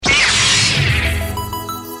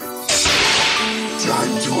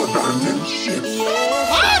time to abandon ship.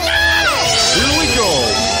 Oh no! Here we go.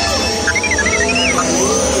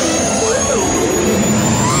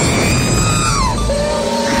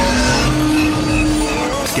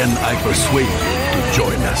 Can I persuade you to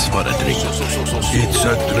join us for a drink? It's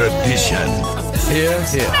a tradition. Here,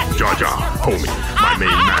 here. Jar Jar, homie, my main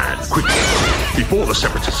man, quickly. Before the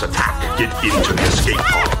Separatists attack, get into the escape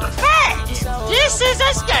pod. Hey! This is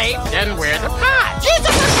escape, then we're the pod.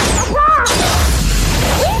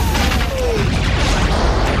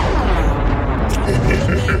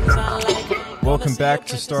 Welcome back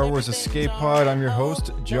to Star Wars Escape Pod. I'm your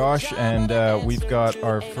host, Josh, and we've got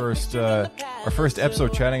our first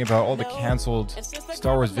episode chatting about all the canceled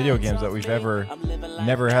Star Wars video games that we've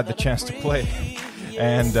never had the chance to play.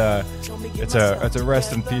 And it's a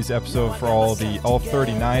rest in peace episode for all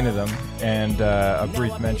 39 of them, and a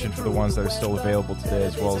brief mention for the ones that are still available today,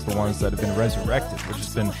 as well as the ones that have been resurrected, which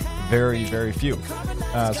has been very, very few.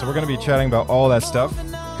 So we're going to be chatting about all that stuff.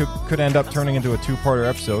 Could end up turning into a two-parter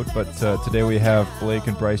episode, but today we have Blake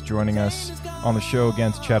and Bryce joining us on the show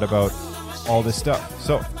again to chat about all this stuff.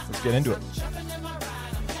 So let's get into it.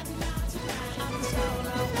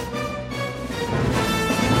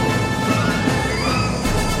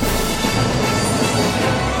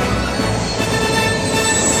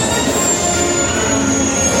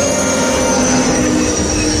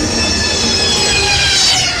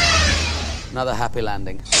 Another happy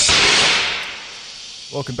landing.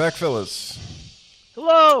 Welcome back, fellas.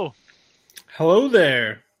 Hello. Hello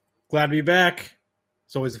there. Glad to be back.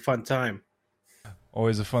 It's always a fun time.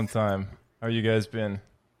 Always a fun time. How you guys been?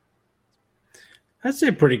 I'd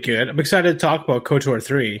say pretty good. I'm excited to talk about KOTOR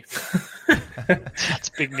 3. That's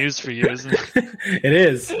big news for you, isn't it? It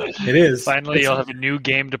is. It is. Finally, you'll have a new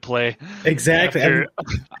game to play. Exactly. After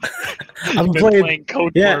I'm been playing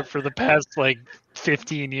KOTOR for the past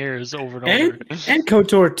 15 years over and over. And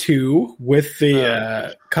KOTOR 2 with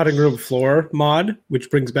the cutting room floor mod,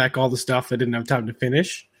 which brings back all the stuff I didn't have time to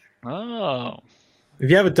finish. Oh.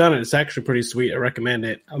 If you haven't done it, it's actually pretty sweet. I recommend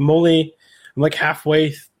it. I'm like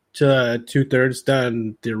halfway to 2/3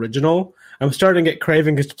 done the original. I'm starting to get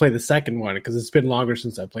cravings to play the second one because it's been longer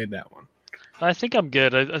since I played that one. I think I'm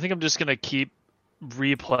good. I think I'm just going to keep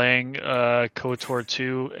replaying KOTOR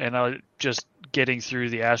 2, and I'll just getting through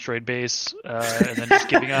the asteroid base and then just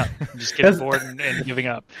giving up. Just getting bored and giving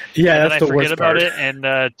up. Yeah, and that's then the I worst forget about part. it,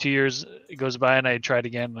 and 2 years goes by, and I try it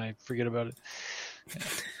again, and I forget about it.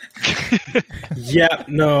 Yeah,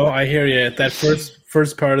 no, I hear you. That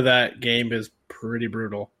first part of that game is pretty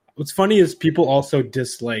brutal. What's funny is people also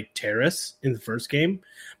dislike Terrace in the first game,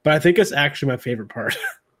 but I think it's actually my favorite part.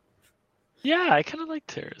 Yeah, I kind of like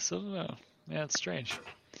Terrace. I don't know. Yeah, it's strange.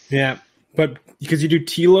 Yeah, but because you do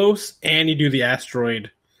Telos and you do the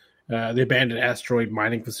asteroid, the abandoned asteroid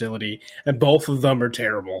mining facility, and both of them are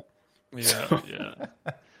terrible. Yeah, yeah.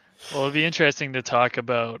 Well, it'd be interesting to talk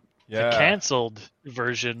about the canceled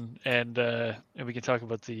version, and we can talk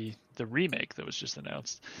about the remake that was just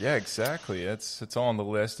announced. Yeah, exactly. It's all on the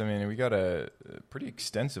list. I mean, we got a pretty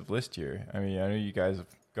extensive list here. I mean, I know you guys have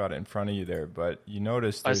got it in front of you there, but you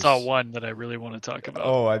noticed I saw one that I really want to talk about.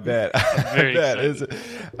 Oh, I bet. I'm very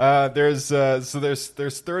excited.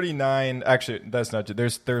 There's 39. Actually, that's not true.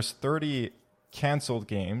 There's 30 canceled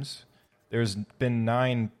games. There's been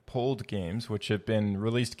 9 pulled games, which have been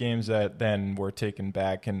released games that then were taken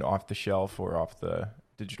back and off the shelf or off the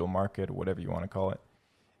digital market, or whatever you want to call it.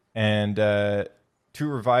 And 2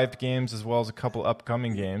 revived games, as well as a couple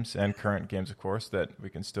upcoming games and current games, of course, that we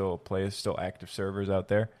can still play. Still active servers out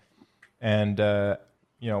there. And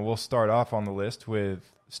we'll start off on the list with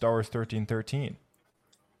Star Wars 1313.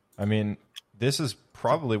 I mean, this is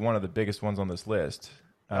probably one of the biggest ones on this list.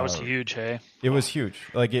 That was huge, hey? It was huge.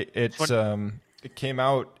 Like it came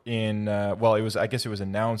out in I guess it was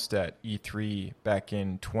announced at E3 back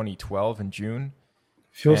in 2012 in June.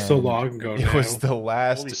 Feels so long ago. It was the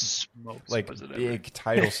last smokes, big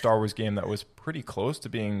title Star Wars game that was pretty close to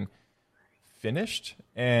being finished.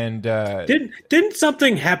 And didn't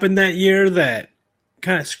something happen that year that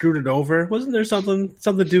kind of screwed it over? Wasn't there something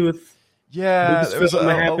to do with? Yeah, there was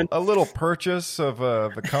a little purchase of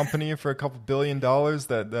a company for a couple $2 billion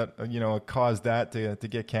that caused that to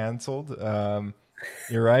get canceled.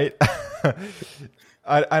 You're right.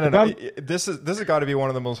 I don't know. This has got to be one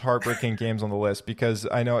of the most heartbreaking games on the list, because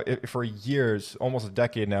I know for years, almost a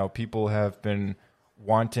decade now, people have been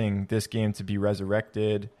wanting this game to be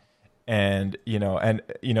resurrected, and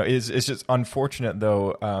it's just unfortunate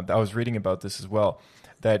though. I was reading about this as well,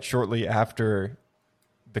 that shortly after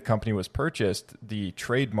the company was purchased, the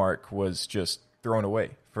trademark was just thrown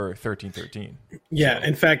away for 1313. Yeah,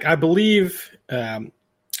 in fact, I believe,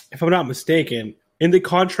 if I'm not mistaken, in the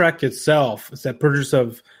contract itself, it's that purchase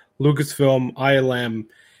of Lucasfilm, ILM,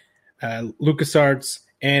 LucasArts,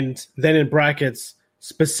 and then in brackets,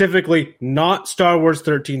 specifically not Star Wars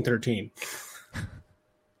 1313.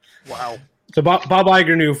 Wow. So Bob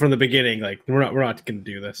Iger knew from the beginning, like, we're not going to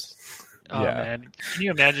do this. Oh Yeah. man, can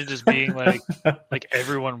you imagine just being like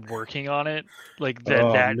everyone working on it, like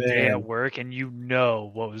that day man. at work, and you know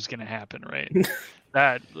what was going to happen, right?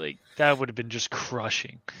 that would have been just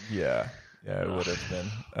crushing. Yeah, it would have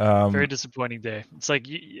been. Very disappointing day. It's like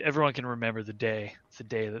everyone can remember the day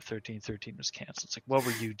that 1313 was canceled. It's like, what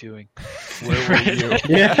were you doing? Where were you?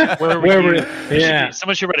 Yeah. Where were you? Yeah.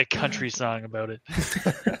 Someone should write a country song about it.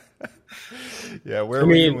 Yeah, where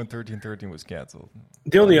were you when 1313 was canceled?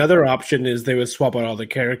 The only other option is they would swap out all the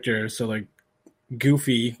characters. So, like,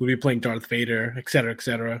 Goofy would be playing Darth Vader, et cetera, et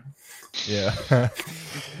cetera. Yeah.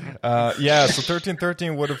 Yeah, so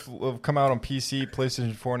 1313 would have come out on PC,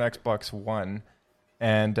 PlayStation 4, and Xbox One,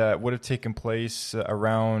 and would have taken place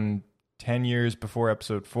around 10 years before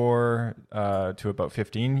Episode 4 to about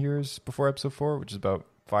 15 years before Episode 4, which is about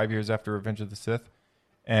 5 years after Revenge of the Sith.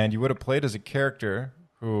 And you would have played as a character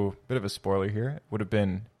who, bit of a spoiler here, would have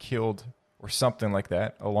been killed or something like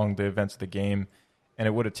that along the events of the game, and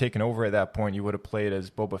it would have taken over at that point. You would have played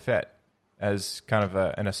as Boba Fett, as kind of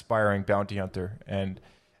an aspiring bounty hunter. And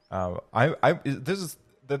this is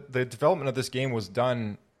the development of this game was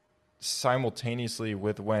done simultaneously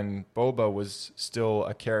with when Boba was still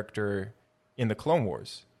a character in the Clone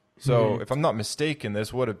Wars. So if I'm not mistaken,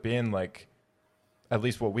 this would have been like, at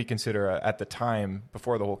least what we consider at the time,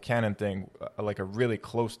 before the whole canon thing, like a really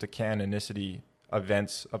close to canonicity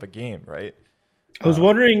events of a game, right? I was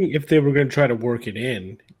wondering if they were going to try to work it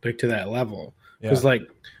in, like, to that level. Because, like,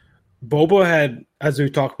 Boba had, as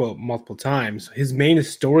we've talked about multiple times, his main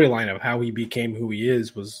storyline of how he became who he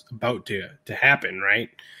is was about to happen, right?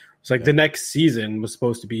 It's like the next season was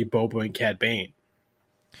supposed to be Boba and Cad Bane.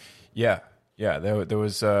 Yeah. There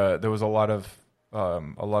was a lot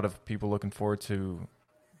of people looking forward to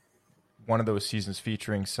one of those seasons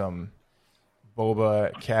featuring some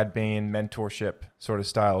Boba, Cad Bane mentorship sort of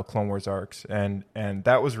style Clone Wars arcs, and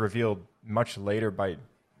that was revealed much later by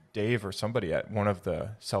Dave or somebody at one of the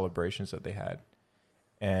celebrations that they had,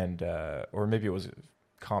 and or maybe it was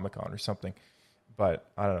Comic-Con or something. But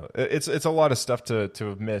I don't know. It's a lot of stuff to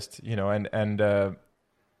have missed, you know, and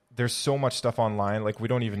there's so much stuff online. Like, we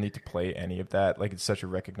don't even need to play any of that. Like, it's such a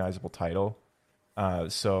recognizable title.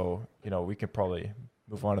 So, you know, we could probably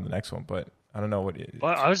move on to the next one, but I don't know what.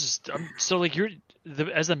 Well, so like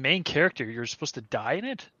as a main character, you're supposed to die in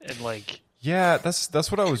it, and like. Yeah,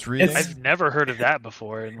 that's what I was reading. I've never heard of that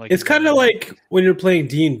before, and like it's kind of like when you're playing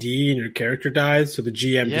D&D and your character dies, so the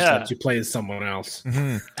GM just lets you play as someone else.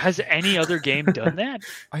 Mm-hmm. Has any other game done that?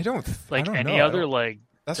 I don't any know. other like.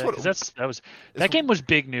 That game was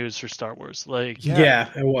big news for Star Wars. Like, yeah,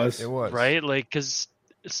 it was right, like, because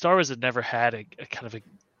Star Wars had never had a kind of a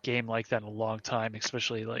game like that in a long time,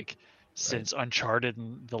 especially like since Uncharted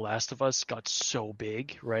and The Last of Us got so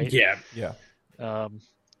big, right? Yeah.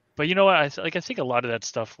 But you know what? I think a lot of that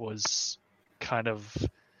stuff was kind of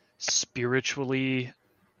spiritually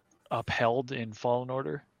upheld in Fallen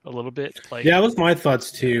Order a little bit. Like, yeah, that was my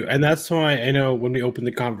thoughts too, and that's why I know when we opened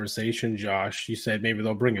the conversation, Josh, you said maybe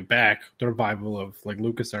they'll bring it back, the revival of like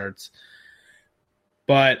LucasArts.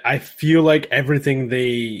 But I feel like everything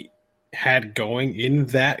they had going in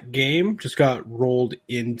that game just got rolled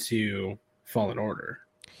into Fallen Order.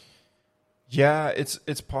 Yeah, it's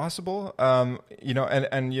possible. You know,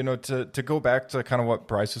 and you know, to go back to kind of what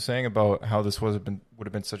Bryce was saying about how this would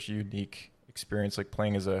have been such a unique experience, like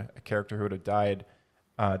playing as a character who would have died.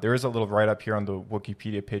 There is a little write-up here on the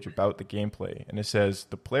Wikipedia page about the gameplay, and it says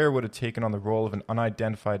the player would have taken on the role of an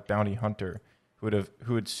unidentified bounty hunter who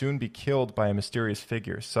would soon be killed by a mysterious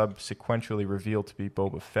figure, subsequently revealed to be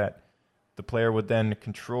Boba Fett. The player would then take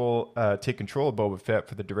control of Boba Fett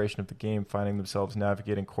for the duration of the game, finding themselves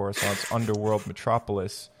navigating Coruscant's underworld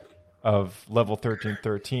metropolis of level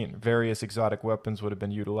 1313. Various exotic weapons would have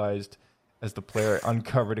been utilized as the player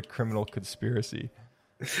uncovered a criminal conspiracy.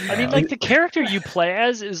 I mean, like, the character you play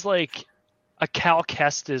as is like a Cal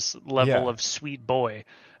Kestis level of sweet boy.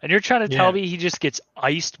 And you're trying to tell me he just gets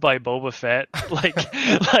iced by Boba Fett? like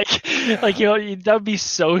you know, that would be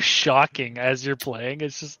so shocking as you're playing.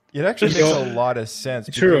 It's just... It actually makes a lot of sense.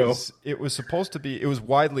 True. It was supposed to be... It was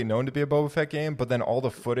widely known to be a Boba Fett game, but then all the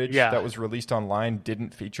footage that was released online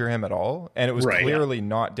didn't feature him at all. And it was clearly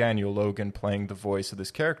not Daniel Logan playing the voice of this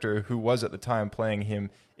character, who was at the time playing him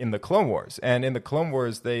in the Clone Wars. And in the Clone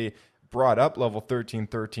Wars, they brought up level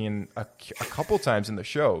 1313 a couple times in the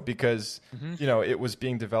show because you know, it was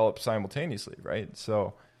being developed simultaneously, right?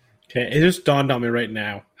 So Okay, it just dawned on me right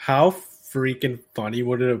now. How freaking funny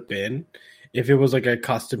would it have been if it was like a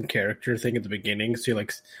custom character thing at the beginning? So you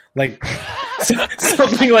like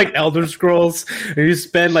something like Elder Scrolls, where you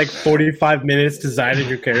spend like 45 minutes designing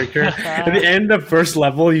your character. At the end of first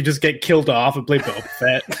level, you just get killed off and play Boba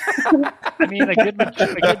Fett. I mean, a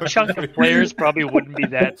good chunk of players probably wouldn't be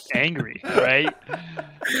that angry, right?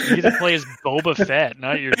 You get to play as Boba Fett,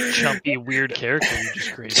 not your chumpy, weird character you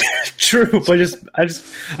just created. True, but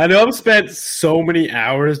I know I've spent so many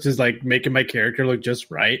hours just like making my character look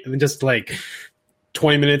just right, and then just like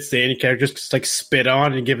 20 minutes in, your character just like spit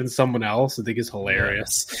on and given someone else. I think is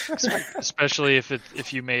hilarious. Especially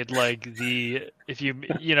if you made like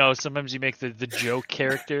sometimes you make the joke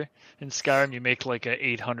character in Skyrim. You make like a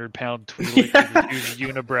 800-pound Twi'lek with a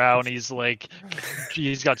unibrow, and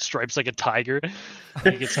he's got stripes like a tiger.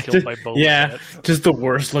 And he gets killed by Boba Fett. Just the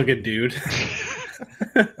worst looking dude.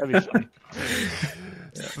 That'd be funny.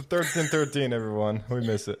 It's the 1313, everyone. We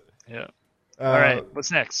miss it. Yeah. All right,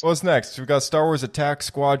 what's next? What's next? We've got Star Wars Attack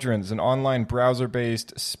Squadrons, an online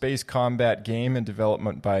browser-based space combat game in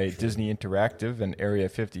development by Disney Interactive and Area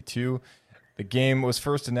 52. The game was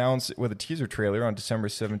first announced with a teaser trailer on December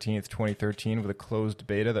 17th, 2013, with a closed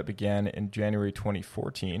beta that began in January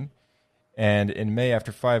 2014. And in May,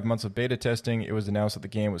 after 5 months of beta testing, it was announced that the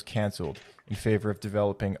game was canceled in favor of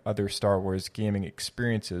developing other Star Wars gaming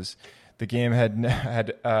experiences. The game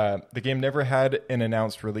never had an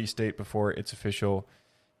announced release date before its official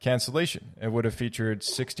cancellation. It would have featured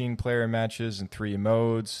 16-player matches and 3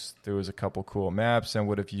 modes. There was a couple cool maps and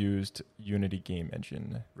would have used Unity Game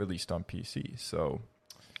Engine, released on PC. So,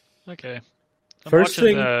 okay, I'm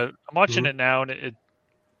watching it now, and it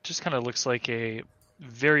just kind of looks like a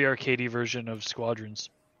very arcadey version of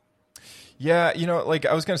Squadrons. Yeah, like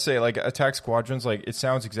I was going to say, like Attack Squadrons, like it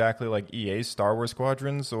sounds exactly like EA's Star Wars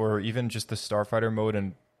Squadrons, or even just the Starfighter mode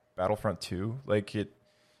in Battlefront 2. Like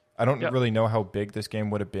I don't really know how big this game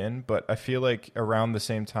would have been, but I feel like around the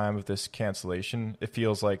same time of this cancellation, it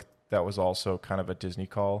feels like that was also kind of a Disney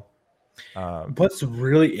call. What's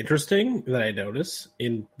really interesting that I notice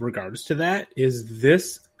in regards to that is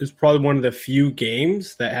this is probably one of the few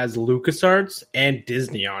games that has LucasArts and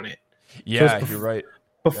Disney on it. Yeah, you're right.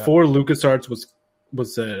 Before LucasArts was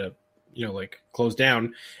like closed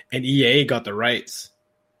down, and EA got the rights.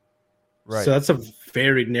 Right. So that's a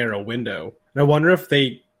very narrow window. And I wonder if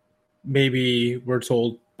they maybe were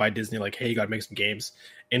told by Disney, like, hey, you got to make some games.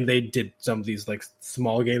 And they did some of these like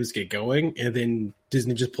small games to get going. And then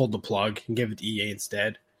Disney just pulled the plug and gave it to EA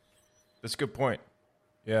instead. That's a good point.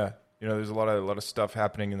 Yeah. There's a lot of stuff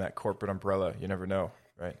happening in that corporate umbrella. You never know,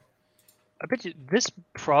 right? I bet you this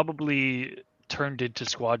probably turned into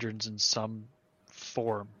Squadrons in some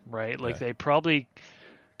form, right? Like they probably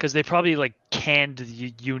like canned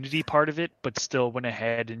the Unity part of it, but still went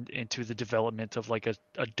ahead into the development of like a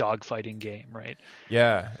dogfighting game, right?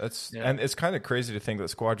 Yeah, and it's kind of crazy to think that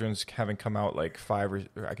Squadrons, having come out like 5 or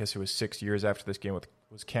I guess it was 6 years after this game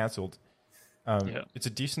was canceled. It's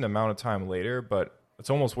a decent amount of time later, but it's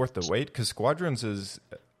almost worth the wait, because Squadrons is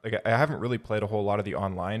like, I haven't really played a whole lot of the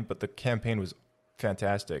online, but the campaign was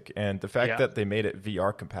fantastic, and the fact that they made it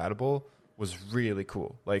VR compatible was really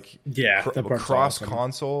cool. Like, cross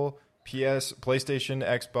console, PlayStation,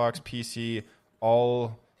 Xbox, PC,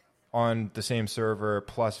 all on the same server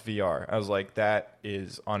plus VR. I was like, that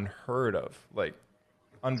is unheard of. Like,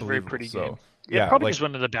 unbelievable. Very pretty game. Yeah, probably just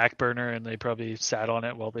went to the back burner, and they probably sat on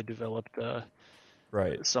it while they developed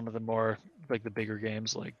some of the more like the bigger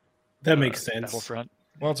games, like that makes sense. Battlefront.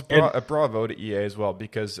 Well, it's a bravo to EA as well,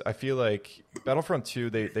 because I feel like Battlefront 2,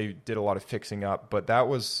 they did a lot of fixing up, but that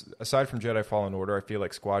was, aside from Jedi Fallen Order, I feel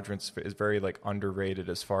like Squadrons is very like underrated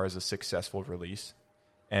as far as a successful release.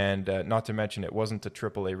 And not to mention, it wasn't a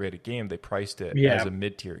AAA rated game. They priced it as a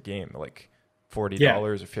mid-tier game, like $40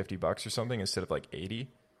 or $50 or something instead of like $80.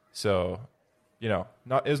 So,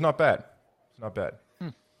 it's not bad. It's not bad.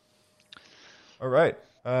 All right.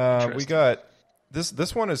 We got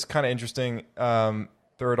this one is kind of interesting.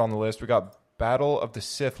 Third on the list, we got Battle of the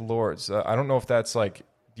Sith Lords. I don't know if that's like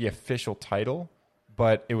the official title,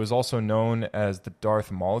 but it was also known as the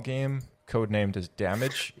Darth Maul game, codenamed as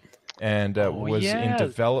Damage, and was in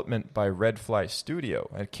development by Red Fly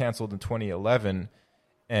Studio and canceled in 2011,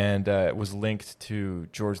 and it was linked to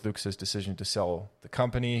George Lucas's decision to sell the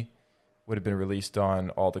company. Would have been released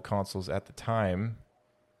on all the consoles at the time,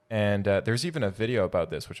 and there's even a video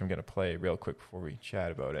about this, which I'm going to play real quick before we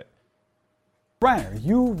chat about it. Reiner,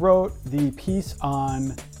 you wrote the piece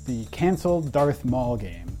on the canceled Darth Maul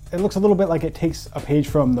game. It looks a little bit like it takes a page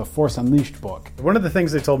from the Force Unleashed book. One of the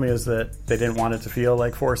things they told me is that they didn't want it to feel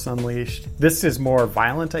like Force Unleashed. This is more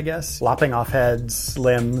violent, I guess. Lopping off heads,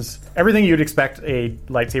 limbs, everything you'd expect a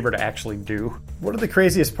lightsaber to actually do. One of the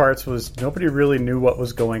craziest parts was nobody really knew what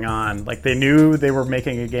was going on. Like, they knew they were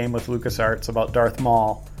making a game with LucasArts about Darth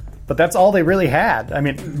Maul, but that's all they really had. I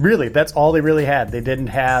mean, really, that's all they really had. They didn't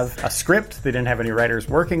have a script. They didn't have any writers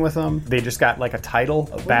working with them. They just got like a title,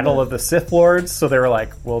 Battle of the Sith Lords. So they were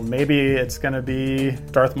like, well, maybe it's going to be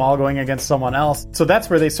Darth Maul going against someone else. So that's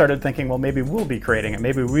where they started thinking, well, maybe we'll be creating it.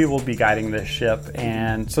 Maybe we will be guiding this ship.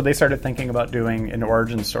 And so they started thinking about doing an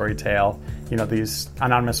origin story tale. You know, these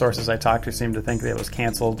anonymous sources I talked to seemed to think that it was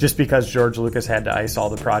canceled just because George Lucas had to ice all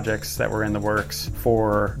the projects that were in the works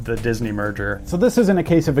for the Disney merger. So this isn't a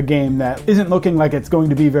case of a game that isn't looking like it's going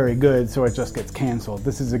to be very good, so it just gets canceled.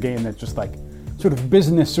 This is a game that just like sort of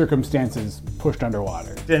business circumstances pushed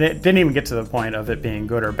underwater. And it didn't even get to the point of it being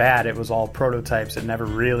good or bad. It was all prototypes. It never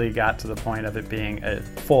really got to the point of it being a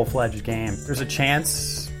full-fledged game. There's a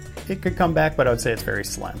chance it could come back, but I would say it's very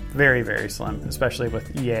slim. Very, very slim, especially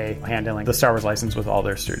with EA handling the Star Wars license with all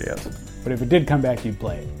their studios. But if it did come back, you'd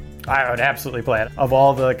play it. I would absolutely play it. Of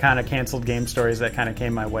all the kind of canceled game stories that kind of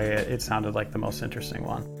came my way, it sounded like the most interesting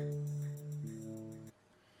one.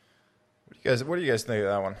 What do you guys think of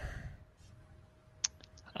that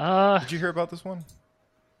one? Did you hear about this one?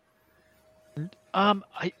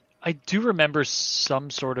 I do remember some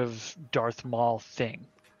sort of Darth Maul thing.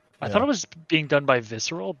 I Yeah. thought it was being done by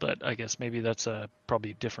Visceral, but I guess maybe that's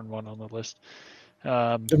probably a different one on the list.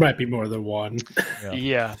 There might be more than one.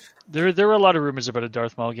 Yeah, there were a lot of rumors about a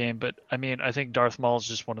Darth Maul game, but I mean, I think Darth Maul is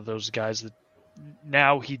just one of those guys that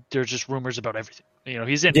now there's just rumors about everything. You know,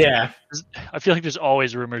 he's in. Yeah. I feel like there's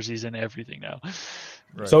always rumors he's in everything now. Right.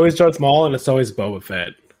 It's always Darth Maul and it's always Boba Fett,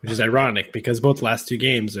 which is ironic because both last two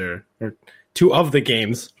games or two of the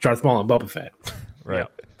games, Darth Maul and Boba Fett. Right.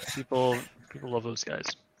 Yeah. People love those guys.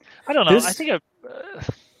 I don't know. I think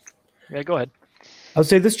yeah, go ahead. I would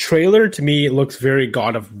say this trailer to me looks very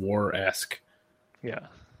God of War-esque. Yeah.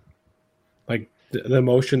 Like the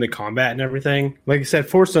motion, the combat, and everything. Like I said,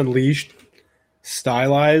 Force Unleashed,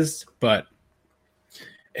 stylized, but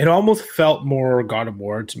it almost felt more God of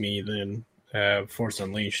War to me than Force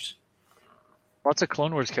Unleashed. Lots of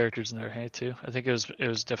Clone Wars characters in there, hey, too. I think it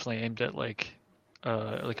was definitely aimed at like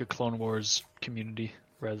a Clone Wars community,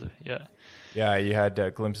 rather. Yeah. Yeah, you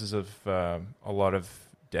had glimpses of a lot of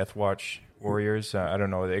Death Watch warriors. I don't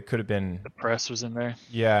know. It could have been... The press was in there.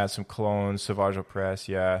 Yeah, some clones, Savage Opress,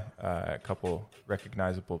 yeah. A couple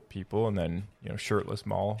recognizable people, and then, shirtless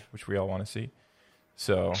Maul, which we all want to see.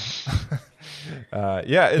 So,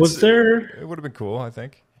 yeah. It would have been cool, I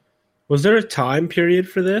think. Was there a time period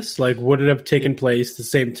for this? Like, would it have taken place the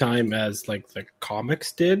same time as, like, the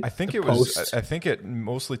comics did? I think it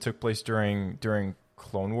mostly took place during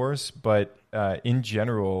Clone Wars, but in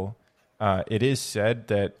general... it is said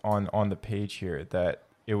that on the page here that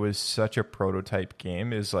it was such a prototype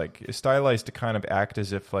game, is like stylized to kind of act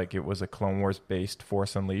as if like it was a Clone Wars based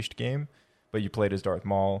Force Unleashed game, but you played as Darth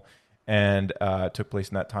Maul and took place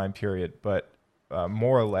in that time period. But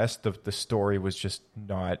more or less the story was just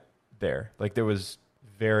not there. Like it was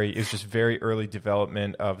just very early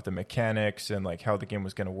development of the mechanics and like how the game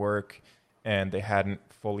was going to work, and they hadn't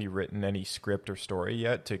fully written any script or story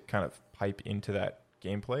yet to kind of pipe into that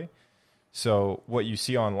gameplay. So what you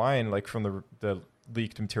see online, like from the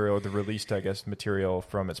leaked material, the released, I guess, material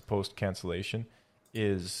from its post-cancellation,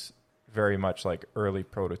 is very much like early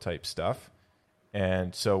prototype stuff.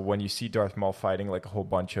 And so when you see Darth Maul fighting like a whole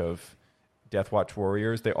bunch of Death Watch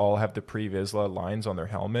warriors, they all have the Pre-Vizsla lines on their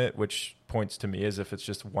helmet, which points to me as if it's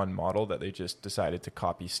just one model that they just decided to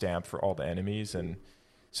copy stamp for all the enemies. And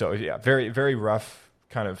so, yeah, very, very rough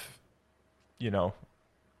kind of,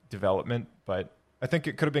 development, but... I think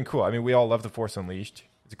it could have been cool. I mean, we all love The Force Unleashed.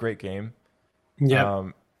 It's a great game.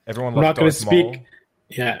 Yeah. Everyone loves Darth Maul.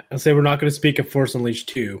 Yeah, I'll say we're not going to speak of Force Unleashed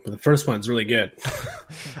 2, but the first one's really good.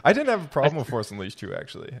 I didn't have a problem with Force Unleashed 2,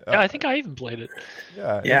 actually. Yeah, I think I even played it.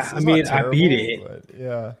 Yeah, I mean, terrible, I beat it. But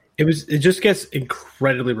yeah. It just gets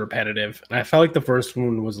incredibly repetitive, and I felt like the first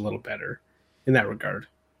one was a little better in that regard.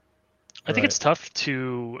 I think it's tough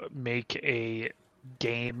to make a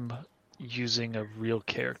game using a real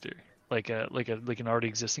character. Like an already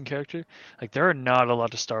existing character. Like there are not a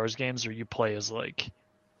lot of Star Wars games where you play as like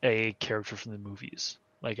a character from the movies,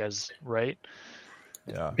 right?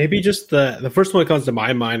 Yeah. Maybe just the first one that comes to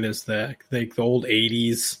my mind is the old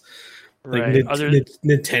 80s, like right.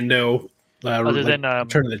 Nintendo. Other than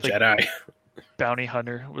Return of the Jedi. Bounty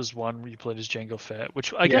Hunter was one where you played as Jango Fett,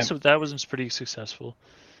 which I guess that was pretty successful.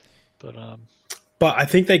 But I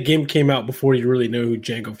think that game came out before you really knew who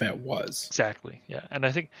Jango Fett was. Exactly, yeah. And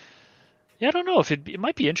I think, I don't know if it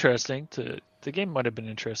might be interesting. The game might have been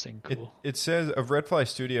interesting. Cool. It says of Redfly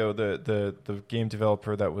Studio, the game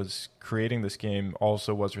developer that was creating this game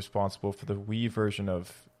also was responsible for the Wii version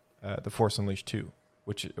of The Force Unleashed 2,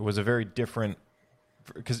 which was a very different.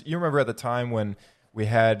 Because you remember at the time when we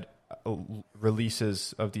had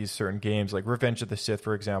releases of these certain games, like Revenge of the Sith,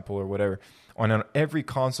 for example, or whatever, on every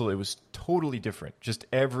console it was totally different. Just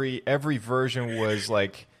every version was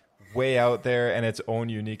like way out there and its own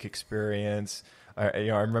unique experience. I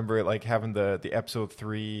remember like having the Episode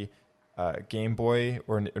 3 Game Boy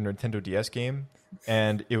or Nintendo DS game,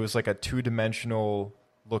 and it was like a 2-dimensional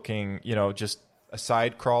looking, just a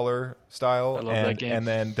side crawler style. I love that game. And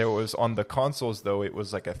then there was on the consoles though, it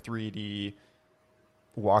was like a 3D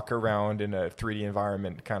walk around in a 3D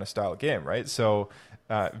environment kind of style game, right? So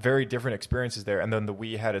very different experiences there. And then the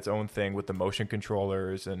Wii had its own thing with the motion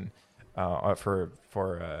controllers and for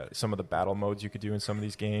some of the battle modes you could do in some of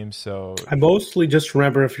these games. So I mostly just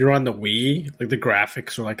remember if you're on the Wii, like the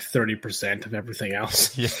graphics are like 30% of everything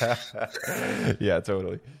else. Yeah,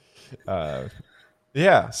 totally.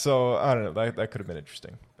 Yeah, so I don't know. That could have been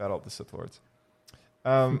interesting. Battle of the Sith Lords.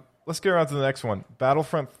 Let's get around to the next one.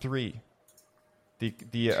 Battlefront 3.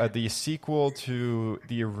 The sequel to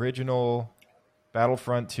the original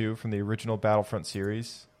Battlefront 2 from the original Battlefront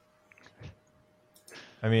series.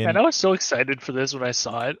 I mean, I was so excited for this when I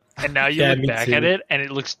saw it, and now you look back at it, and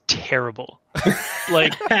it looks terrible.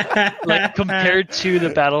 like compared to the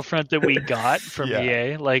Battlefront that we got from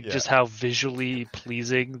EA, just how visually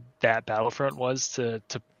pleasing that Battlefront was to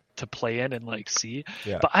play in and like see.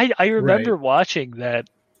 Yeah. But I remember watching that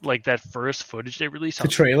first footage they released. The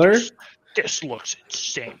trailer. This looks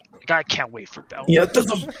insane. Like, I can't wait for Battlefront. Yeah,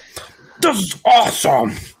 this is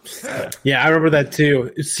awesome. Yeah, I remember that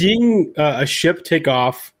too. Seeing a ship take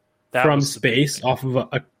off from space off of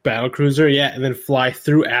a battle cruiser, and then fly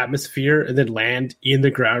through atmosphere and then land in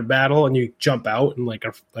the ground battle, and you jump out and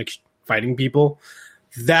are fighting people.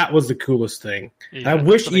 That was the coolest thing. Yeah, I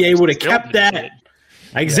wish EA would have kept that.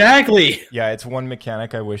 Exactly. Yeah, it's one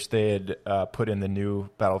mechanic I wish they had put in the new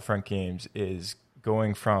Battlefront games is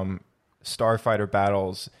going from starfighter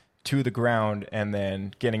battles to the ground and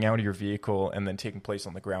then getting out of your vehicle and then taking place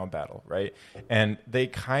on the ground battle, right? And they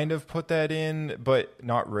kind of put that in, but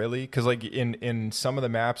not really, because like in some of the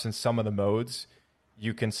maps and some of the modes,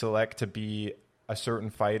 you can select to be a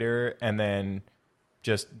certain fighter and then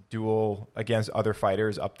just duel against other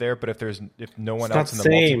fighters up there. But if no one else in the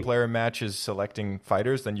multiplayer match is selecting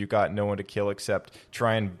fighters, then you got no one to kill except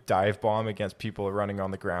try and dive bomb against people running on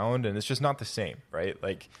the ground, and it's just not the same, right?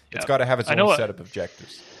 Like it's got to have its own set of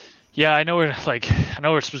objectives. Yeah, I know we're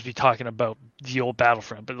supposed to be talking about the old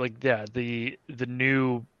Battlefront, but the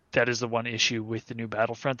new, that is the one issue with the new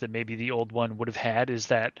Battlefront that maybe the old one would have had, is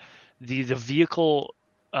that the vehicle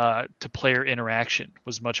to player interaction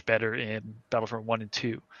was much better in Battlefront 1 and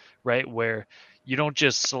 2, right? Where you don't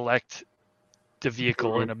just select the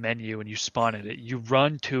vehicle in a menu and you spawn at it. You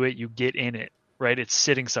run to it, you get in it, right? It's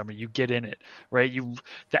sitting somewhere, you get in it, right?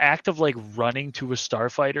 The act of running to a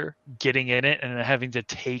starfighter, getting in it, and then having to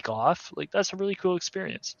take off, that's a really cool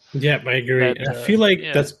experience. Yeah, I agree. I feel like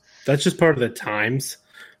that's just part of the times,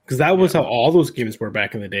 because that was how all those games were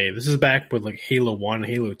back in the day. This is back with Halo 1,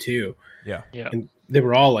 Halo 2. Yeah. And they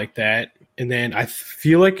were all like that. And then I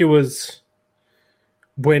feel like it was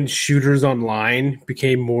when shooters online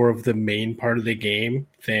became more of the main part of the game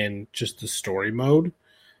than just the story mode,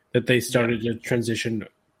 that they started to transition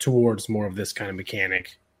towards more of this kind of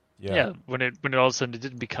mechanic. Yeah, when it all of a sudden it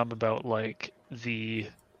didn't become about the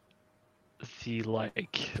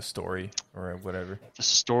story or whatever. The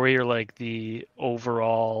story or the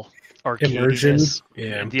overall arcade immersion.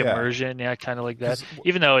 The immersion, kind of like that.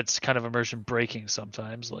 Even though it's kind of immersion breaking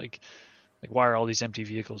sometimes, why are all these empty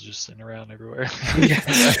vehicles just sitting around everywhere? Yeah,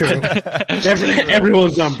 that's true.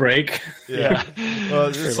 Everyone's on break. Yeah.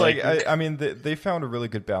 Well, it's I mean, they found a really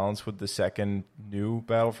good balance with the second new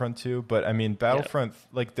Battlefront 2, but I mean, Battlefront,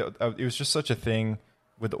 it was just such a thing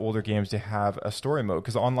with the older games to have a story mode,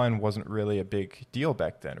 because online wasn't really a big deal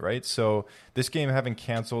back then, right? So this game having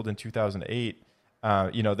canceled in 2008,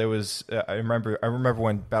 there was I remember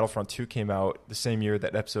when Battlefront 2 came out the same year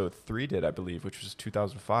that Episode 3 did, I believe, which was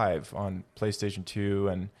 2005 on PlayStation 2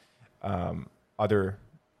 and other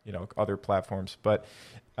platforms. But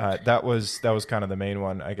that was kind of the main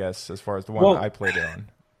one, I guess, as far as the one I played it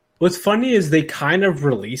on. What's funny is they kind of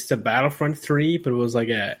released a Battlefront 3, but it was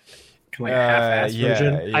kind of like half-ass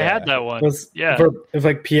version. I had that one. It was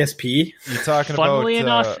like PSP. You're talking Funnily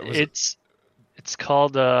about enough, it's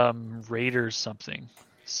called Raiders something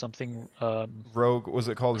Rogue. Was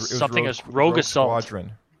it called? It was something as Rogue Assault.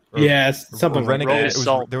 Squadron. Yes, something like Renegade.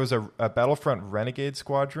 Assault. There was a Battlefront Renegade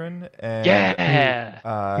Squadron. And, Yeah.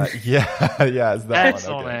 It's that That's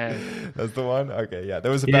one. the Okay. one. That's the one. Okay, yeah.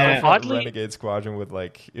 There was a Yeah. Battlefront Renegade Squadron with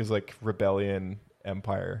it was like Rebellion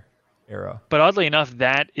Empire era. But oddly enough,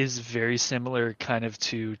 that is very similar kind of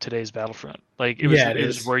to today's Battlefront. Like it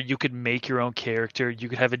was where you could make your own character. You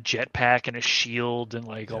could have a jetpack and a shield and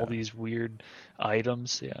like all these weird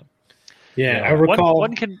items. Yeah, I recall.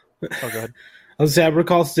 One can. Oh, go ahead. I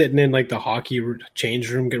recall sitting in like the hockey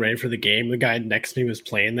change room, getting ready for the game. The guy next to me was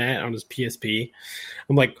playing that on his PSP.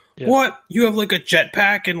 I'm like, "What? You have like a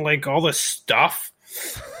jetpack and like all this stuff?"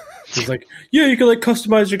 He's like, "Yeah, you can like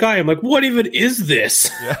customize your guy." I'm like, "What even is this?"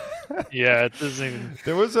 Yeah, it doesn't even.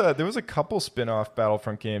 There was a couple spin-off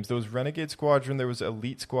Battlefront games. There was Renegade Squadron, there was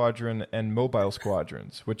Elite Squadron, and Mobile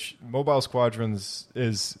Squadrons. Which Mobile Squadrons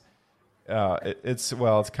is, it's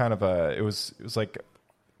kind of it was like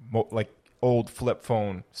old flip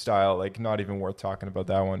phone style, like not even worth talking about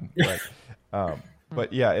that one.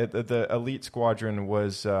 But yeah, the Elite Squadron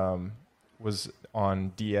was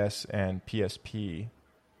on DS and PSP,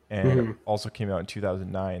 and also came out in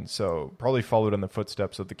 2009. So probably followed in the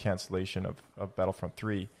footsteps of the cancellation of Battlefront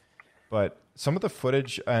 3. But some of the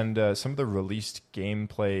footage and some of the released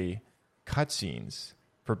gameplay cutscenes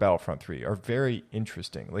for Battlefront 3 are very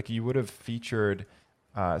interesting. Like you would have featured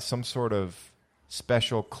some sort of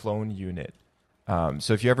special clone unit.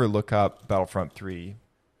 So if you ever look up Battlefront 3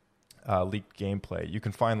 leaked gameplay, you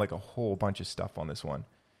can find like a whole bunch of stuff on this one.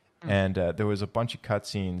 And there was a bunch of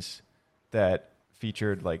cutscenes that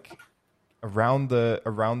featured like around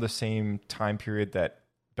the same time period that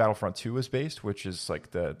Battlefront 2 was based, which is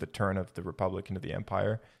like the turn of the Republic into the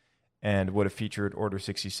Empire, and would have featured Order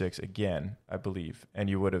 66 again, I believe. And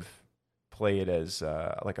you would have played as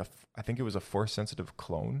I think it was a Force sensitive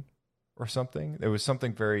clone or something. There was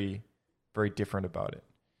something very, very different about it.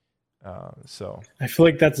 So I feel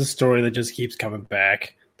like that's a story that just keeps coming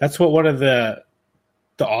back. That's what one of the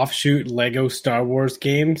offshoot Lego Star Wars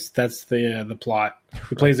games. That's the plot.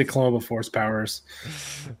 He plays a clone with Force powers.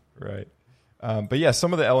 Right. But yeah,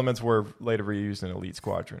 some of the elements were later reused in Elite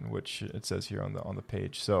Squadron, which it says here on the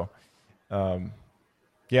page. So,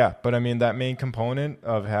 yeah, but I mean that main component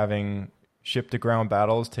of having ship-to-ground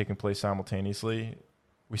battles taking place simultaneously,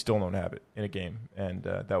 we still don't have it in a game, and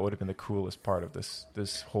that would have been the coolest part of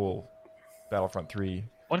this whole Battlefront 3.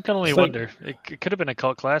 One can only wonder. It could have been a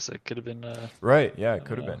cult classic. Could have been. Right. Yeah, it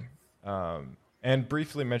could have been. And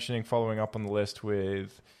briefly mentioning, following up on the list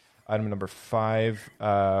with item number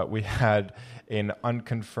 5, we had an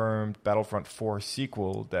unconfirmed Battlefront 4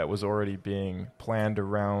 sequel that was already being planned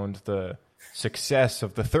around the success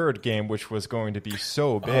of the third game, which was going to be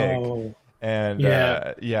so big. Oh. And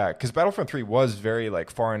because Battlefront 3 was very like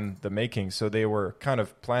far in the making, so they were kind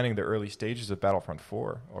of planning the early stages of Battlefront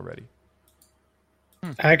 4 already.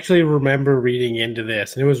 I actually remember reading into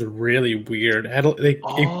this, and it was really weird.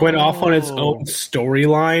 It went off on its own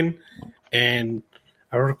storyline, and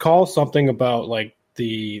I recall something about like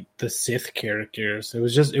the Sith characters. It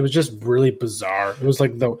was just really bizarre. It was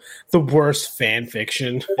like the worst fan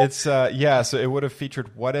fiction. It's so it would have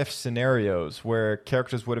featured what if scenarios where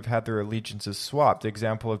characters would have had their allegiances swapped. The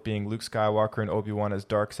example of being Luke Skywalker and Obi-Wan as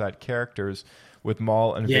dark side characters, with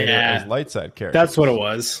Maul and Vader as light side characters. That's what it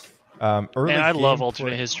was. And I love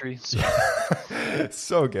alternate history. So.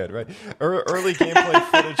 So good, right? Early gameplay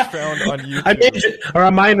footage found on YouTube. I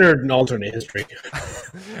minored in alternate history.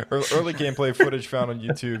 Early gameplay footage found on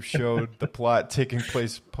YouTube showed the plot taking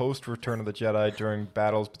place post Return of the Jedi during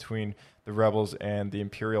battles between the Rebels and the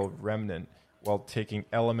Imperial Remnant, while taking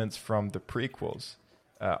elements from the prequels.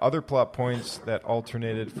 Other plot points that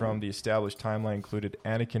alternated from the established timeline included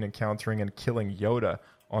Anakin encountering and killing Yoda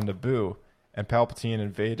on Naboo, and Palpatine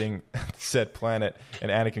invading said planet,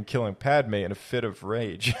 and Anakin killing Padme in a fit of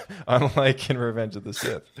rage, unlike in Revenge of the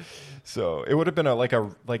Sith. So it would have been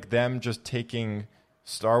like them just taking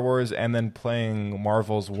Star Wars and then playing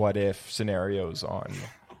Marvel's what if scenarios on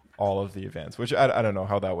all of the events, which I don't know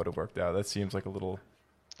how that would have worked out. That seems like a little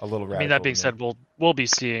radical. I mean, that being said, we'll be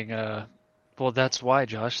seeing. Well, that's why,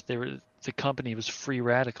 Josh. The company was Free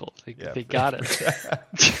Radical. They got it.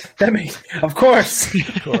 That means, of course.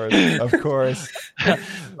 Of course. I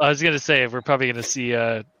was going to say, we're probably going to see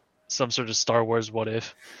some sort of Star Wars what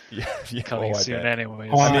if coming soon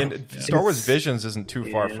anyways. I mean, Star Wars Visions isn't too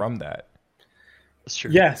far from that. That's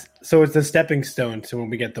true. Yes, so it's a stepping stone to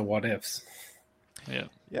when we get the what ifs. Yeah.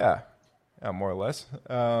 Yeah, more or less.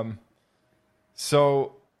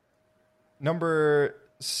 So, number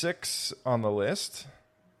 6 on the list,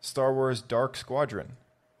 Star Wars Dark Squadron.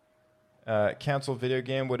 Canceled video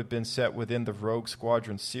game would have been set within the Rogue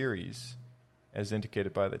Squadron series, as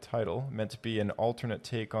indicated by the title, meant to be an alternate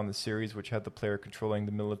take on the series, which had the player controlling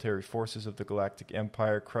the military forces of the Galactic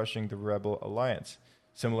Empire, crushing the Rebel Alliance,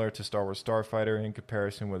 similar to Star Wars Starfighter in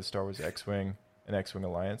comparison with Star Wars X-Wing and X-Wing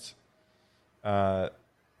Alliance. Yeah.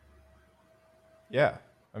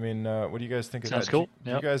 I mean, what do you guys think of Sounds that? cool.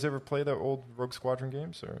 Did you guys ever play the old Rogue Squadron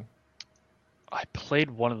games? Or I played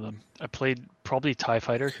one of them. I played probably TIE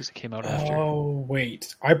Fighter because it came out after. Oh,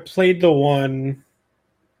 wait. I played the one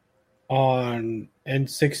on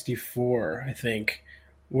N64, I think,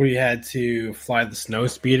 where you had to fly the snow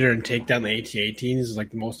speeder and take down the AT-18s. Is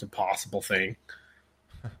like the most impossible thing.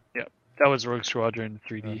 Yeah, that was Rogue Squadron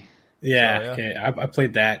 3D. Yeah, Oh, yeah. okay. I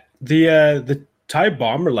played that. The TIE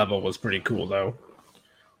bomber level was pretty cool, though.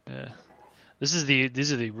 Yeah, these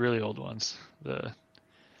are the really old ones. The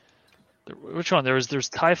which one? There's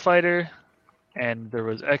TIE Fighter, and there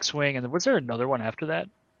was X-Wing, and was there another one after that?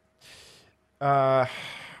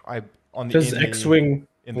 There's X-Wing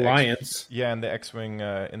in the Alliance. in the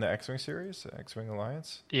X-Wing series, X-Wing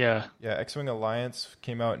Alliance. Yeah, Yeah, X-Wing Alliance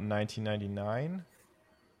came out in 1999,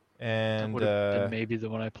 that and would have been maybe the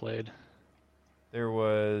one I played. there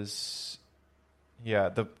was,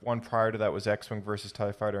 the one prior to that was X-Wing versus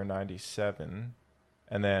TIE Fighter in 97,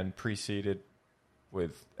 and then preceded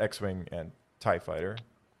with X-Wing and TIE Fighter.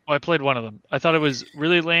 Well, I played one of them. I thought it was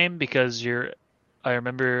really lame because I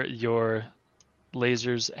remember your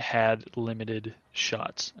lasers had limited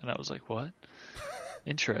shots, and I was like, "What?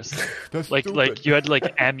 Interesting." That's like stupid. you had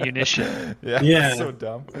like ammunition Yeah, Yeah. so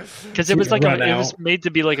dumb. because it was like Run it was out. made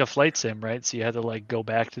to be like a flight sim, right? So you had to like go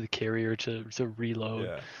back to the carrier to reload.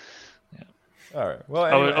 Yeah. Yeah. All right. Well,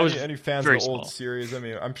 I was any fans of very the old small. series? I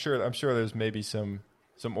mean, I'm sure there's maybe some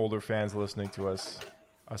older fans listening to us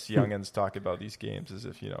youngins talk about these games as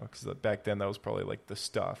if, because back then that was probably like the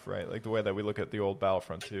stuff, right? Like the way that we look at the old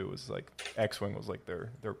Battlefront 2 was like X-Wing was like their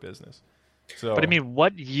business. So, But I mean,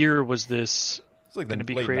 what year was this? it's like the gonna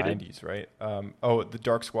be late created? 90s, right? The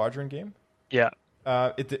Dark Squadron game. Yeah,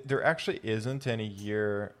 There actually isn't any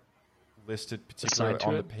year listed particularly Assigned to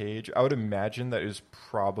on the it? page. I would imagine that it was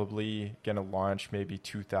probably going to launch maybe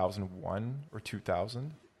 2001 or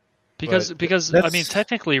 2000. because But I that's- mean,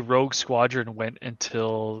 technically, Rogue Squadron went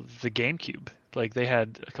until the GameCube. Like they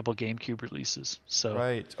had a couple GameCube releases. So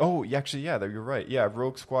Right. Oh, actually, yeah, you're right. Yeah,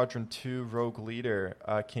 Rogue Squadron 2 Rogue Leader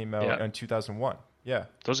came out Yeah. in 2001. Yeah.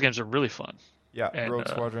 those games are really fun. Yeah, And, Rogue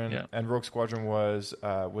Squadron yeah. and Rogue Squadron was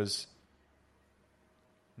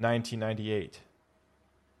 1998.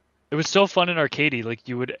 It was so fun in arcadey. Like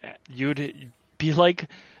you'd be like,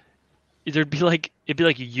 it'd be like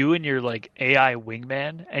you and your like AI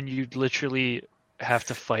wingman, and you'd literally have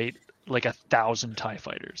to fight like 1,000 TIE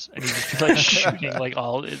fighters, and you'd just be like shooting like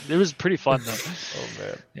all. It was pretty fun though. Oh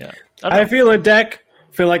man. Yeah. I feel a deck.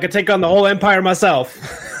 Feel like I take on the whole empire myself.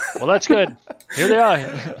 Well, that's good. Here they are.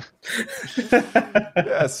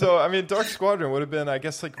 Yeah, so I mean, Dark Squadron would have been, I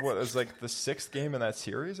guess, like what was like the 6th game in that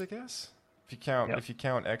series, I guess, if you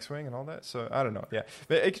count X-Wing and all that. So I don't know. Yeah,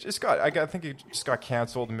 but it just I think it just got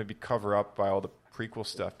canceled and maybe cover up by all the prequel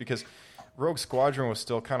stuff because Rogue Squadron was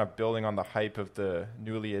still kind of building on the hype of the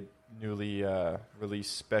newly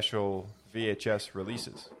released special VHS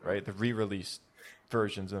releases, right? The re-release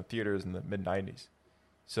versions in theaters in the mid '90s.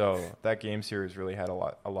 So that game series really had a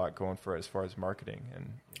lot going for it as far as marketing,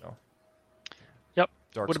 and Yep.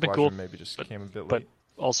 Dark Would have been Squadron cool, maybe just came a bit but late.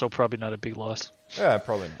 also probably not a big loss. Yeah,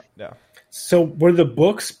 probably not. Yeah. So were the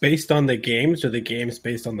books based on the games or the games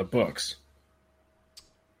based on the books?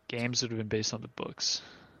 Games would have been based on the books.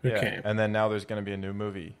 Yeah. Okay. And then now there's going to be a new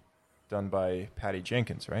movie done by Patty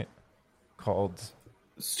Jenkins, right? Called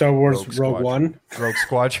Star Wars Rogue Rogue One. Rogue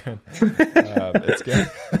Squadron. It's good.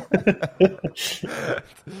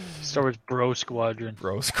 Star Wars Bro Squadron.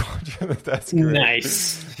 Rogue Squadron. That's great.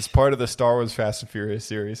 Nice. It's part of the Star Wars Fast and Furious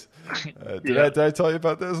series. Did I tell you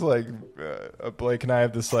about this? Like, Blake and I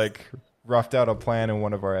have this like roughed out a plan in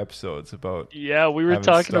one of our episodes about. Yeah, we were having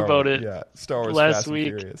talking Star about Wars- it Yeah, Star Wars last Fast week.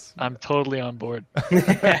 and Furious. I'm totally on board.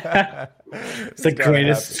 It's the gotta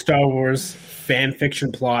greatest happen. Star Wars fan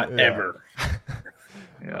fiction plot ever.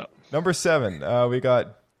 Yeah. Number 7, we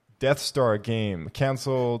got Death Star game.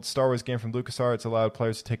 Canceled Star Wars game from LucasArts allowed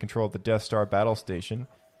players to take control of the Death Star battle station.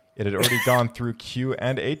 It had already gone through Q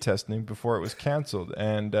and A testing before it was canceled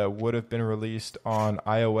and would have been released on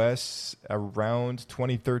iOS around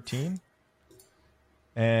 2013.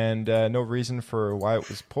 And no reason for why it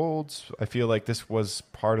was pulled. I feel like this was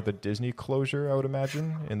part of the Disney closure, I would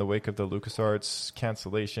imagine, in the wake of the LucasArts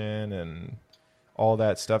cancellation and all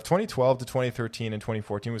that stuff. 2012 to 2013 and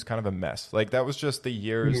 2014 was kind of a mess. Like, that was just the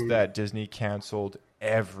years that Disney canceled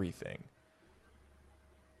everything.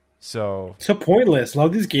 So pointless. A lot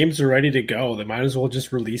of these games are ready to go. They might as well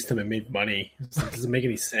just release them and make money. It doesn't make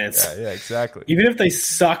any sense. yeah, exactly. Even if they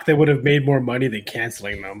suck, they would have made more money than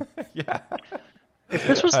canceling them. Yeah. If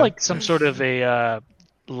this was like some sort of a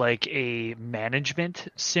management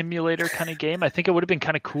simulator kind of game, I think it would have been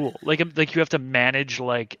kind of cool. Like you have to manage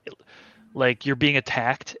like you're being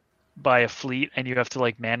attacked by a fleet and you have to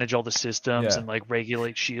like manage all the systems and like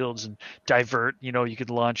regulate shields and divert. You know, you could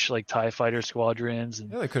launch like TIE fighter squadrons. And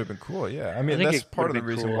yeah, that could have been cool. Yeah, I mean, that's part of the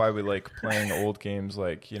reason why we like playing old games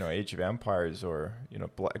like, you know, Age of Empires or, you know,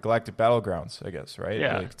 Galactic Battlegrounds, I guess, right?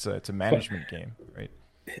 Yeah, like it's a management game, right?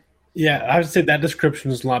 Yeah, I would say that description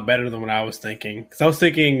is a lot better than what I was thinking. Because I was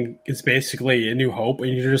thinking it's basically A New Hope, and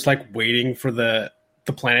you're just like waiting for the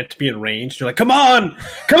planet to be in range. You're like, come on,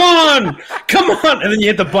 and then you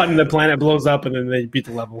hit the button, the planet blows up, and then they beat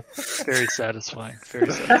the level. Very satisfying.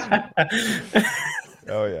 Very satisfying.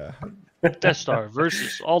 Oh yeah. Death Star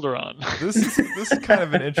versus Alderaan. This is kind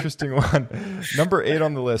of an interesting one. Number 8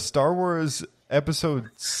 on the list, Star Wars Episode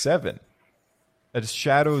 7,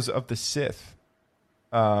 Shadows of the Sith.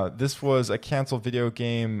 This was a canceled video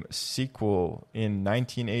game sequel in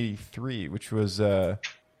 1983, which was a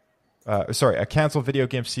canceled video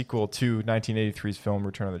game sequel to 1983's film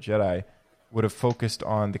Return of the Jedi. Would have focused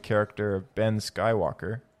on the character of Ben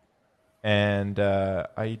Skywalker, and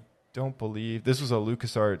I don't believe this was a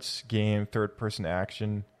LucasArts game, third-person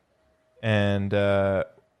action, and the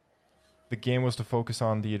game was to focus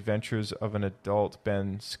on the adventures of an adult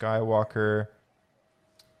Ben Skywalker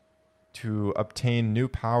to obtain new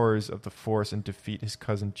powers of the Force and defeat his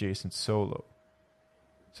cousin Jason Solo.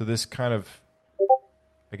 So this kind of,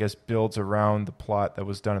 I guess, builds around the plot that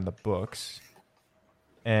was done in the books,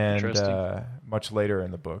 and much later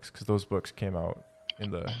in the books, because those books came out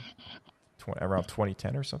in the around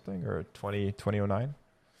 2010 or something, or 2009.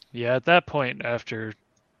 Yeah, at that point, after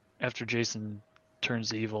Jason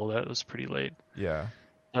turns evil, that was pretty late. Yeah,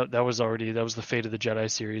 that was the Fate of the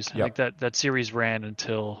Jedi series. I think that series ran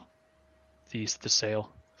until the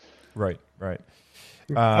sale. Right. I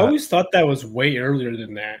always thought that was way earlier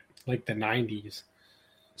than that, like the 90s.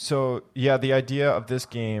 So yeah, the idea of this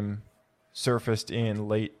game surfaced in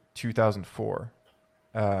late 2004,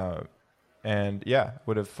 and yeah,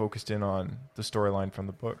 would have focused in on the storyline from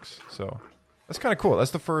the books. So that's kind of cool.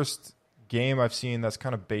 That's the first game I've seen that's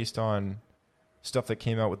kind of based on stuff that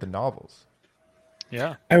came out with the novels.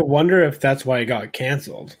 Yeah, I wonder if that's why it got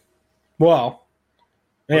canceled. Well.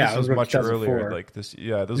 Yeah, it was much earlier. Like this,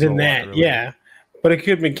 yeah, this than that. Yeah, but it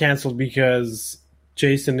could have been canceled because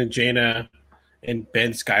Jason and Jaina and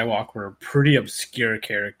Ben Skywalker were pretty obscure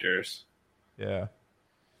characters. Yeah.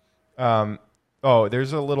 Oh,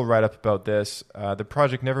 there's a little write-up about this. The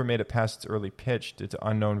project never made it past its early pitch due to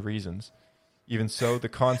unknown reasons. Even so, the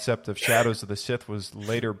concept of Shadows of the Sith was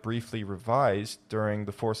later briefly revised during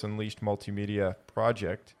the Force Unleashed multimedia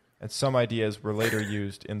project, and some ideas were later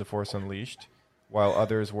used in the Force Unleashed, while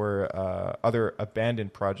others were other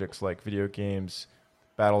abandoned projects like video games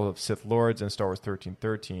Battle of Sith Lords and Star Wars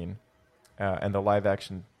 1313, and the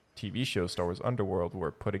live-action TV show Star Wars Underworld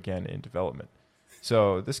were put again in development.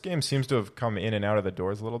 So this game seems to have come in and out of the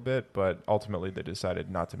doors a little bit, but ultimately they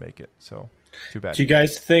decided not to make it. So too bad. Do you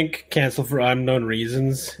guys think cancel for unknown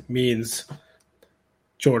reasons means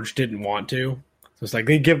George didn't want to? So it's like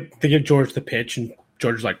they give George the pitch, and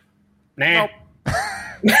George's like, nah.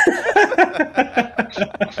 Nope.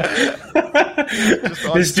 Just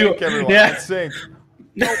on sync, everyone. Yeah. On sync.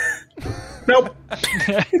 Nope.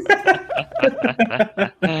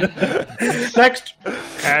 Next.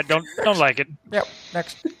 Don't like it. Yep.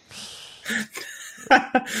 Next.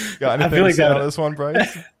 Got anything to say on this one,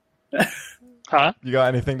 Bryce? Huh? You got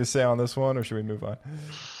anything to say on this one, or should we move on?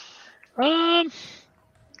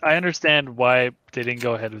 I understand why they didn't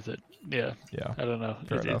go ahead with it. Yeah. I don't know.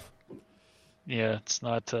 Fair enough. Yeah, it's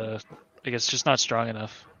not. I guess it's just not strong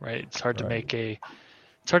enough, right? It's hard to make a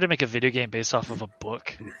video game based off of a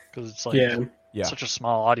book because it's like such a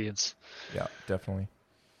small audience. Yeah, definitely.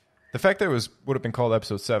 The fact that it would have been called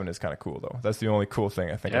Episode 7 is kind of cool, though. That's the only cool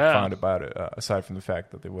thing I think I found about it, aside from the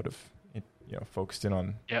fact that they would have, focused in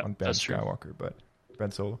on Ben Skywalker, but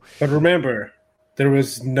Ben Solo. But remember, there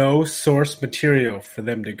was no source material for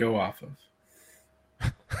them to go off of.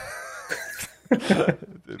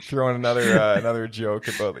 Throwing another joke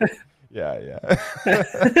about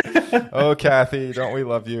Oh, Kathy, don't we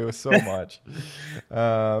love you so much?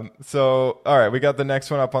 So all right, we got the next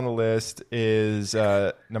one up on the list is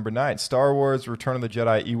number 9, Star Wars Return of the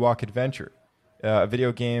Jedi Ewok Adventure, a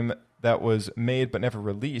video game that was made but never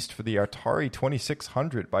released for the Atari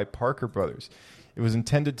 2600 by Parker Brothers. It was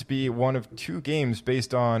intended to be one of 2 games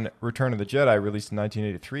based on Return of the Jedi, released in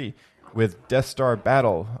 1983, with Death Star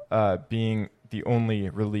Battle being the only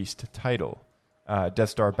released title. Death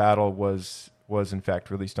Star Battle was in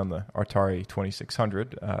fact released on the Atari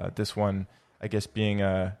 2600. This one, I guess, being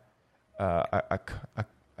a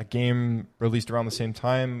game released around the same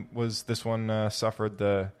time, was this one suffered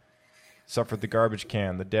the garbage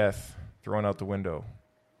can, the death thrown out the window.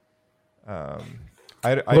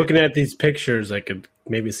 Looking at these pictures, I could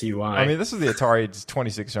maybe see why. I mean, this is the Atari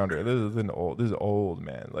 2600. This is old,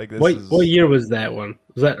 man. Like, what year was that one?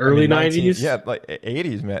 Was that early 90s? Yeah, like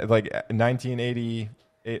 80s, man. Like 1980.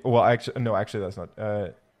 Well, actually, that's not.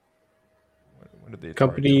 When did the Atari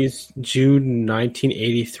Company's June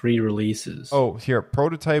 1983 releases. Oh, here,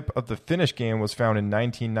 prototype of the finished game was found in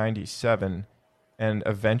 1997 and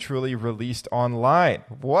eventually released online.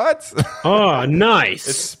 What? Oh, nice.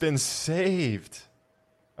 It's been saved.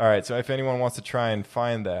 All right, so if anyone wants to try and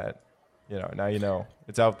find that, now you know.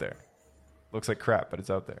 It's out there. Looks like crap, but it's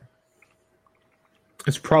out there.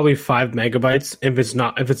 It's probably 5 megabytes. If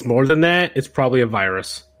it's more than that, it's probably a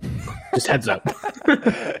virus. Just heads up.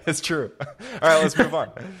 It's true. All right, let's move on.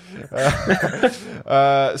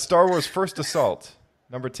 Star Wars First Assault,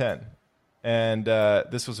 number 10. And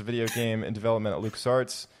this was a video game in development at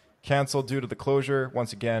LucasArts, canceled due to the closure,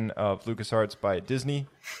 once again, of LucasArts by Disney.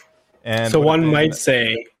 And so one might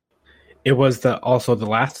say it was also the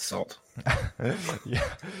last assault. Yeah.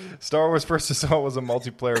 Star Wars First Assault was a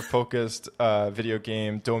multiplayer-focused video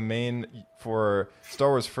game domain for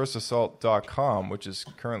StarWarsFirstAssault.com, which is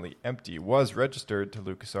currently empty, was registered to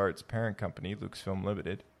LucasArts' parent company, Lucasfilm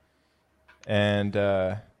Limited. And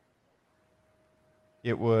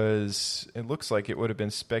it looks like it would have been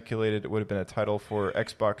speculated it would have been a title for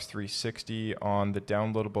Xbox 360 on the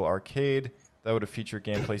downloadable arcade that would have featured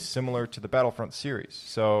gameplay similar to the Battlefront series.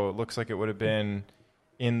 So it looks like it would have been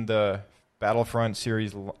in the Battlefront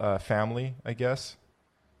series family, I guess.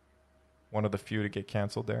 One of the few to get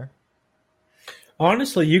canceled there.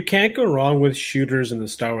 Honestly, you can't go wrong with shooters in the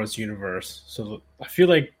Star Wars universe. So I feel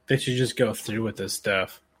like they should just go through with this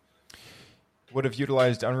stuff. Would have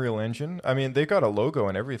utilized Unreal Engine. I mean, they got a logo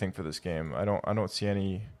and everything for this game. I don't see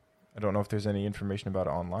any. I don't know if there's any information about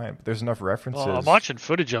it online, but there's enough references. Well, I'm watching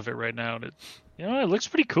footage of it right now, and it looks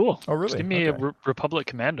pretty cool. Oh, really? It's giving me Republic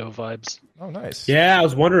Commando vibes. Oh, nice. Yeah, I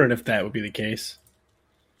was wondering if that would be the case.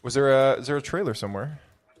 Is there a trailer somewhere?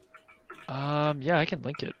 Yeah, I can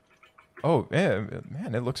link it. Oh, yeah,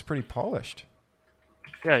 man, it looks pretty polished.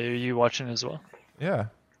 Yeah, are you watching as well? Yeah,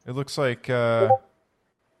 it looks like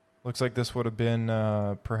this would have been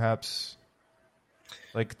perhaps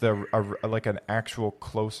like like an actual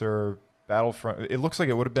closer Battlefront. It looks like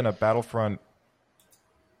it would have been a Battlefront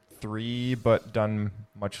 3, but done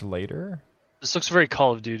much later. This looks very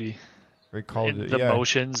Call of Duty. Very Call of Duty. The yeah.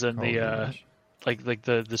 motions and Call of Duty. like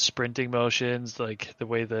the sprinting motions, like the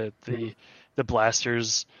way the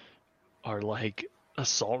blasters are like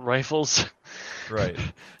assault rifles. Right.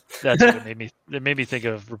 That's what it made me think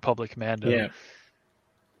of Republic Commando. Yeah.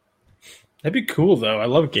 That'd be cool, though. I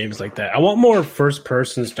love games like that. I want more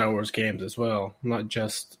first-person Star Wars games as well, not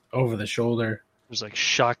just over the shoulder. There's like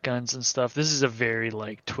shotguns and stuff. This is a very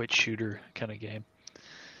like Twitch shooter kind of game.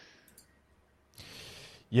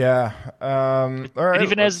 Yeah. All right. It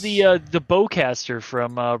even has the bowcaster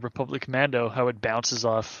from Republic Commando, how it bounces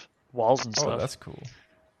off walls and stuff. Oh, that's cool.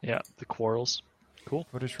 Yeah, the quarrels. Cool.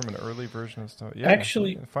 Footage from an early version of stuff. Yeah,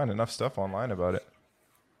 actually, you can find enough stuff online about it.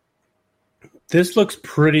 This looks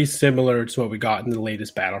pretty similar to what we got in the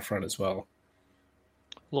latest Battlefront as well.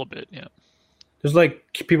 A little bit, yeah. There's like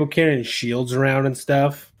people carrying shields around and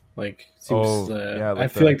stuff. Like, seems, yeah, I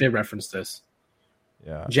feel like they referenced this.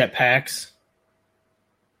 Yeah. Jetpacks.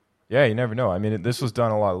 Yeah, you never know. I mean, this was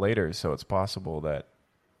done a lot later, so it's possible that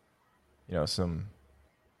some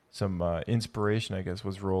inspiration, I guess,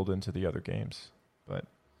 was rolled into the other games. But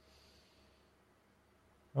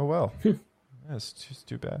oh well, yeah, it's just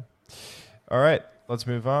too bad. All right, let's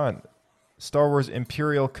move on. Star Wars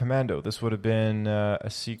Imperial Commando. This would have been a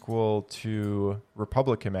sequel to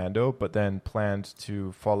Republic Commando, but then planned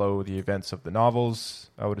to follow the events of the novels,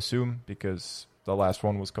 I would assume, because the last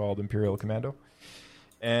one was called Imperial Commando.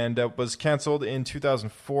 And was canceled in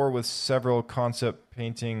 2004 with several concept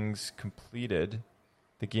paintings completed.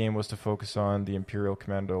 The game was to focus on the Imperial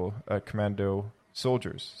Commando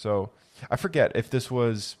soldiers. So I forget if this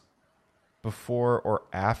was before or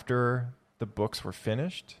after the books were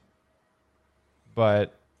finished.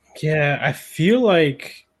 But yeah, I feel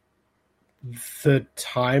like the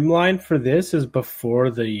timeline for this is before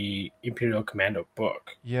the Imperial Commando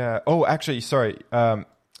book. Yeah. Oh, actually, sorry.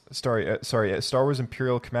 Star Wars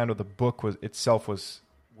Imperial Commando, the book was there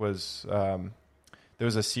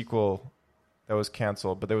was a sequel that was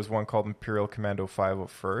canceled, but there was one called Imperial Commando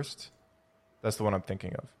 501st. That's the one I'm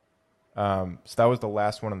thinking of. So that was the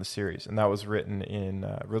last one in the series, and that was written in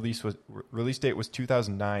release date was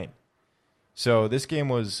 2009. So this game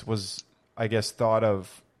was I guess thought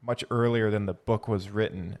of much earlier than the book was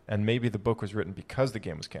written, and maybe the book was written because the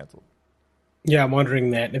game was canceled. Yeah, I'm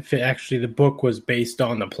wondering that if the book was based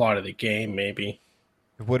on the plot of the game, maybe.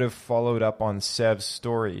 It would have followed up on Sev's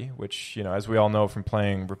story, which, as we all know from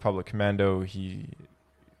playing Republic Commando, he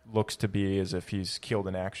looks to be as if he's killed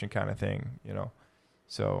in action kind of thing,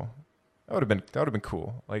 So that would have been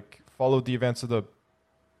cool. Like, followed the events of the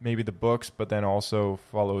books, but then also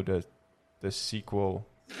followed the sequel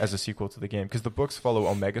as a sequel to the game, because the books follow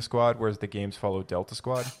Omega Squad, whereas the games follow Delta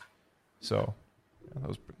Squad. So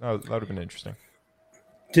that would have been interesting.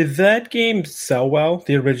 Did that game sell well?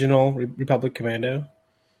 The original Republic Commando?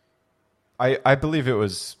 I believe it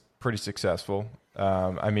was pretty successful.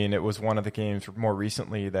 It was one of the games more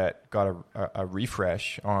recently that got a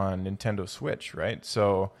refresh on Nintendo Switch, right?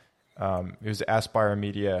 So it was Aspyr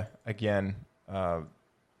Media again.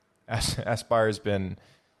 Aspyr's been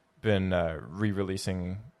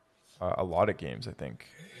re-releasing a lot of games, I think,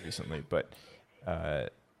 recently, but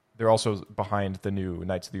they're also behind the new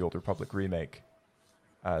Knights of the Old Republic remake.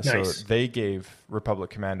 Nice. So they gave Republic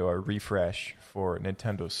Commando a refresh for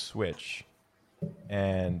Nintendo Switch.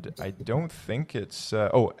 And I don't think it's...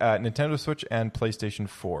 Nintendo Switch and PlayStation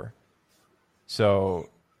 4. So,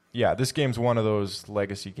 yeah, this game's one of those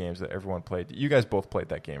legacy games that everyone played. You guys both played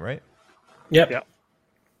that game, right? Yep.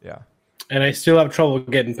 Yeah. And I still have trouble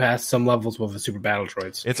getting past some levels with the Super Battle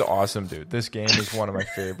Droids. It's awesome, dude. This game is one of my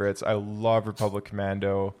favorites. I love Republic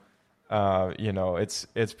Commando.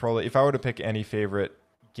 It's probably... If I were to pick any favorite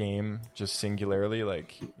game, just singularly,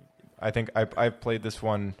 like, I think I've played this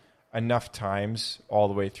one enough times all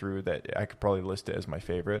the way through that I could probably list it as my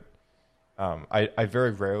favorite. I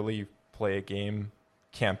very rarely play a game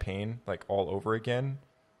campaign like all over again,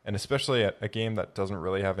 and especially a game that doesn't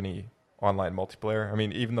really have any online multiplayer. I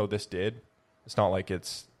mean, even though this did, it's not like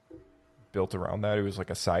it's built around that. It was like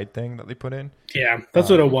a side thing that they put in. Yeah, that's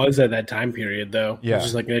what it was at that time period, though. Yeah. It was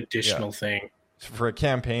just like an additional thing. For a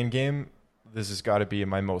campaign game, this has got to be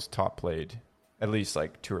my most top played, at least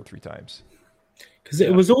like 2 or 3 times. Because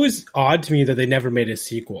it was always odd to me that they never made a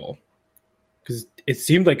sequel. Because it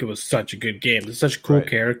seemed like it was such a good game. There's such cool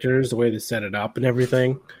characters, the way they set it up and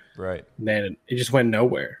everything. Right. And then it just went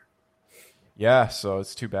nowhere. Yeah, so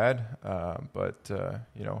it's too bad. But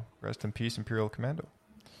rest in peace, Imperial Commando.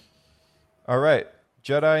 All right.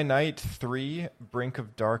 Jedi Knight 3, Brink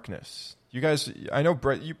of Darkness. You guys, I know,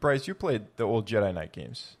 Bryce, you played the old Jedi Knight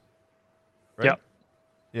games, right? Yep.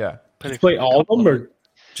 Yeah. Did you play all of them or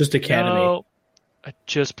just Academy? No, I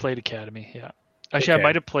just played Academy, yeah. Actually, Okay. I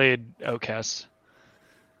might have played Outcast.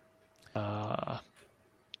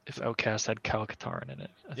 If Outcast had Kyle Katarn in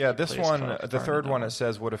it. I Yeah, think it this plays one, Kyle the Katarn third in one, that it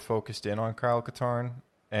says would have focused in on Kyle Katarn,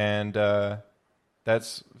 and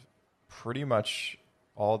that's pretty much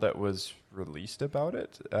all that was released about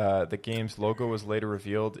it. The game's logo was later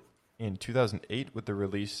revealed in 2008 with the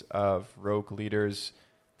release of Rogue Leader's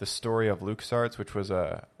The Story of LucasArts, which was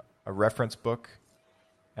a reference book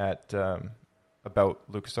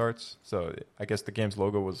about LucasArts. So I guess the game's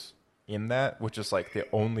logo was in that, which is like the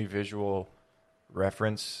only visual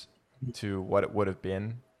reference to what it would have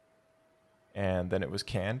been, and then it was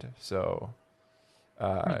canned. So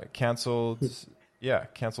canceled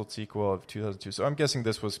sequel of 2002. So I'm guessing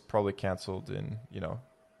this was probably canceled in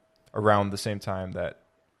around the same time that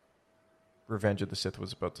Revenge of the Sith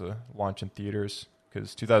was about to launch in theaters,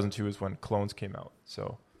 because 2002 is when Clones came out.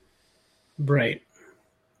 So Right.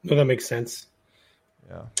 Well, that makes sense.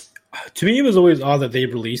 yeah. To me, it was always odd that they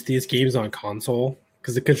released these games on console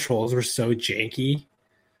because the controls were so janky.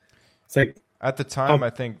 It's like At the time, I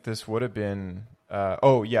think this would have been.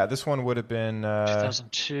 This one would have been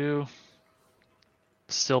 2002.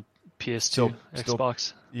 Still PS2, Still-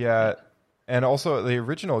 Xbox. Yeah, and also the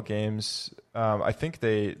original games. I think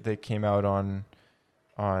they came out on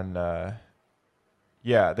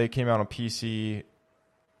they came out on PC,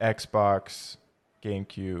 Xbox,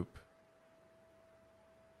 GameCube.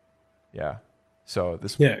 Yeah, so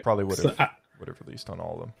this probably would have released on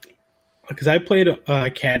all of them. because I played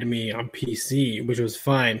Academy on PC, which was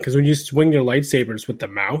fine because when you swing your lightsabers with the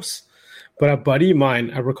mouse. But a buddy of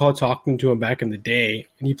mine, I recall talking to him back in the day,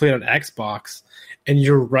 and he played on Xbox, and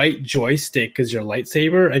your right joystick is your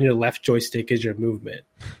lightsaber, and your left joystick is your movement.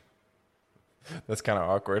 That's kind of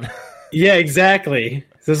awkward. Yeah, exactly.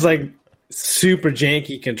 So it's like super janky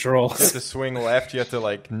You have controls. to swing left. You have to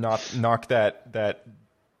like knock that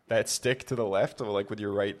stick to the left, or like with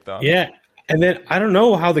your right thumb. Yeah. And then I don't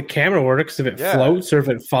know how the camera works, if it Yeah. floats or if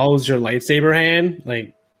it follows your lightsaber hand.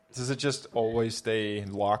 Like, Does it just always stay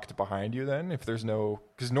locked behind you then? If there's no,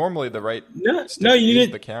 because normally the right no, stick no, you is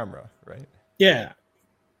did. the camera, right? Yeah.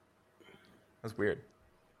 That's weird.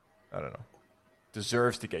 I don't know.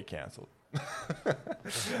 Deserves to get canceled.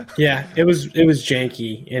 Yeah, it was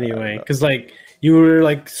janky anyway, because like you were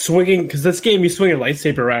like swinging, because this game you swing your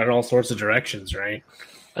lightsaber around in all sorts of directions, right?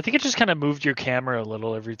 I think it just kind of moved your camera a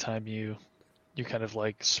little every time you kind of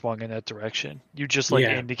like swung in that direction. You just like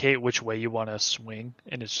Yeah. indicate which way you want to swing,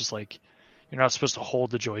 and it's just like you're not supposed to hold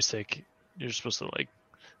the joystick. You're supposed to like,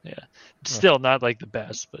 yeah. It's still not like the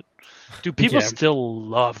best, but do people Yeah. still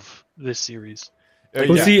love this series?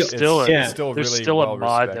 Well, see, it's still, yeah. still there's really still well a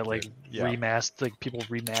mod that like respected. Yeah. remaster, like people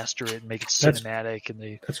remaster it and make it That's- cinematic, and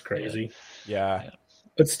they That's crazy. Yeah.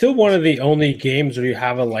 It's still one of the only games where you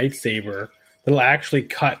have a lightsaber that'll actually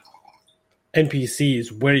cut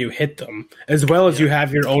NPCs where you hit them, as well as you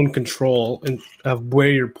have your own control of where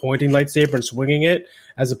you're pointing lightsaber and swinging it,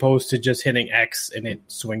 as opposed to just hitting X and it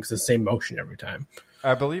swings the same motion every time.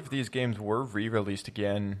 I believe these games were re-released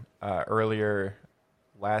again earlier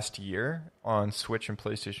last year on Switch and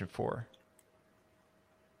PlayStation 4.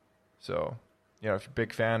 So, if you're a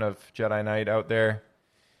big fan of Jedi Knight out there,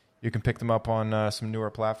 you can pick them up on some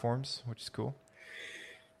newer platforms, which is cool.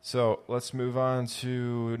 So let's move on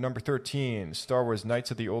to number 13, Star Wars Knights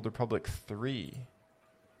of the Old Republic 3.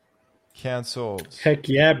 Canceled. Heck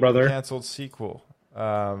yeah, brother. Canceled sequel.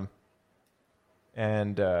 When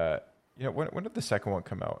did the second one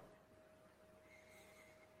come out?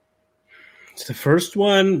 The first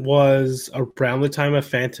one was around the time of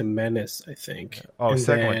Phantom Menace, I think. Oh, And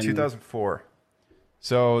second one, then- 2004.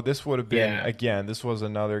 So this would have been, Yeah. again, this was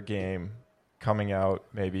another game coming out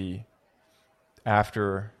maybe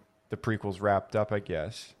after the prequels wrapped up, I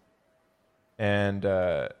guess. And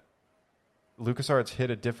LucasArts hit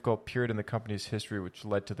a difficult period in the company's history, which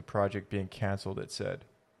led to the project being canceled, it said.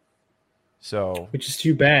 So, Which is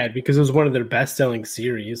too bad because it was one of their best-selling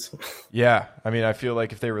series. yeah, I mean, I feel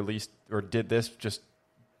like if they released or did this, just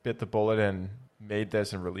bit the bullet and made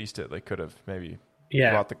this and released it, they could have maybe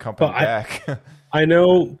brought the company but back. I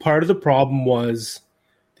know part of the problem was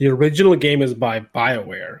the original game is by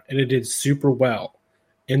BioWare, and it did super well.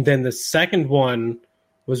 And then the second one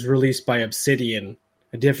was released by Obsidian,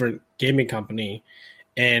 a different gaming company.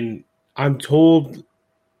 And I'm told,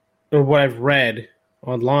 or what I've read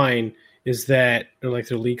online, is that, or like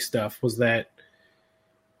their leak stuff, was that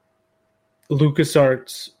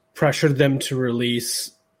LucasArts pressured them to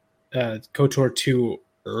release KOTOR 2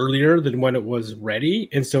 earlier than when it was ready.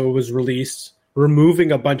 And so it was released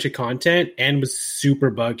removing a bunch of content and was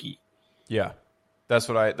super buggy. Yeah, that's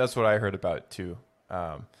what I heard about it too,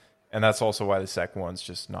 and that's also why the second one's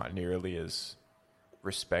just not nearly as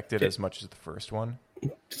respected as much as the first one.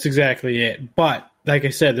 That's exactly it. But like I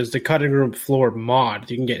said, there's the cutting room floor mod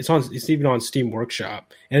you can get. It's even on Steam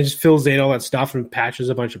Workshop, and it just fills in all that stuff and patches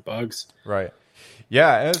a bunch of bugs. Right.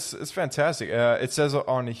 Yeah, it's fantastic. It says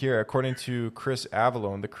on here, according to Chris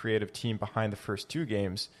Avallone, the creative team behind the first two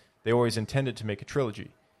games, they always intended to make a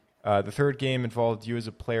trilogy. The third game involved you as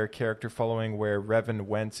a player character following where Revan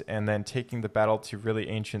went and then taking the battle to really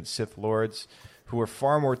ancient Sith Lords who were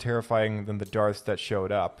far more terrifying than the Darths that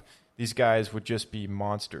showed up. These guys would just be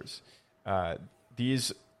monsters.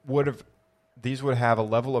 These would have a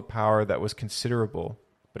level of power that was considerable,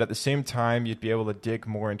 but at the same time, you'd be able to dig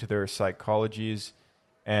more into their psychologies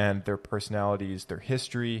and their personalities, their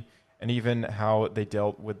history, and even how they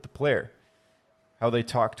dealt with the player. How they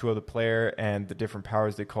talked to other player and the different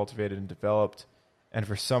powers they cultivated and developed. And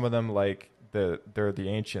for some of them, like they're the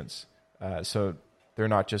ancients. So they're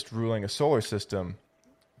not just ruling a solar system,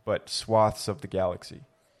 but swaths of the galaxy.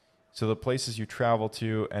 So the places you travel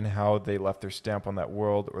to and how they left their stamp on that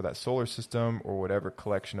world or that solar system or whatever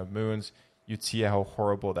collection of moons, you'd see how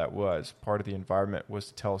horrible that was. Part of the environment was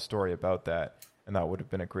to tell a story about that, and that would have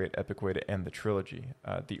been a great epic way to end the trilogy.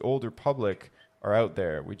 The Old Republic are out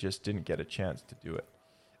there. We just didn't get a chance to do it.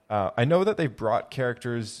 I know that they've brought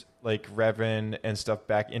characters like Revan and stuff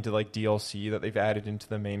back into like DLC that they've added into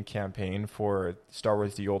the main campaign for Star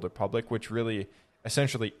Wars The Old Republic, which really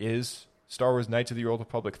essentially is Star Wars Knights of the Old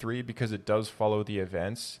Republic 3 because it does follow the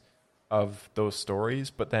events of those stories,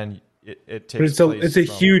 but then it takes place. It's a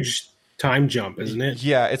huge time jump, isn't it?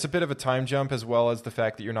 Yeah, it's a bit of a time jump, as well as the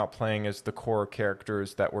fact that you're not playing as the core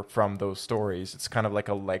characters that were from those stories. It's kind of like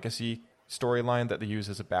a legacy storyline that they use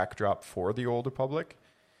as a backdrop for the Old Republic.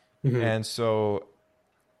 And so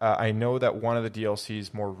I know that one of the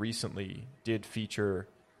DLCs more recently did feature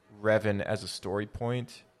Revan as a story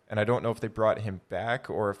point, and I don't know if they brought him back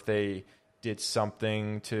or if they did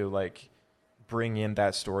something to like bring in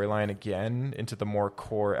that storyline again into the more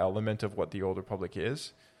core element of what the Old Republic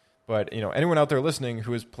is. But, you know, anyone out there listening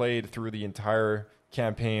who has played through the entire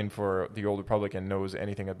campaign for the Old Republic and knows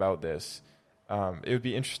anything about this, it would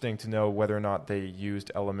be interesting to know whether or not they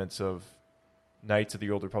used elements of Knights of the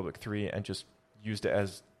Old Republic 3 and just used it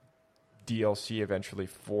as DLC eventually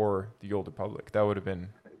for the Old Republic. That would have been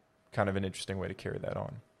kind of an interesting way to carry that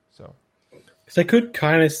on. So, because I could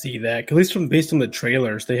kind of see that, at least based on the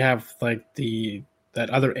trailers, they have like that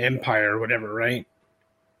other empire or whatever, right?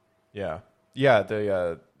 Yeah.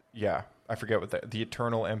 I forget what the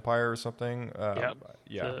Eternal Empire or something.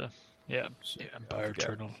 Empire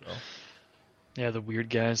Eternal. So. Yeah, the weird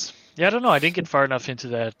guys. Yeah, I don't know. I didn't get far enough into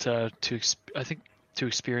that to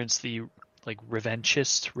experience the like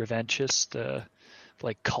revanchist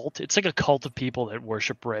like cult. It's like a cult of people that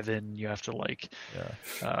worship Revan. You have to like,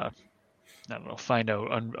 I don't know, find out,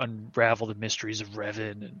 unravel the mysteries of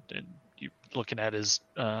Revan, and you looking at his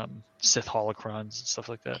Sith holocrons and stuff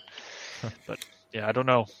like that. But yeah, I don't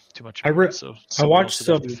know too much about it, so I watched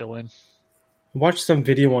some fill in. Watched some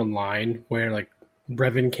video online where like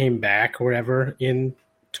Revan came back or whatever in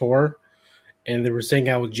Tor, and they were saying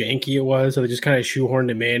how janky it was, so they just kind of shoehorned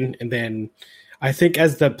him in, and then I think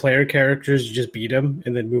as the player characters, you just beat him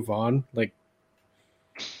and then move on, like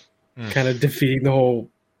kind of defeating the whole,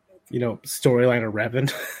 storyline of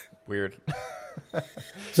Revan. Weird.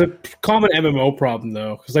 It's a common MMO problem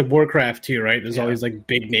though, because like Warcraft 2, right? There's all these like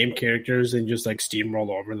big name characters and just like steamroll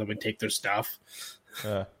over them and take their stuff.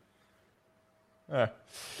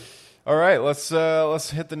 All right, let's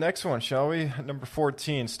hit the next one, shall we? Number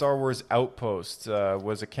 14, Star Wars Outpost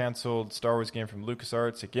was a canceled Star Wars game from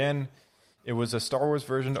LucasArts. Again, it was a Star Wars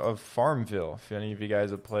version of Farmville, if any of you guys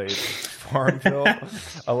have played Farmville,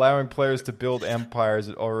 allowing players to build empires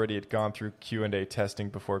that already had gone through Q&A testing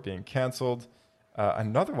before being canceled.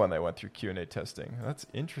 Another one that went through Q&A testing. That's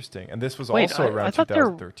interesting. And this was also around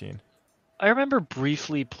 2013. I remember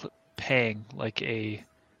briefly paying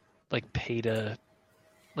pay to...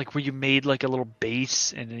 like where you made like a little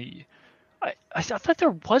base, and I thought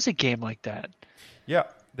there was a game like that. Yeah,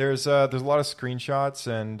 there's a lot of screenshots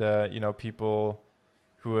and people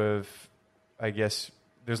who have, I guess,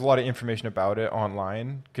 there's a lot of information about it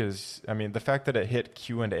online, because I mean the fact that it hit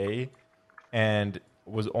Q&A and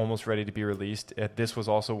was almost ready to be released, this was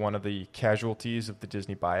also one of the casualties of the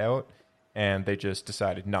Disney buyout, and they just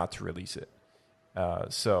decided not to release it.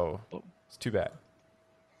 So it's too bad.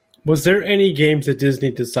 Was there any games that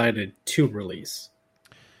Disney decided to release?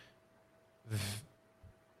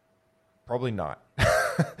 Probably not.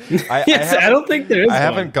 I don't think there is. I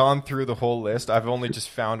haven't gone through the whole list. I've only just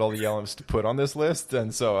found all the elements to put on this list,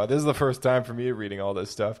 and so this is the first time for me reading all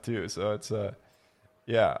this stuff too. So it's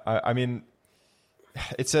I mean,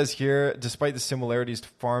 it says here, despite the similarities to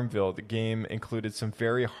Farmville, the game included some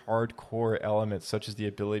very hardcore elements, such as the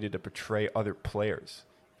ability to betray other players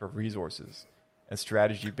for resources, and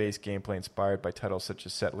strategy-based gameplay inspired by titles such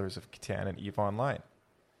as Settlers of Catan and EVE Online.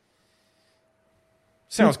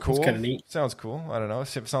 Sounds cool. It's kind of neat. Sounds cool. I don't know. It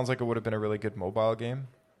sounds like it would have been a really good mobile game.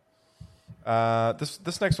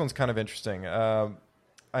 This next one's kind of interesting.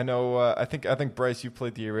 I know. I think Bryce, you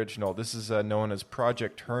played the original. This is known as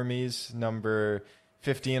Project Hermes. Number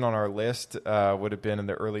 15 on our list would have been in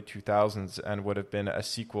the early 2000s and would have been a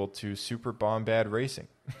sequel to Super Bombad Racing.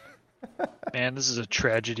 Man, this is a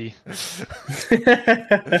tragedy.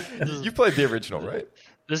 You played the original, right?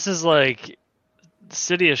 This is like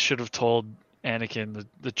Sidious should have told Anakin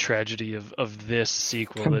the tragedy of this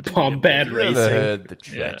sequel. Bombad Racing. The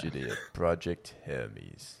tragedy of Project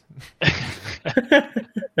Hermes.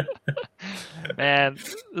 Man,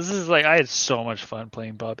 this is like, I had so much fun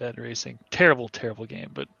playing Bombad Racing. Terrible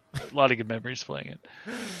game, but a lot of good memories playing it.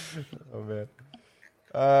 Oh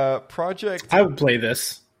man. Project. I would play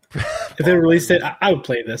this. If they released it, I would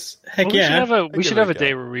play this. Heck We should have a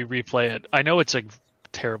day where we replay it. I know it's like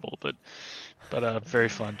terrible, but very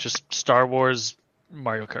fun. Just Star Wars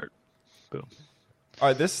Mario Kart. Boom. All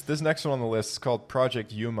right, this next one on the list is called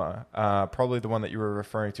Project Yuma. Probably the one that you were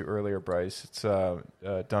referring to earlier, Bryce. It's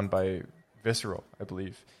done by Visceral, I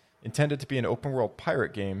believe. Intended to be an open-world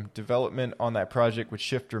pirate game, development on that project would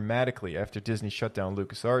shift dramatically after Disney shut down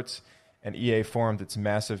LucasArts and EA formed its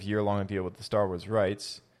massive year-long deal with the Star Wars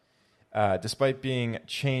rights. Despite being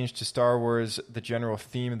changed to Star Wars, the general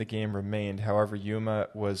theme of the game remained. However, Yuma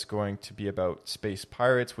was going to be about space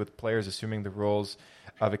pirates, with players assuming the roles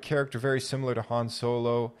of a character very similar to Han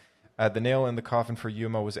Solo, The nail in the coffin for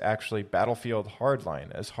Yuma was actually Battlefield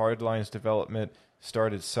Hardline. As Hardline's development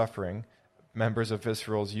started suffering, members of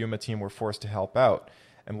Visceral's Yuma team were forced to help out,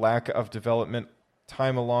 and lack of development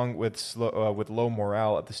time along with low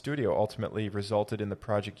morale at the studio ultimately resulted in the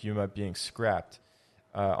Project Yuma being scrapped.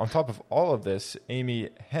 On top of all of this, Amy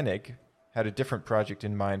Hennig had a different project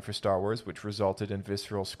in mind for Star Wars, which resulted in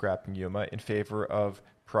Visceral scrapping Yuma in favor of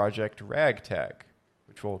Project Ragtag,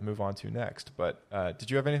 which we'll move on to next. But did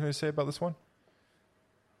you have anything to say about this one?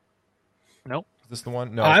 Nope. Is this the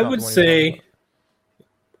one? No, I it's not would the one you're say... talking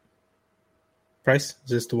Price, is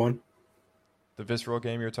this the one? about. The Visceral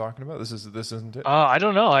game you're talking about? This isn't it? I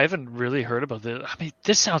don't know. I haven't really heard about this. I mean,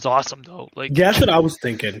 this sounds awesome though. Like, Yeah, that's what I was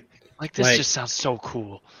thinking. like this just sounds so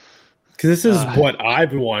cool. Because this is what I've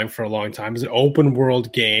been wanting for a long time. It's an open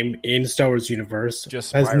world game in Star Wars universe.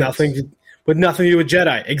 Just has pirates. nothing to do with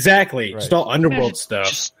Jedi. Exactly. Right. Just all underworld Imagine stuff.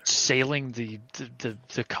 Just sailing the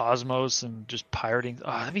cosmos and just pirating.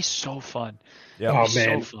 Oh, that'd be so fun. Yeah. Oh, That'd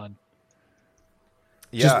be man. so fun.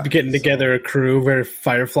 Just getting together a crew, very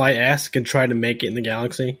Firefly-esque, and trying to make it in the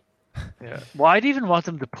galaxy. Yeah. Well, I'd even want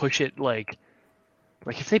them to push it like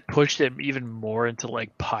if they pushed it even more into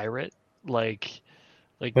like pirate, like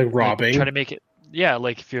robbing. try to make it. Yeah,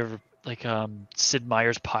 like if you're like Sid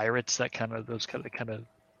Meier's Pirates, those kind of.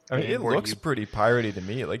 I mean, it looks pretty piratey to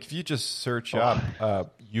me. Like if you just search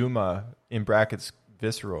up Yuma in brackets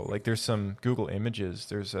Visceral, like there's some Google images.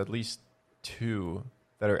 There's at least 2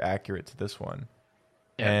 that are accurate to this one.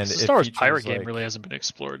 Yeah, And the it Star Wars features, pirate game like- really hasn't been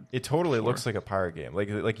explored. It totally before. looks like a pirate game.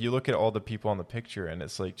 Like you look at all the people on the picture, and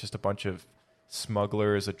it's like just a bunch of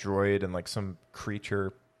smugglers, a droid, and like some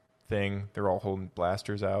creature thing. They're all holding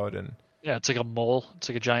blasters out, and Yeah, it's like a mole. It's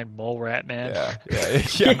like a giant mole rat man.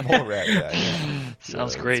 yeah, mole rat. Yeah.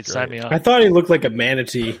 Sounds Yeah, great. it's Sign me up. I thought he looked like a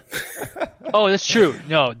manatee. Oh, that's true.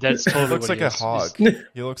 No, that's totally He looks what like he a is. hog.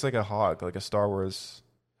 He looks like a hog, like a Star Wars.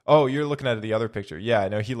 Oh, you're looking at the other picture. Yeah,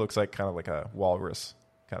 no, he looks like kind of like a walrus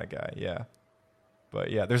kind of guy. Yeah,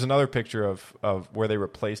 but yeah, there's another picture of where they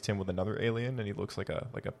replaced him with another alien, and he looks like a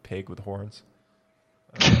pig with horns.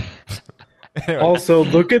 Anyway. Also,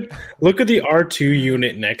 look at the R2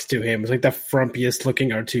 unit next to him. It's like the frumpiest looking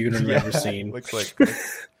R2 unit I've ever seen. Looks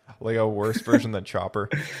like a worse version than Chopper.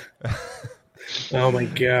 Oh my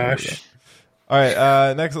gosh. All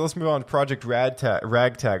right, next let's move on to Project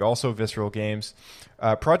Ragtag, also Visceral Games.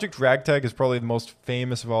 Project Ragtag is probably the most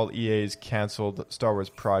famous of all EA's canceled Star Wars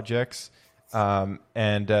projects.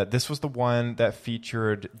 And this was the one that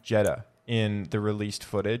featured Jedha in the released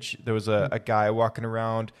footage. There was a guy walking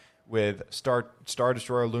around with Star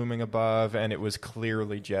Destroyer looming above, and it was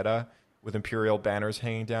clearly Jedha with Imperial banners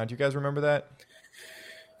hanging down. Do you guys remember that?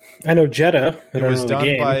 I know Jedha.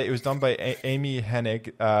 It was done by Amy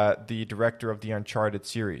Hennig, the director of the Uncharted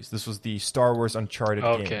series. This was the Star Wars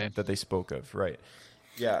Uncharted game that they spoke of, right?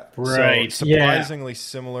 Yeah, right. So surprisingly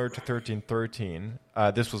similar to 1313.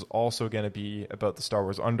 This was also going to be about the Star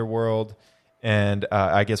Wars underworld, and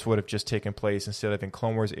I guess would have just taken place instead of in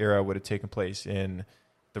Clone Wars era, would have taken place in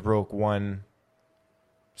the Rogue One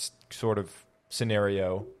sort of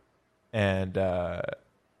scenario, and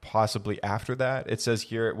possibly after that. It says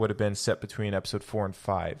here it would have been set between episode 4 and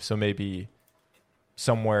 5, so maybe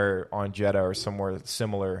somewhere on Jedha or somewhere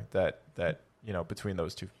similar that between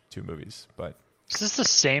those two movies. But is this the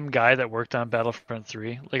same guy that worked on Battlefront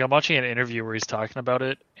 3? Like, I'm watching an interview where he's talking about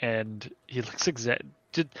it, and he looks exact.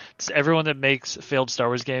 Does everyone that makes failed Star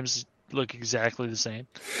Wars games look exactly the same?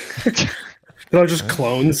 They're just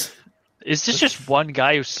clones. Is this just one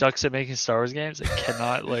guy who sucks at making Star Wars games that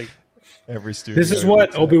cannot like? Every studio. This is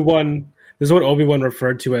what Obi-Wan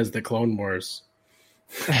referred to as the Clone Wars.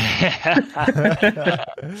 Yeah, I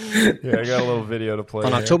got a little video to play.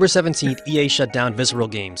 On here. October 17th, EA shut down Visceral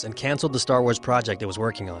Games and canceled the Star Wars project it was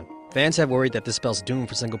working on. Fans have worried that this spells doom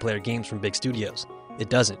for single-player games from big studios. It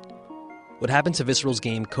doesn't. What happened to Visceral's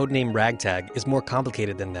game, codenamed Ragtag, is more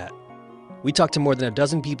complicated than that. We talked to more than a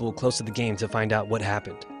dozen people close to the game to find out what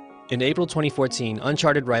happened. In April 2014,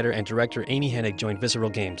 Uncharted writer and director Amy Hennig joined Visceral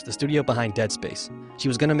Games, the studio behind Dead Space. She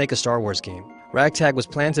was going to make a Star Wars game. Ragtag was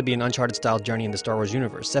planned to be an Uncharted-style journey in the Star Wars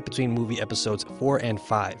universe, set between movie episodes 4 and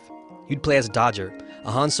 5. You'd play as Dodger,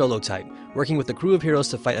 a Han Solo type, working with a crew of heroes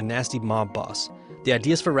to fight a nasty mob boss. The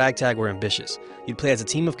ideas for Ragtag were ambitious. You'd play as a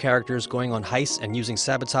team of characters going on heists and using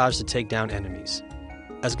sabotage to take down enemies.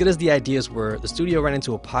 As good as the ideas were, the studio ran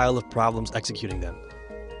into a pile of problems executing them.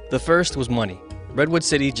 The first was money. Redwood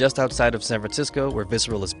City, just outside of San Francisco, where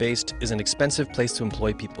Visceral is based, is an expensive place to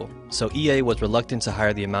employ people, so EA was reluctant to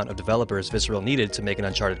hire the amount of developers Visceral needed to make an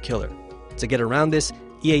Uncharted killer. To get around this,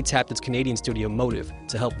 EA tapped its Canadian studio Motive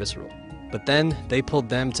to help Visceral. But then, they pulled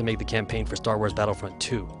them to make the campaign for Star Wars Battlefront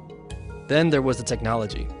 2. Then there was the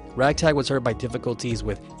technology. Ragtag was hurt by difficulties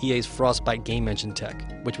with EA's Frostbite game engine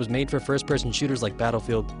tech, which was made for first-person shooters like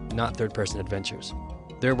Battlefield, not third-person adventures.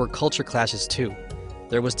 There were culture clashes too.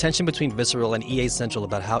 There was tension between Visceral and EA Central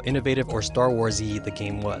about how innovative or Star Wars-y the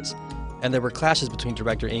game was. And there were clashes between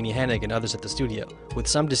director Amy Hennig and others at the studio, with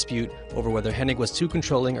some dispute over whether Hennig was too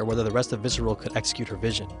controlling or whether the rest of Visceral could execute her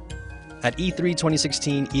vision. At E3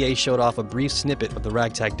 2016, EA showed off a brief snippet of the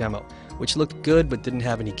Ragtag demo, which looked good but didn't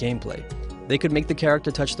have any gameplay. They could make the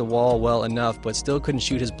character touch the wall well enough, but still couldn't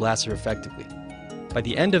shoot his blaster effectively. By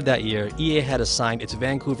the end of that year, EA had assigned its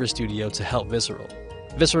Vancouver studio to help Visceral.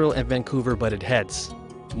 Visceral and Vancouver butted heads.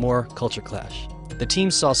 More culture clash. The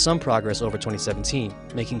team saw some progress over 2017,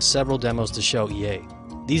 making several demos to show EA.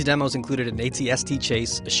 These demos included an AT-ST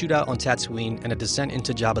chase, a shootout on Tatooine, and a descent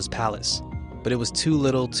into Jabba's palace. But it was too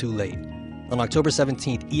little, too late. On October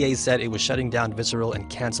 17th, EA said it was shutting down Visceral and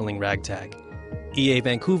canceling Ragtag. EA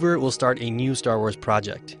Vancouver will start a new Star Wars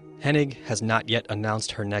project. Hennig has not yet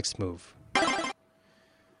announced her next move.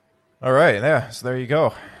 All right, yeah, so there you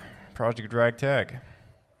go. Project Ragtag.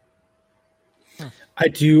 I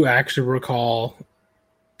do actually recall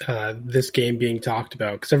this game being talked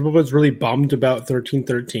about because everyone was really bummed about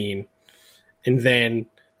 1313. And then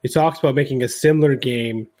they talked about making a similar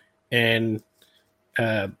game, and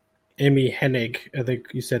Amy Hennig, I think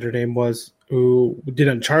you said her name was, who did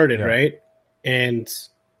Uncharted, right? And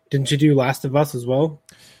didn't you do Last of Us as well?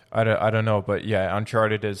 I don't know, but yeah,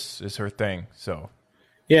 Uncharted is her thing, so...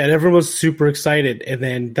 Yeah, and everyone was super excited, and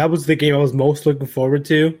then that was the game I was most looking forward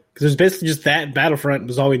to, because it was basically just that and Battlefront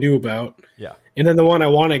was all we knew about. Yeah. And then the one I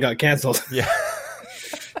wanted got canceled. Yeah.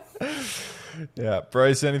 Yeah.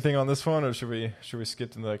 Bryce, anything on this one, or should we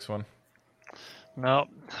skip to the next one? No,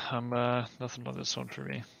 I'm nothing on this one for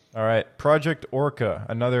me. All right. Project Orca,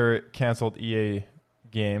 another canceled EA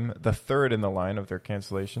game, the third in the line of their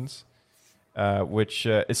cancellations, which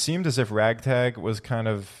it seemed as if Ragtag was kind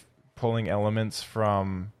of pulling elements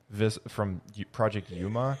from Project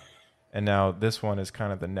Yuma, and now this one is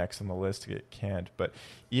kind of the next on the list to get canned. But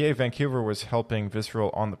EA Vancouver was helping Visceral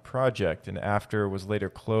on the project, and after was later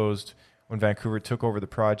closed when Vancouver took over the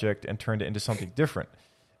project and turned it into something different.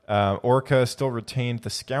 Orca still retained the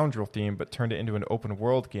Scoundrel theme, but turned it into an open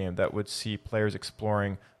world game that would see players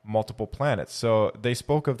exploring multiple planets. So they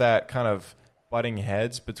spoke of that kind of butting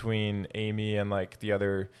heads between Amy and like the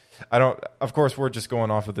other. Of course, we're just going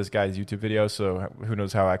off of this guy's YouTube video, so who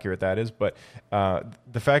knows how accurate that is. But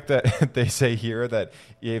the fact that they say here that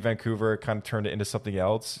EA Vancouver kind of turned it into something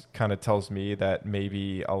else kind of tells me that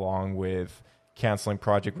maybe along with canceling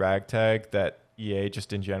Project Ragtag, that EA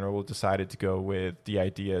just in general decided to go with the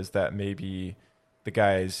ideas that maybe the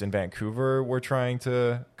guys in Vancouver were trying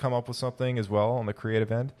to come up with something as well on the creative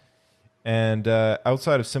end. And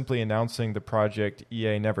outside of simply announcing the project,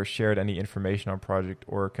 EA never shared any information on Project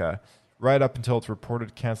Orca right up until its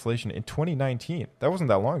reported cancellation in 2019. That wasn't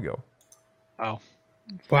that long ago.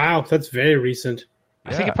 Wow, that's very recent.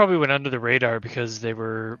 I think it probably went under the radar because they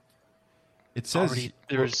were. It says already,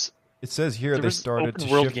 it says here they started open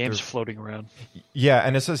to world shift games floating around. Yeah,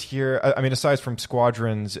 and it says here. I mean, aside from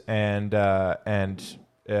Squadrons and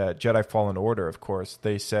Jedi Fallen Order, of course,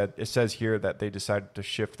 it says here that they decided to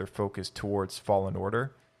shift their focus towards Fallen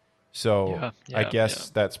Order. So I guess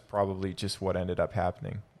that's probably just what ended up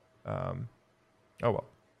happening. Oh well.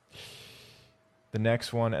 The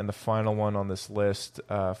next one and the final one on this list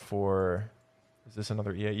is this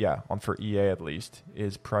another EA? Yeah, for EA at least,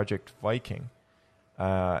 is Project Viking.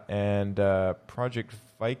 And Project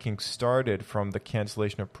Viking started from the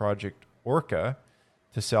cancellation of Project Orca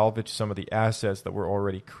to salvage some of the assets that were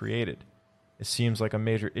already created. It seems like a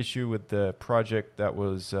major issue with the project that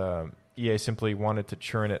was EA simply wanted to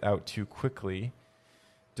churn it out too quickly.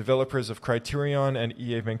 Developers of Criterion and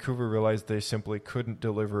EA Vancouver realized they simply couldn't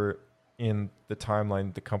deliver in the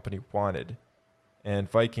timeline the company wanted.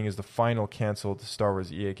 And Viking is the final canceled Star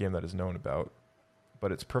Wars EA game that is known about.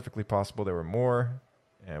 But it's perfectly possible there were more,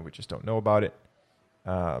 and we just don't know about it.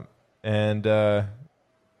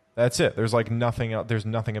 That's it. There's like nothing else. There's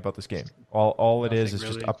nothing about this game. All it is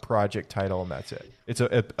really. Just a project title, and that's it. It's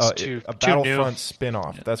a Battlefront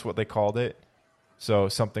spin-off. Yeah. That's what they called it. So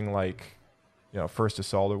something like, First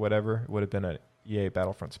Assault or whatever would have been an EA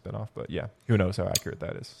Battlefront spin-off. But yeah, who knows how accurate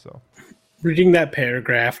that is. So reading that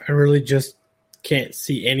paragraph, I really just can't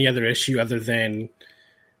see any other issue other than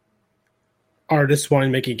artists wanting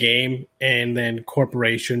to make a game and then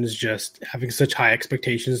corporations just having such high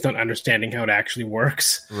expectations, not understanding how it actually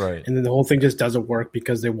works. Right. And then the whole thing just doesn't work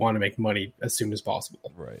because they want to make money as soon as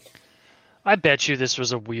possible. Right. I bet you this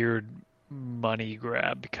was a weird money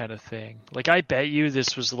grab kind of thing. Like, I bet you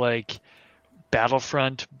this was like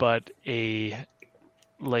Battlefront, but a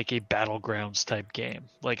Battlegrounds type game,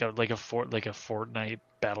 like a Fortnite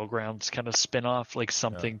Battlegrounds kind of spin-off, like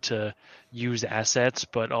something to use assets,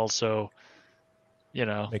 but also,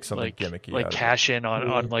 make something gimmicky, like cash in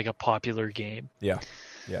on like a popular game. Yeah,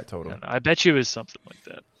 totally. And I bet you it was something like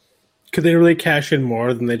that. Could they really cash in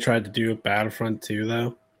more than they tried to do with Battlefront 2,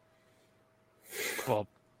 though? Well,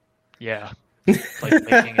 yeah.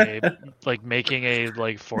 making a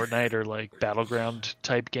Fortnite or like Battleground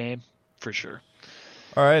type game for sure.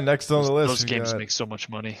 All right, next on the list. Those games make so much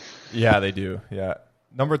money. Yeah, they do. Yeah.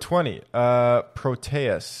 Number 20,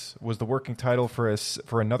 Proteus was the working title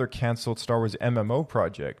for another canceled Star Wars MMO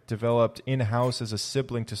project, developed in-house as a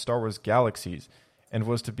sibling to Star Wars Galaxies, and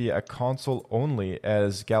was to be a console only,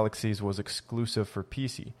 as Galaxies was exclusive for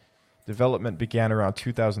PC. Development began around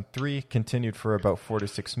 2003, continued for about 4 to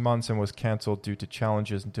 6 months, and was canceled due to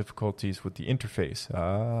challenges and difficulties with the interface,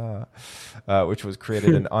 which was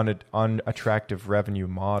created an unattractive revenue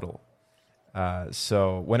model.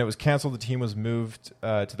 So when it was canceled, the team was moved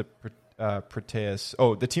to the Proteus.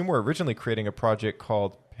 Oh, the team were originally creating a project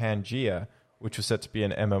called Pangea, which was set to be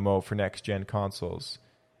an MMO for next-gen consoles.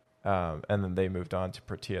 And then they moved on to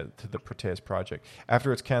the Proteus project.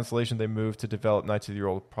 After its cancellation, they moved to develop Knights of the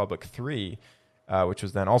Old Republic 3, which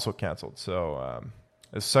was then also canceled. So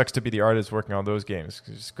it sucks to be the artist working on those games,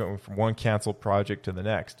 just going from one canceled project to the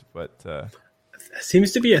next. But it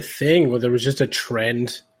seems to be a thing where there was just a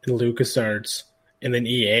trend in LucasArts and then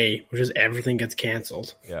EA, where just everything gets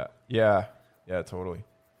canceled. Yeah, totally.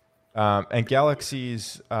 And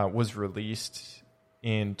Galaxies was released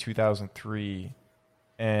in 2003.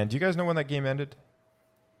 And do you guys know when that game ended?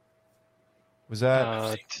 Was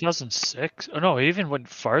that 2006? Oh no, it even went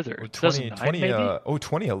farther. 2009 maybe?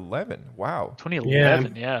 2011. Wow.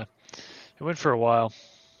 2011, yeah. It went for a while.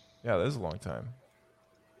 Yeah, that is a long time.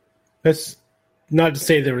 That's not to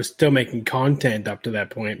say they were still making content up to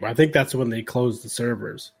that point, but I think that's when they closed the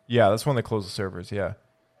servers. Yeah, that's when they closed the servers, yeah.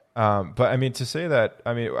 But I mean, to say that,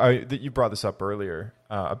 you brought this up earlier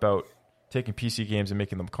about taking PC games and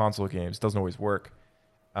making them console games doesn't always work.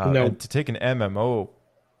 No. And to take an MMO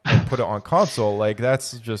and put it on console, like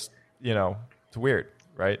that's just, it's weird,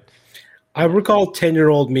 right? I recall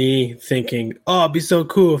 10-year-old me thinking, oh, it'd be so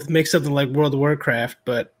cool if they make something like World of Warcraft,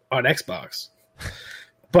 but on Xbox.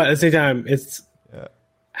 But at the same time, it's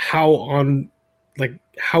how in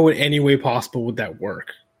any way possible would that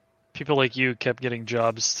work? People like you kept getting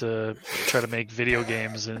jobs to try to make video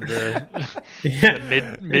games in the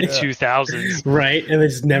mid 2000s. Right, and they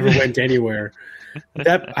just never went anywhere.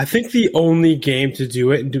 I think the only game to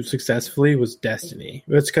do it and do it successfully was Destiny.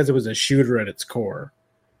 That's because it was a shooter at its core.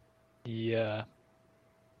 Yeah.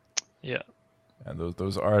 And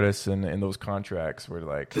those artists and those contracts were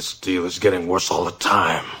like, this deal is getting worse all the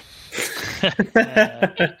time.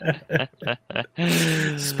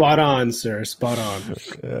 Spot on, sir. Spot on.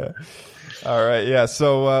 Yeah. All right, yeah.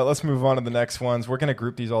 So let's move on to the next ones. We're gonna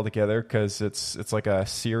group these all together because it's like a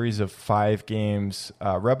series of 5 games: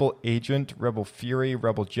 Rebel Agent, Rebel Fury,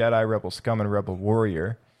 Rebel Jedi, Rebel Scum, and Rebel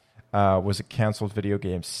Warrior. Was a canceled video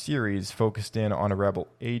game series focused in on a Rebel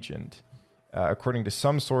agent. According to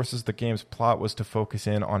some sources, the game's plot was to focus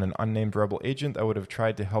in on an unnamed Rebel agent that would have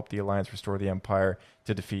tried to help the Alliance restore the Empire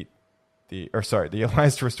to defeat the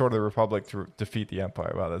Alliance to restore the Republic to defeat the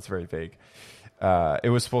Empire. Wow, that's very vague. It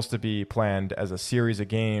was supposed to be planned as a series of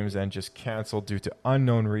games and just canceled due to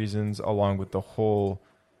unknown reasons, along with the whole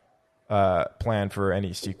plan for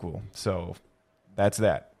any sequel. So that's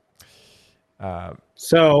that.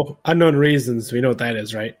 So unknown reasons, we know what that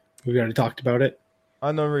is, right? We already talked about it.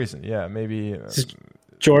 Unknown reason, yeah, maybe.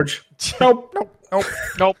 George? Nope.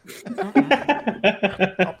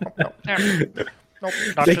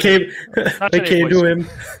 They came to him,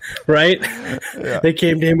 right? Yeah. They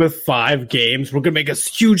came to him with 5 games. We're gonna make a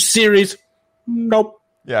huge series. Nope.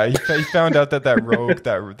 Yeah, he found out that rogue,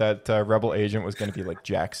 that Rebel agent was going to be like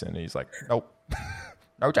Jackson, and he's like, nope,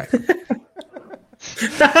 no Jackson.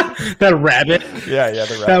 That rabbit. Yeah,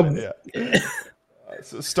 the rabbit. Yeah.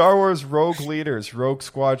 So Star Wars Rogue Leaders, Rogue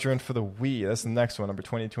Squadron for the Wii. That's the next one, number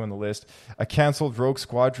 22 on the list. A canceled Rogue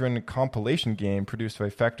Squadron compilation game produced by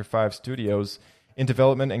Factor 5 Studios, in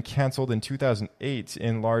development and canceled in 2008,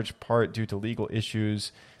 in large part due to legal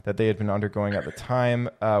issues that they had been undergoing at the time,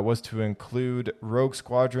 was to include Rogue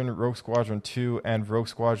Squadron 2, and Rogue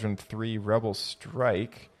Squadron 3 Rebel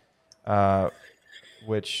Strike,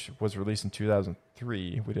 which was released in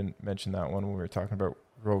 2003. We didn't mention that one when we were talking about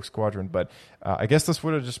Rogue Squadron, but I guess this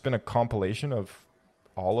would have just been a compilation of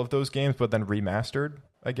all of those games, but then remastered,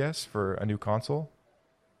 I guess, for a new console.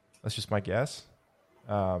 That's just my guess.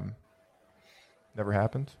 Never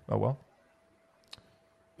happened. Oh well.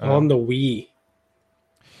 On the Wii.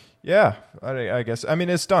 Yeah, I guess. I mean,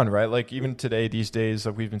 it's done, right? Like, even today, these days,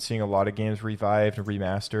 we've been seeing a lot of games revived and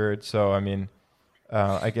remastered. So, I mean,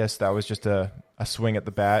 I guess that was just a swing at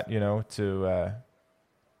the bat, to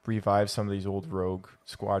revive some of these old Rogue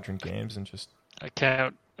Squadron games and just... I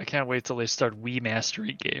can't wait till they start Wii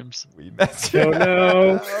Mastery games. Wii Mastery. Oh,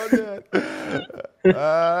 no.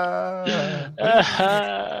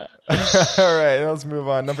 All right, let's move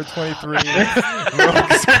on. Number 23,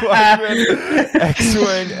 Rogue Squadron,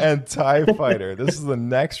 X-Wing, and TIE Fighter. This is the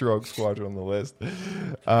next Rogue Squadron on the list.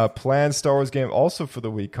 Planned Star Wars game also for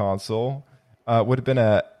the Wii console. Would have been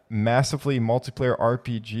a massively multiplayer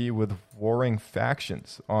RPG with warring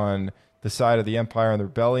factions on the side of the Empire and the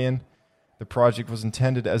Rebellion. The project was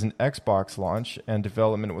intended as an Xbox launch, and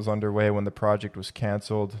development was underway when the project was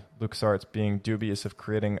canceled, LucasArts being dubious of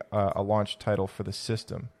creating a launch title for the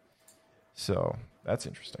system. So, that's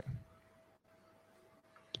interesting.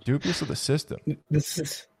 Dubious of the system. This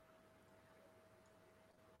is...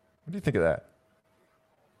 What do you think of that?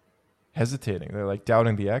 Hesitating. They're like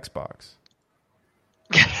doubting the Xbox.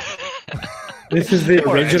 This is the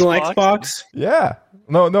original Xbox? Yeah.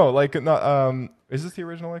 No, like not is this the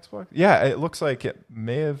original Xbox? Yeah, it looks like it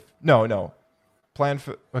may have No. Planned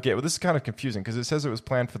for Okay, well this is kind of confusing because it says it was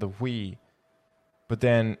planned for the Wii, but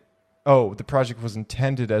then the project was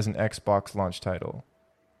intended as an Xbox launch title.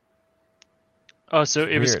 Oh, so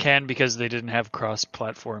it was canned because they didn't have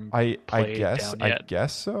cross-platform. I play guess down yet. I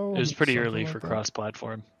guess so. It was pretty Something early like for that.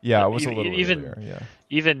 cross-platform. Yeah, it was a little even earlier. Yeah.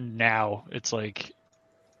 Even now, it's like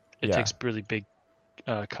it Yeah. takes really big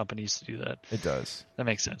companies to do that. It does. That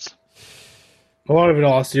makes sense. A lot of it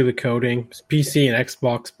all has to do with coding. PC and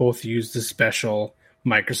Xbox both use the special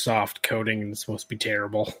Microsoft coding, and it's supposed to be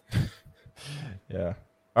terrible. Yeah.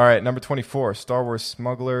 All right, number 24, Star Wars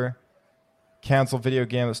Smuggler. Canceled video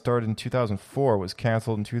game that started in 2004 was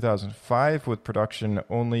canceled in 2005 with production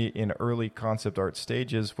only in early concept art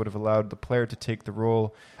stages would have allowed the player to take the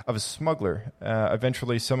role of a smuggler.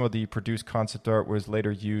 Eventually, some of the produced concept art was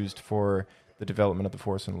later used for the development of The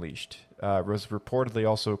Force Unleashed. It was reportedly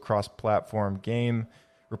also a cross-platform game,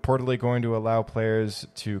 reportedly going to allow players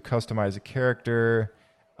to customize a character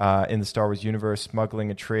in the Star Wars universe,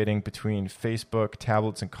 smuggling and trading between Facebook,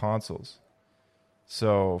 tablets, and consoles.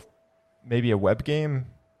 So... maybe a web game,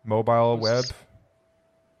 mobile web.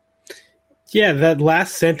 Yeah, that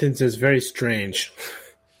last sentence is very strange.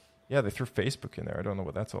 Yeah, they threw Facebook in there. I don't know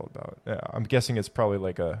what that's all about. Yeah, I'm guessing it's probably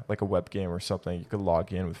like a web game or something. You could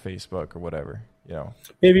log in with Facebook or whatever.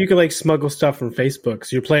 Maybe you could smuggle stuff from Facebook.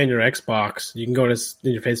 So you're playing your Xbox. You can go to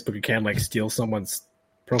your Facebook account, steal someone's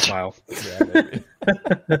profile. Yeah, maybe.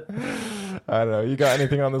 I don't know. You got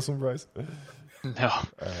anything on this one, Bryce? No. All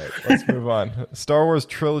right, let's move on. Star Wars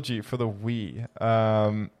Trilogy for the Wii.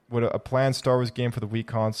 Would a planned Star Wars game for the Wii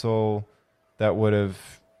console that would have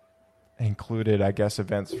included, I guess,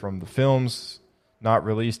 events from the films, not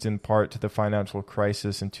released in part to the financial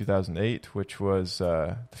crisis in 2008, which was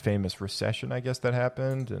the famous recession, I guess, that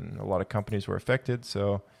happened, and a lot of companies were affected.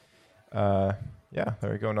 So, yeah,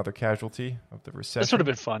 there we go, another casualty of the recession. This would have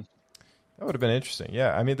been fun. That would have been interesting.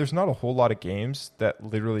 Yeah, I mean, there's not a whole lot of games that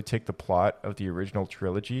literally take the plot of the original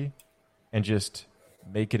trilogy and just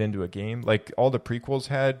make it into a game. Like, all the prequels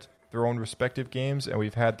had their own respective games, and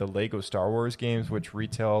we've had the Lego Star Wars games, which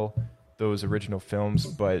retell those original films,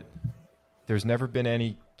 but there's never been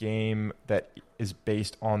any game that is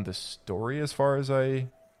based on the story as far as I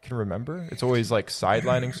can remember. It's always like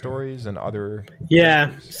sidelining stories and other...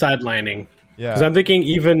 Yeah, sidelining. Yeah. Because I'm thinking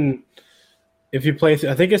even... if you play,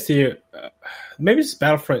 I think it's maybe it's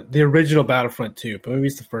Battlefront, the original Battlefront 2, but maybe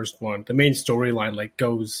it's the first one. The main storyline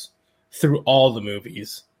goes through all the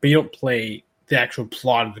movies, but you don't play the actual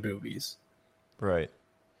plot of the movies. Right.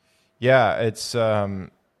 Yeah, it's that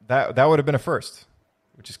would have been a first,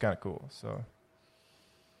 which is kind of cool. So,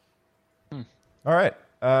 All right,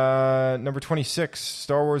 number 26,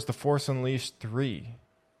 Star Wars: The Force Unleashed 3.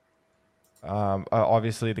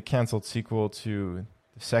 Obviously, the canceled sequel to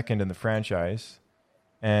the second in the franchise.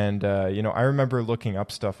 And, I remember looking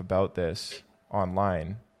up stuff about this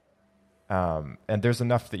online. And there's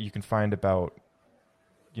enough that you can find about,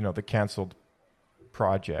 the canceled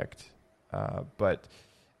project. But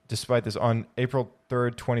despite this, on April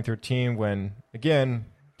 3rd, 2013, when, again,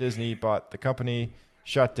 Disney bought the company,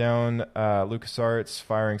 shut down LucasArts,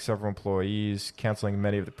 firing several employees, canceling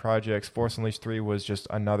many of the projects, Force Unleashed 3 was just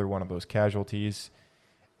another one of those casualties.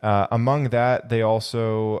 Among that, they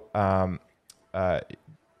also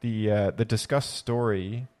the discussed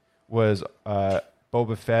story was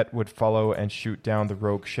Boba Fett would follow and shoot down the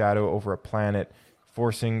rogue Shadow over a planet,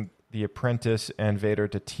 forcing the Apprentice and Vader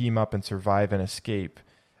to team up and survive and escape.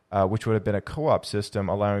 which would have been a co-op system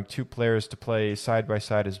allowing 2 players to play side by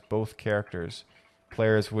side as both characters.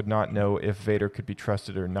 Players would not know if Vader could be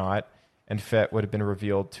trusted or not, and Fett would have been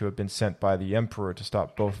revealed to have been sent by the Emperor to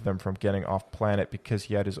stop both of them from getting off planet because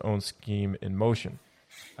he had his own scheme in motion.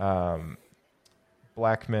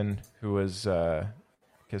 Blackman, who was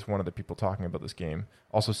one of the people talking about this game,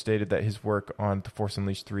 also stated that his work on The Force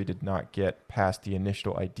Unleashed 3 did not get past the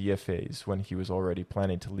initial idea phase when he was already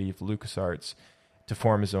planning to leave LucasArts to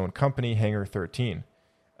form his own company, Hangar 13.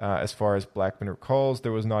 As far as Blackman recalls,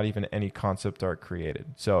 there was not even any concept art created.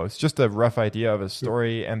 So it's just a rough idea of a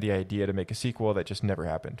story and the idea to make a sequel that just never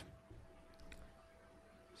happened.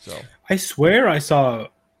 So I swear I saw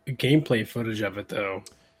gameplay footage of it, though.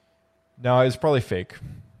 No, it was probably fake.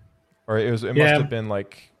 Or it must have been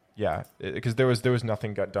like, because there was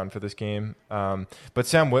nothing got done for this game. But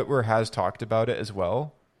Sam Witwer has talked about it as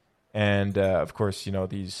well. And of course,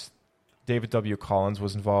 David W. Collins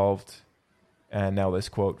was involved. And now this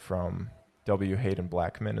quote from W. Hayden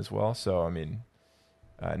Blackman as well. So, I mean,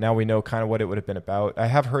 now we know kind of what it would have been about. I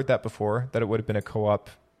have heard that before, that it would have been a co-op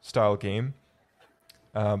style game.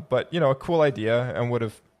 But, a cool idea, and would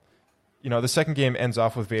have, the second game ends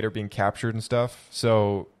off with Vader being captured and stuff.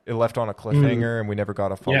 So it left on a cliffhanger and we never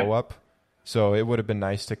got a follow-up. So it would have been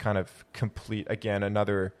nice to kind of complete, again,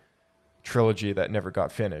 another trilogy that never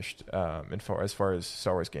got finished as far as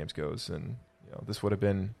Star Wars games goes. And, this would have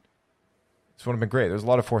been great. There's a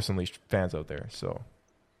lot of Force Unleashed fans out there, so.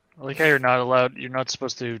 I like how you're not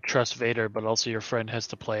supposed to trust Vader, but also your friend has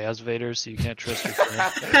to play as Vader, so you can't trust your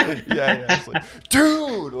friend. yeah. It's like,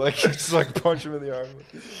 dude! Like, just like punch him in the arm.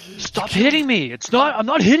 Stop hitting me! I'm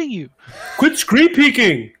not hitting you! Quit screen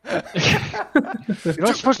peeking! You're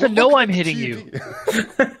not supposed to know I'm hitting you.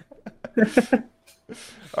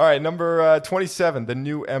 All right, number 27, The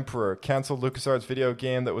New Emperor, canceled LucasArts video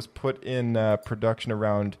game that was put in production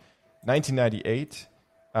around 1998.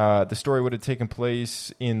 The story would have taken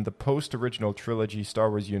place in the post-original trilogy Star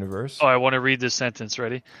Wars universe. Oh, I want to read this sentence.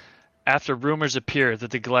 Ready? After rumors appeared that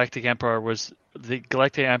the Galactic Empire was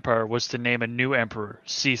to name a new emperor,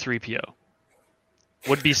 C-3PO,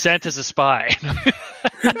 would be sent as a spy.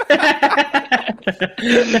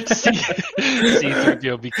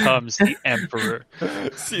 C-3PO becomes the Emperor.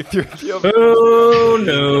 C-3PO. Oh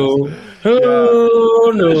no!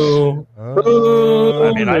 Oh no!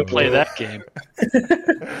 I mean, I play that game.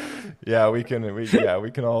 Yeah, we can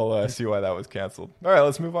all see why that was canceled. All right,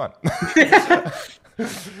 let's move on.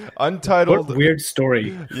 Untitled. What weird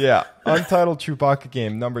story. Yeah, Untitled Chewbacca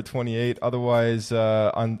game number 28, otherwise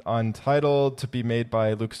untitled, to be made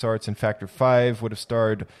by LucasArts and Factor 5, would have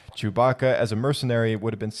starred Chewbacca as a mercenary,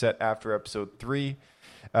 would have been set after Episode 3.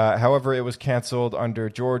 However, it was canceled under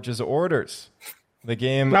George's orders. The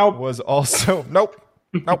game was also nope.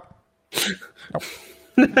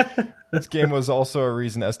 This game was also a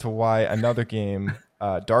reason as to why another game,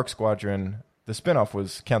 Dark Squadron, the spinoff,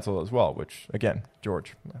 was canceled as well, which, again,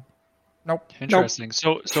 George. Nope. Interesting.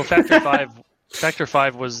 So Factor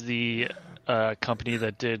 5 was the company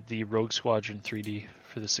that did the Rogue Squadron 3D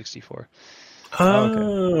for the 64.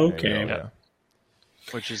 Oh, okay. Yeah.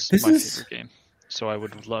 Which is favorite game. So I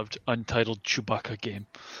would have loved Untitled Chewbacca game.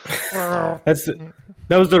 That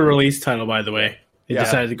was the release title, by the way. They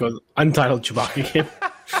decided to go Untitled Chewbacca game.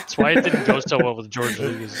 That's why it didn't go so well with George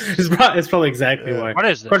Lucas. It's probably exactly why. What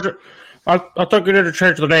is this? I thought you needed to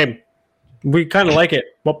change the name. We kind of like it.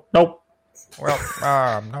 Well, nope.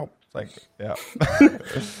 Well, nope. Like, yeah.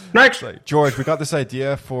 Next. Like, George, we got this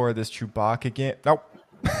idea for this Chewbacca game. Nope.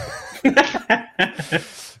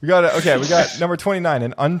 We got number 29,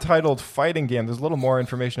 an untitled fighting game. There's a little more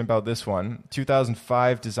information about this one.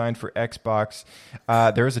 2005, designed for Xbox.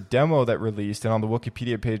 There is a demo that released, and on the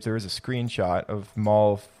Wikipedia page there is a screenshot of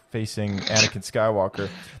Maul facing Anakin Skywalker.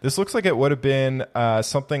 This looks like it would have been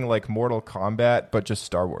something like Mortal Kombat, but just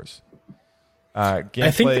Star Wars. I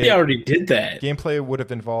think they already did that. Gameplay would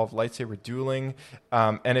have involved lightsaber dueling.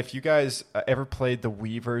 And if you guys ever played the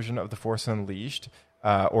Wii version of The Force Unleashed,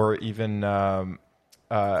 or even...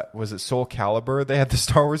 was it Soul Calibur? They had the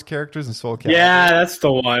Star Wars characters in Soul Calibur. Yeah, that's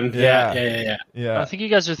the one. Yeah. I think you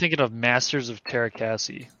guys are thinking of Masters of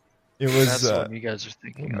Terracassi. It was that's what you guys are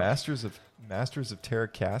thinking Masters of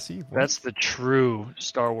Terracassi? What? That's the true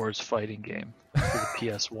Star Wars fighting game for the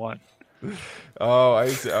PS1. Oh, I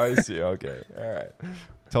see. Okay. All right.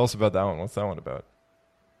 Tell us about that one. What's that one about?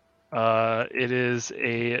 It is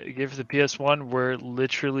a game for the PS1 where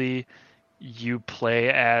literally you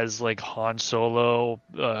play as like Han Solo,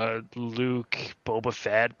 Luke, Boba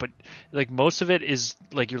Fett, but like most of it is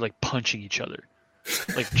like you're like punching each other,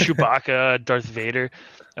 like Chewbacca, Darth Vader.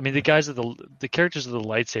 I mean, the characters of the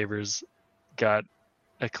lightsabers got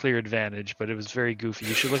a clear advantage, but it was very goofy.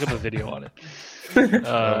 You should look up a video on it.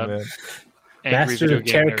 Oh, man. Angry Masters Video of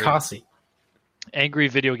Game Nerd. Terracasi. Angry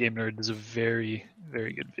Video Game Nerd is a very,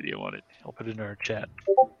 very good video on it. I'll put it in our chat.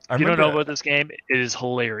 I If you don't know remember- about this game, it is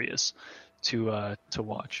hilarious to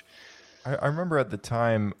watch. I remember at the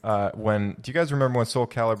time when. Do you guys remember when Soul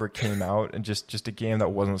Calibur came out and just a game that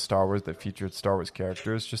wasn't Star Wars that featured Star Wars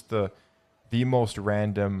characters? Just the most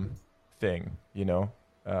random thing, you know.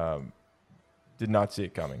 Did not see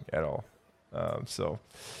it coming at all. So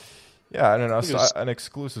yeah, I don't know. So an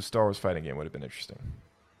exclusive Star Wars fighting game would have been interesting.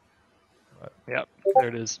 Yep, there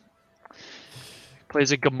it is.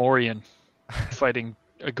 Plays a Gamorrean fighting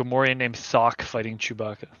a Gamorrean named Thok fighting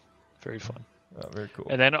Chewbacca. Very fun. Oh, very cool.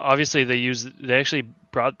 And then obviously they actually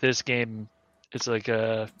brought this game. It's like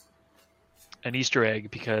an Easter egg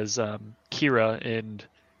because Kira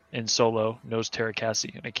in Solo knows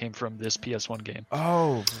Terracasi, and it came from this PS1 game.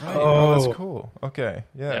 Oh, right. Oh. That's cool. Okay,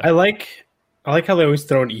 yeah. I like how they always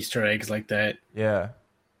throw in Easter eggs like that. Yeah.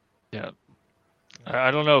 Yeah.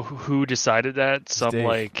 I don't know who decided that. Some Dave.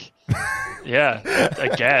 like, yeah, I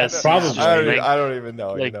guess. Probably. It's just like- I don't even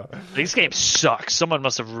know. like, you know. this game sucks. Someone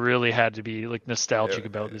must have really had to be like nostalgic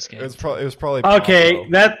about this game. It was probably Okay,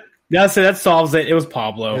 Pablo. that solves it. It was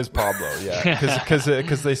Pablo. It was Pablo, yeah,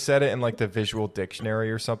 because they said it in like the visual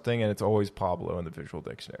dictionary or something, and it's always Pablo in the visual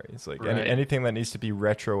dictionary. It's like Right. anything that needs to be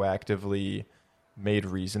retroactively made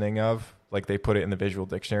reasoning of, like they put it in the visual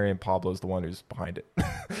dictionary, and Pablo's the one who's behind it.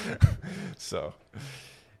 So,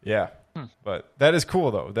 yeah, but that is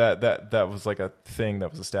cool though. That was like a thing that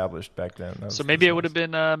was established back then. So maybe it would have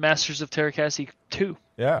been Masters of Terracasi 2.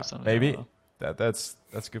 Yeah, something, maybe. I don't know. That's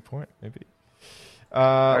a good point. Maybe.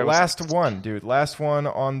 right, Last one, dude. Last one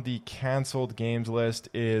on the canceled games list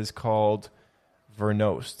is called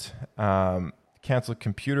Vernost. Canceled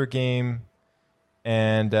computer game,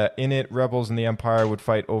 and in it, rebels in the Empire would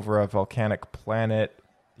fight over a volcanic planet,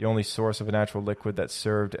 the only source of a natural liquid that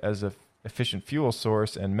served as a efficient fuel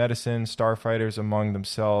source and medicine. Starfighters among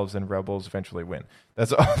themselves, and rebels eventually win.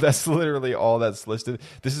 That's literally all that's listed.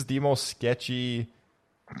 This is the most sketchy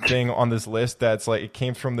thing on this list. That's like, it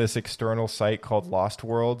came from this external site called Lost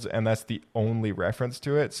Worlds, and that's the only reference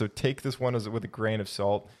to it. So take this one with a grain of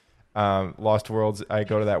salt. Lost Worlds, I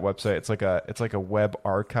go to that website. It's like a web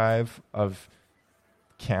archive of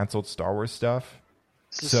canceled Star Wars stuff.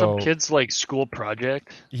 This is some kid's like school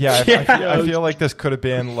project. Yeah, I feel like this could have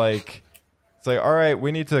been like, it's like, all right,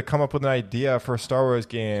 we need to come up with an idea for a Star Wars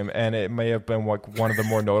game, and it may have been like one of the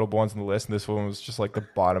more notable ones on the list, and this one was just like the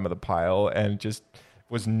bottom of the pile, and just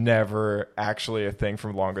was never actually a thing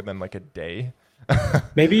for longer than like a day.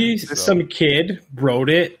 Maybe some kid wrote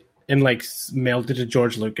it and like mailed it to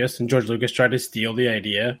George Lucas, and George Lucas tried to steal the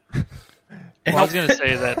idea. Well, I was going to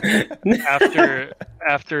say that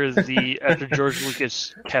after George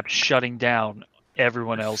Lucas kept shutting down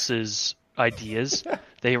everyone else's ideas,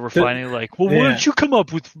 they were finally like, "Well, why don't you come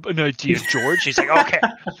up with an idea, George?" He's like, "Okay,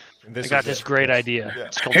 I got this great idea. Yeah.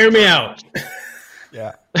 It's called Hear me out."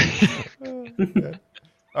 Yeah.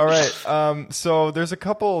 All right. So there's a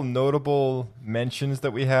couple notable mentions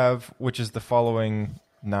that we have, which is the following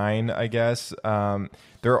 9, I guess.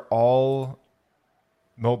 They're all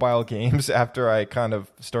mobile games after I kind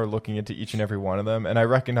of started looking into each and every one of them. And I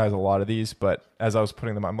recognize a lot of these, but as I was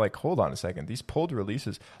putting them, I'm like, hold on a second. These pulled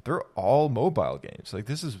releases, they're all mobile games. Like,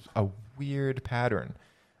 this is a weird pattern.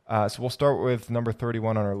 So we'll start with number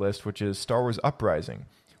 31 on our list, which is Star Wars Uprising,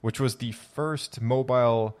 which was the first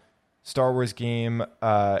mobile Star Wars game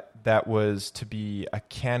that was to be a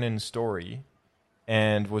canon story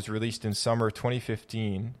and was released in summer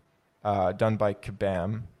 2015, done by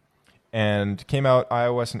Kabam, and came out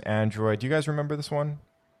iOS and Android. Do you guys remember this one?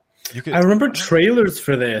 I remember trailers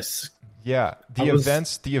for this. Yeah, the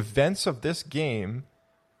events of this game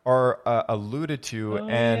are alluded to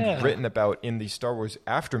written about in the Star Wars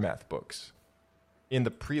Aftermath books, in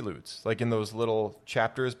the preludes, like in those little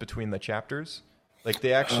chapters between the chapters. Like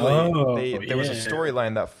they actually, there was a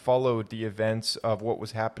storyline that followed the events of what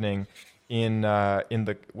was happening in the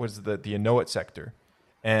Innoit sector,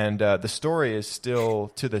 and the story is still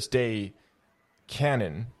to this day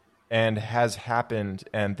canon and has happened,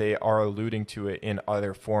 and they are alluding to it in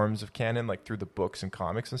other forms of canon, like through the books and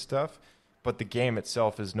comics and stuff. But the game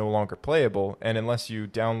itself is no longer playable, and unless you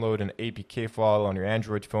download an APK file on your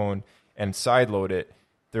Android phone and sideload it,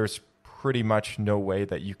 there's pretty much no way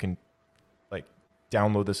that you can like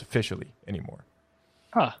download this officially anymore.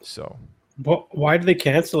 Huh. So, Why did they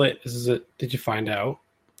cancel it? Did you find out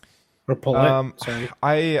or pull it? Sorry,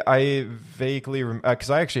 I vaguely because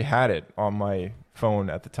I actually had it on my phone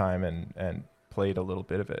at the time and played a little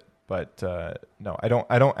bit of it, but no, I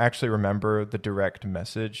don't actually remember the direct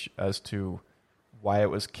message as to why it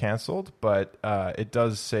was canceled, but it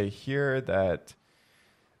does say here that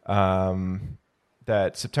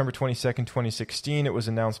that September 22nd, 2016, it was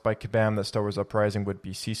announced by Kabam that Star Wars Uprising would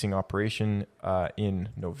be ceasing operation in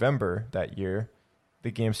November that year.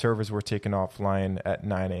 The game servers were taken offline at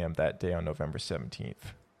 9 a.m. that day on November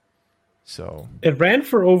 17th. So it ran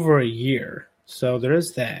for over a year, so there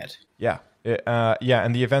is that. Yeah,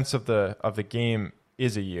 and the events of the game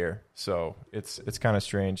is a year, so it's kind of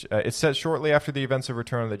strange. It's set shortly after the events of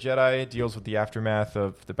Return of the Jedi, deals with the aftermath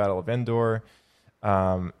of the Battle of Endor,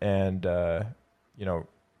 and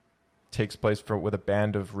takes place with a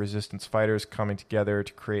band of resistance fighters coming together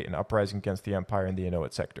to create an uprising against the Empire in the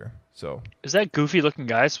Innoit sector. So is that goofy looking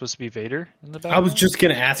guy supposed to be Vader in the back? I was just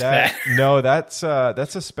gonna ask that. No, that's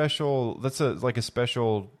a special. That's a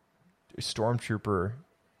special stormtrooper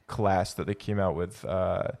class that they came out with.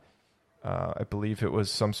 I believe it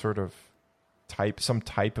was some type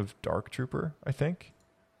of dark trooper. I think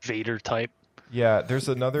Vader type. Yeah, there's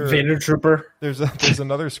another Vader trooper. There's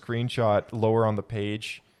another screenshot lower on the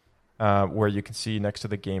page where you can see next to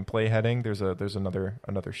the gameplay heading. There's another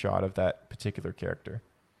shot of that particular character.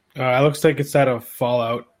 It looks like it's out of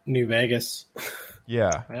Fallout New Vegas.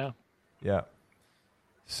 Yeah.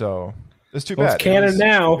 So it's too bad. It's canon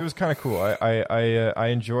now. It was kind of cool. I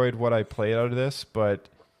enjoyed what I played out of this, but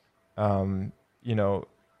not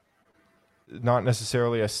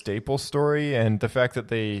necessarily a staple story, and the fact that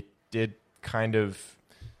they did kind of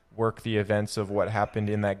work the events of what happened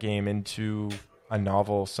in that game into a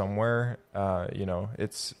novel somewhere,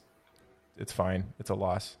 it's fine. It's a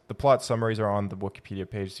loss. The plot summaries are on the Wikipedia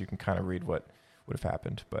page, so you can kind of read what would have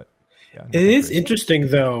happened. But yeah, it is interesting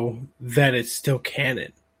though that it's still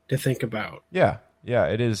canon to think about. Yeah,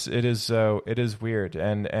 it is. It is weird,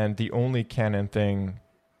 and the only canon thing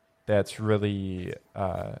that's really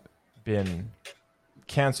been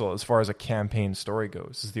canceled as far as a campaign story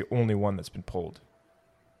goes is the only one that's been pulled.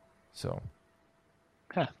 So,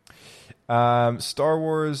 Star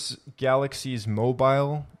Wars Galaxies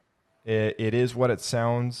Mobile. It is what it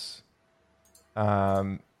sounds,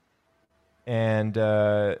 and that's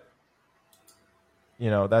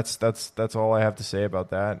all I have to say about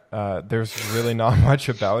that. There's really not much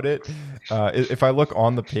about it. If I look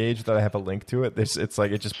on the page that I have a link to it, it's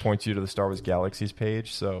like it just points you to the Star Wars Galaxies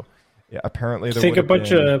page. So yeah, apparently there think a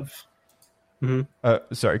bunch of.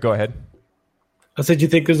 Mm-hmm. Sorry, go ahead. I said, you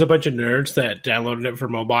think there's a bunch of nerds that downloaded it for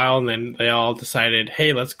mobile, and then they all decided,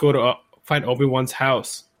 hey, let's go to find Obi-Wan's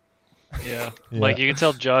house. Yeah, like you can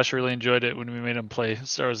tell Josh really enjoyed it when we made him play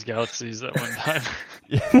Star Wars Galaxies that one time.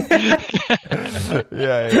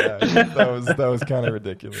 yeah, that was kind of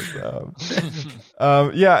ridiculous.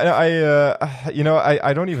 I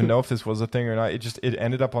don't even know if this was a thing or not. It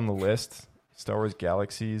ended up on the list. Star Wars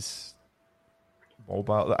Galaxies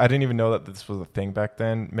Mobile. I didn't even know that this was a thing back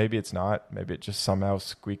then. Maybe it's not. Maybe it just somehow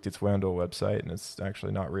squeaked its way onto a website and it's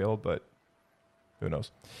actually not real. But who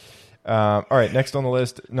knows? All right, next on the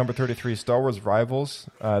list, number 33, Star Wars Rivals.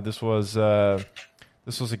 This was a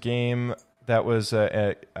game that was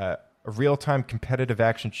a real-time competitive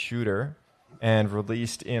action shooter and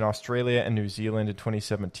released in Australia and New Zealand in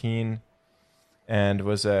 2017, and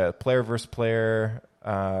was a player versus player.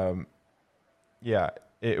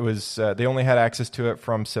 It was. They only had access to it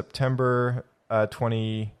from September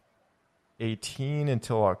 2018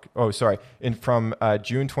 until from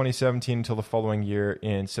June 2017 until the following year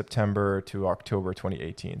in September to October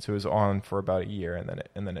 2018. So it was on for about a year,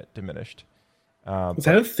 and then it diminished. Is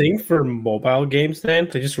that a thing for mobile games? Then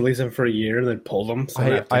they just release them for a year and then pull them.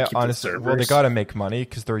 So I honestly, they got to make money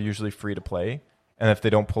because they're usually free to play, and if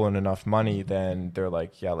they don't pull in enough money, then they're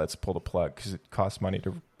like, yeah, let's pull the plug because it costs money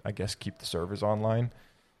to, I guess, keep the servers online.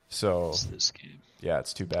 So this game. Yeah,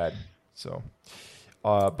 it's too bad. So.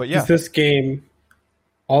 But yeah, is this game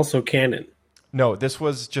also canon? No, this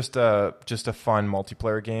was just a fun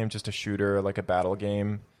multiplayer game, just a shooter, like a battle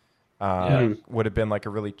game. Would have been like a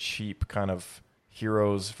really cheap kind of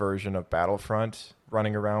Heroes version of Battlefront,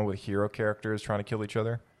 running around with hero characters trying to kill each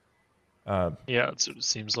other. That's what it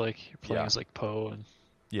seems like. You're playing as like Poe and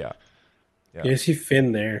yeah. You see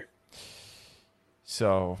Finn there.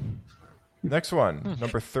 So, next one,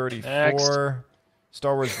 number 34. Next.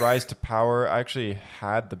 Star Wars Rise to Power. I actually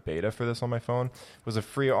had the beta for this on my phone. It was a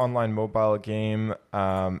free online mobile game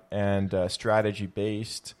and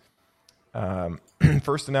strategy-based.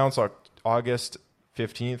 First announced August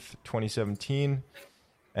 15th, 2017.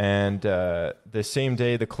 And the same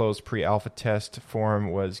day the closed pre-alpha test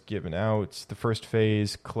form was given out. The first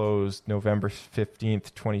phase closed November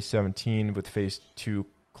 15th, 2017, with phase 2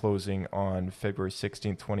 closing on February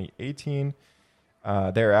 16, 2018.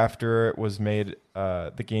 Thereafter, it was made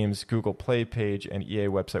the game's Google Play page and EA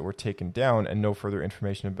website were taken down, and no further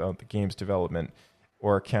information about the game's development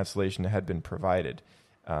or cancellation had been provided.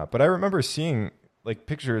 But I remember seeing like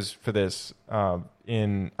pictures for this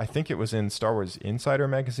I think it was in Star Wars Insider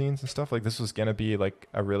magazines and stuff. Like this was going to be like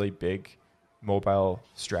a really big mobile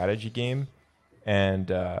strategy game.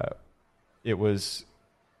 And it was,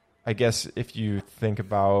 I guess if you think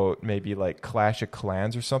about maybe like Clash of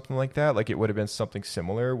Clans or something like that, like it would have been something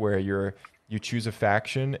similar where you choose a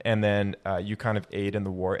faction and then you kind of aid in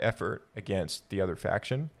the war effort against the other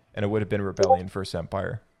faction. And it would have been Rebellion versus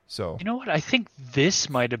Empire. So You know what? I think this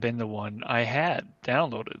might have been the one I had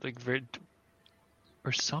downloaded, like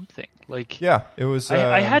or something. Like yeah, it was.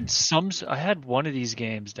 I had one of these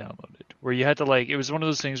games downloaded where you had to like. It was one of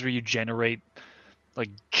those things where you generate like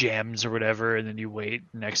gems or whatever, and then you wait.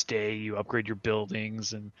 Next day, you upgrade your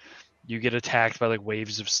buildings, and you get attacked by like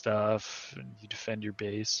waves of stuff, and you defend your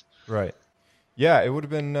base. Right. Yeah, it would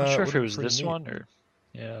have been. I'm not sure if it was this one or.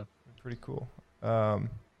 Yeah. Pretty cool.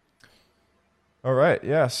 All right,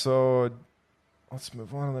 yeah, so let's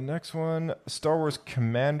move on to the next one. Star Wars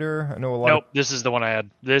Commander. I know a lot. Nope, this is the one I had.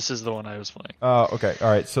 This is the one I was playing. Oh, okay. All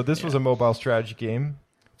right, so this was a mobile strategy game.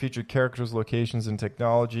 Featured characters, locations, and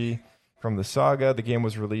technology from the saga. The game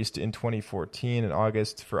was released in 2014 in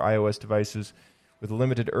August for iOS devices with a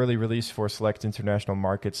limited early release for select international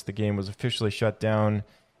markets. The game was officially shut down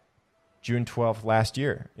June 12th last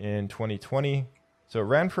year in 2020. So it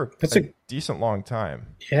ran for a decent long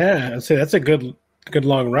time. Yeah, I'd say that's a good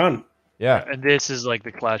long run. Yeah, and this is like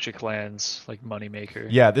the Clash of Clans like moneymaker.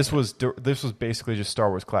 Yeah, this was basically just Star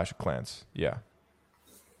Wars Clash of Clans. Yeah,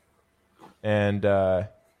 and I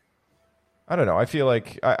don't know. I feel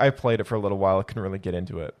like I played it for a little while. I couldn't really get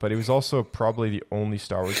into it, but it was also probably the only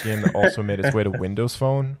Star Wars game that also made its way to Windows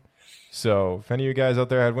Phone. So if any of you guys out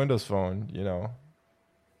there had Windows Phone, you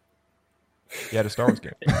had a Star Wars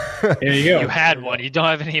game. There you go. You had one. You don't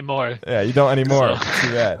have any more. Yeah, you don't anymore.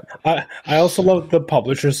 Too bad. I also love the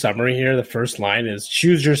publisher's summary here. The first line is,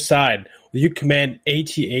 choose your side. Will you command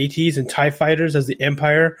AT-ATs and TIE fighters as the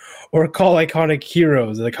Empire, or call iconic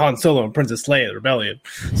heroes like Han Solo and Princess Leia, the Rebellion?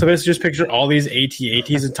 So basically just picture all these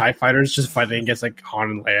AT-ATs and TIE fighters just fighting against like Han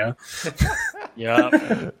and Leia.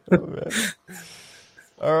 Yeah.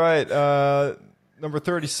 All right. Number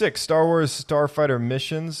 36, Star Wars Starfighter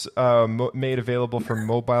Missions, made available for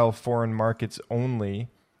mobile foreign markets only.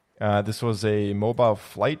 This was a mobile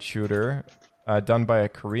flight shooter done by a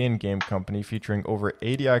Korean game company featuring over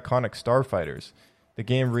 80 iconic starfighters. The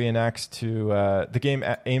game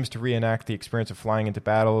aims to reenact the experience of flying into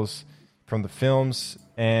battles from the films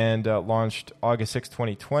and launched August 6,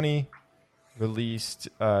 2020. Released,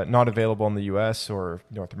 not available in the US or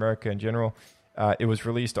North America in general. It was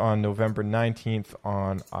released on November 19th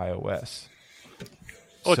on iOS.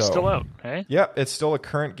 Oh, it's still out, eh? Yeah, it's still a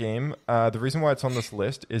current game. The reason why it's on this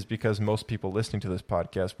list is because most people listening to this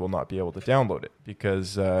podcast will not be able to download it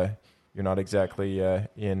because you're not exactly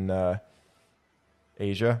in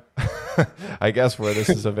Asia, I guess, where this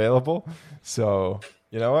is available. So,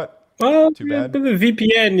 you know what? Well, too bad. With the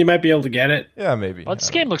VPN, you might be able to get it. Yeah, maybe. Well, this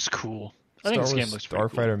game looks cool. I think this game looks pretty cool.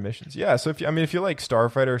 Starfighter Missions. Yeah, so if you like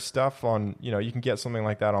Starfighter stuff on, you can get something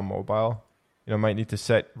like that on mobile. Might need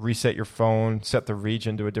to reset your phone, set the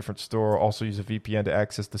region to a different store, also use a VPN to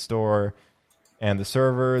access the store and the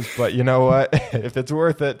servers. But you know what? If it's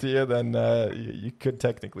worth it to you, then you could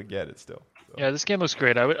technically get it still. So. Yeah, this game looks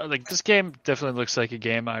great. This game definitely looks like a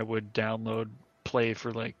game I would download, play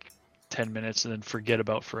for like 10 minutes, and then forget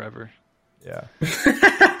about forever. Yeah.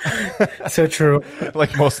 So true.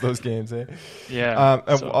 Like most of those games, eh? Yeah.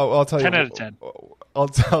 I'll tell 10 you. out of 10.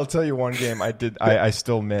 I'll tell you one game I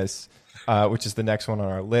still miss, which is the next one on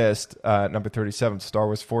our list, number 37, Star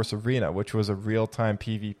Wars Force Arena, which was a real-time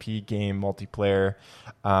PvP game, multiplayer.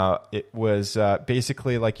 It was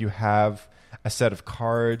basically like you have a set of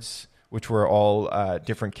cards, which were all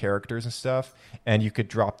different characters and stuff, and you could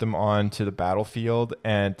drop them onto the battlefield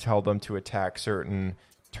and tell them to attack certain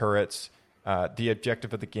turrets. The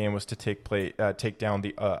objective of the game was to take down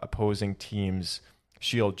the opposing team's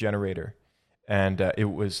shield generator, and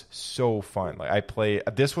it was so fun.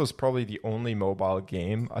 This was probably the only mobile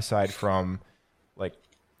game aside from like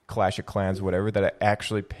Clash of Clans, or whatever, that I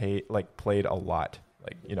actually played a lot.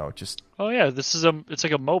 Oh yeah, it's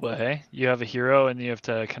like a MOBA, hey? You have a hero and you have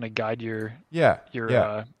to kind of guide your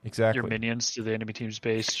exactly your minions to the enemy team's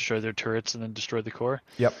base, destroy their turrets, and then destroy the core.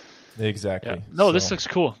 Yep. Exactly. Yeah. No, this looks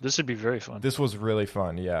cool. This would be very fun. This was really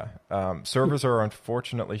fun, yeah. Servers are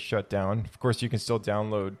unfortunately shut down. Of course, you can still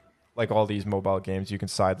download, like all these mobile games, you can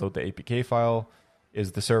sideload the APK file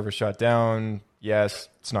Is the server shut down? Yes,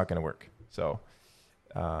 it's not going to work. So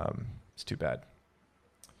it's too bad.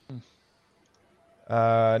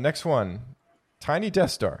 Next one, Tiny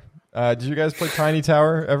Death Star. Did you guys play Tiny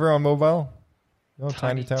Tower ever on mobile? No,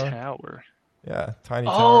 Tiny Tower? Yeah, Tiny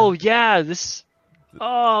Tower. Oh, yeah.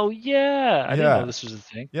 Oh, yeah. I didn't know this was a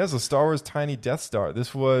thing. Yeah, so Star Wars Tiny Death Star.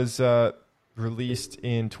 This was released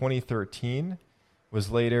in 2013. Was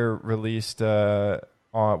later released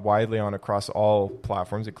widely across all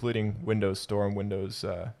platforms, including Windows Store and Windows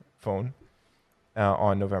Phone,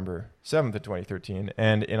 on November 7th of 2013.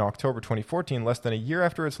 And in October 2014, less than a year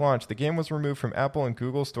after its launch, the game was removed from Apple and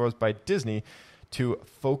Google stores by Disney to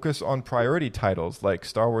focus on priority titles like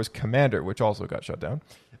Star Wars Commander, which also got shut down.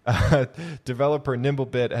 Developer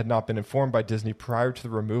Nimblebit had not been informed by Disney prior to the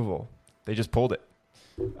removal. They just pulled it.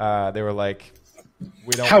 They were like,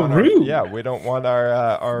 "We don't." How want rude! We don't want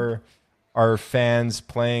our fans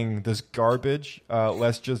playing this garbage.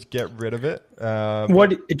 Let's just get rid of it.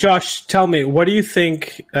 Josh? Tell me, what do you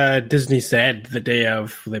think Disney said the day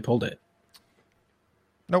of they pulled it?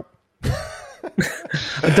 Nope.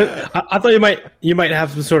 I thought you might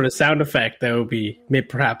have some sort of sound effect that would be maybe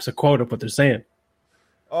perhaps a quote of what they're saying.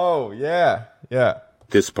 Oh yeah.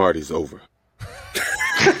 This party's over.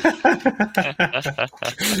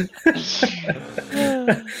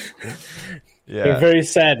 Yeah, they're very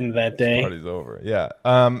saddened that day. Party's over. Yeah.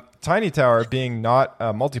 Tiny Tower being not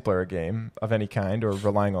a multiplayer game of any kind or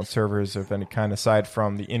relying on servers of any kind aside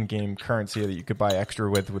from the in-game currency that you could buy extra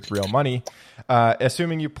with real money.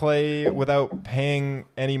 Assuming you play without paying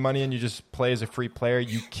any money and you just play as a free player,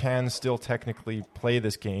 you can still technically play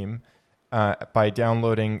this game by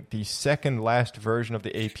downloading the second last version of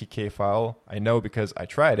the APK file. I know because I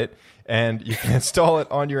tried it, and you can install it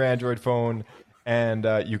on your Android phone, and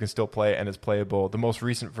you can still play, and it's playable. The most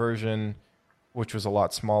recent version, which was a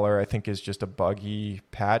lot smaller, I think is just a buggy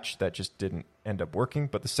patch that just didn't end up working.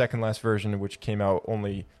 But the second last version, which came out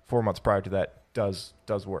only 4 months prior to that, does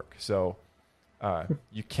work. So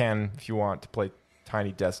you can, if you want to play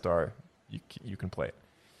Tiny Death Star, you can play it.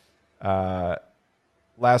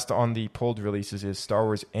 Last on the pulled releases is Star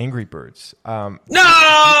Wars Angry Birds. No!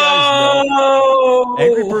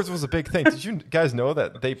 Angry Birds was a big thing. Did you guys know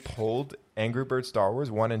that they pulled Angry Birds Star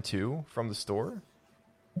Wars 1 and 2 from the store?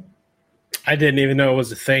 I didn't even know it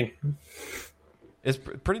was a thing. It's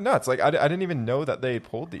pretty nuts. Like I didn't even know that they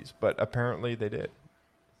pulled these, but apparently they did.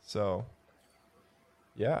 So,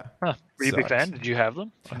 yeah. Huh. Were you a big fan? Did you have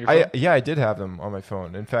them on your phone? I did have them on my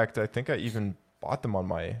phone. In fact, I think I even bought them on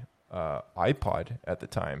my iPod at the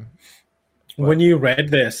time. But when you read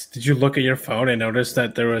this, did you look at your phone and notice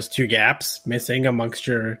that there was 2 gaps missing amongst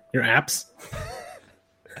your apps?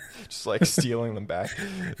 Just like stealing them back.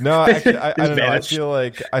 No, actually, I don't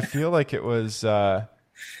know. I feel like it was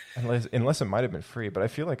unless it might have been free, but I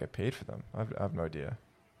feel like I paid for them. I have no idea.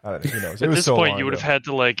 I don't know. Who knows? At this point, you would have had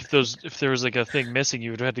to if there was like a thing missing, you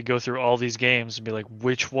would have had to go through all these games and be like,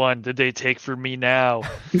 which one did they take from me now?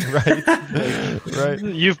 Right. Right.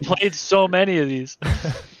 You've played so many of these.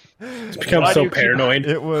 It's become so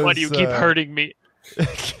paranoid. Why do you keep hurting me?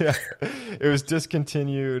 Yeah. It was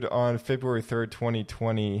discontinued on February 3rd,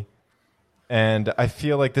 2020. And I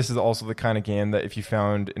feel like this is also the kind of game that if you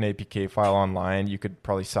found an APK file online, you could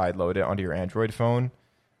probably sideload it onto your Android phone.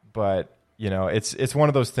 But you know, it's one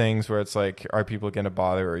of those things where it's like, are people going to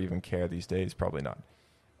bother or even care these days? Probably not.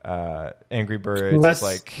 Angry Birds is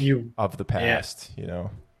like of the past, you know.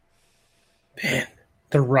 Man,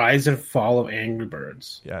 the rise and fall of Angry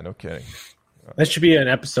Birds. Yeah, no kidding. That should be an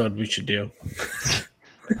episode we should do.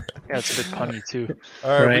 Yeah, it's a bit punny too.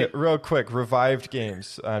 All right, real quick, revived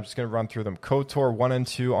games. I'm just going to run through them. KOTOR 1 and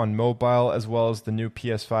 2 on mobile, as well as the new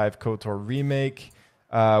PS5 KOTOR remake.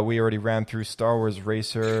 We already ran through Star Wars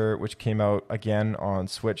Racer, which came out again on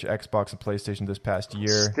Switch, Xbox, and PlayStation this past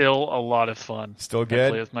year. Still a lot of fun. Still good. I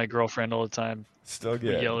play with my girlfriend all the time. Still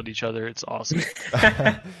good. We yell at each other. It's awesome.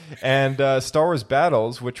 And Star Wars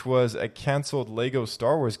Battles, which was a canceled Lego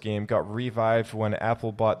Star Wars game, got revived when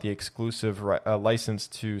Apple bought the exclusive license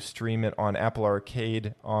to stream it on Apple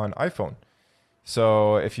Arcade on iPhone.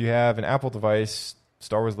 So if you have an Apple device,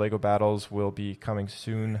 Star Wars Lego Battles will be coming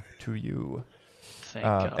soon to you.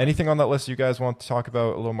 Anything on that list you guys want to talk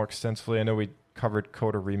about a little more extensively? I know we covered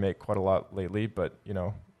KOTOR remake quite a lot lately, but you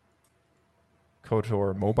know,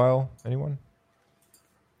 KOTOR mobile, anyone?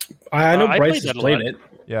 I know Bryce has played it.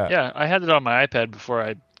 Yeah, I had it on my iPad before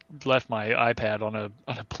I left my iPad on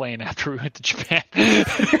a plane after we went to Japan.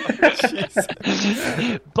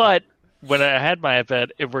 But when I had my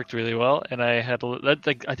iPad, it worked really well, and I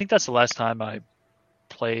think that's the last time I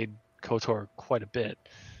played KOTOR quite a bit.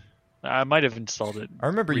 I might have installed it. I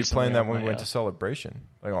remember you recently playing that on when we my, went to Celebration,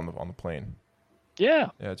 like on the plane. Yeah.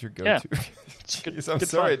 Yeah, it's your Yeah. go-to. Good- I'm good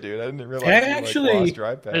sorry, fun. dude. I didn't realize I you actually- lost your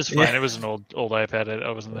iPad. It's fine. It was an old iPad.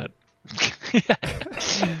 I wasn't that.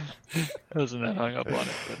 I wasn't that hung up on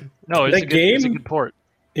it. But no, it's That a good, it's a game- good port.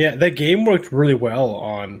 Yeah, that game worked really well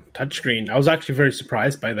on touchscreen. I was actually very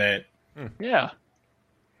surprised by that. Yeah.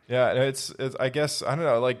 Yeah, it's I guess I don't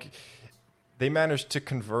know. Like they managed to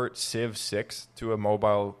convert Civ 6 to a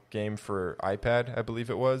mobile game for iPad, I believe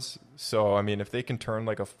it was. So I mean, if they can turn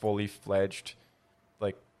like a fully fledged,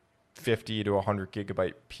 like 50 to 100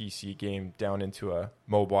 gigabyte PC game down into a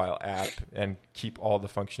mobile app and keep all the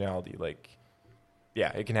functionality, like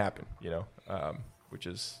yeah, it can happen. Which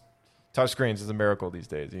is touchscreens is a miracle these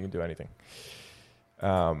days. You can do anything.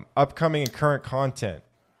 Upcoming and current content: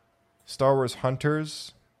 Star Wars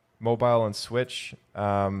Hunters, mobile and Switch.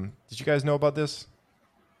 Did you guys know about this?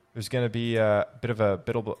 There's going to be a bit of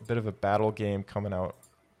a battle game coming out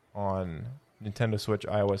on Nintendo Switch,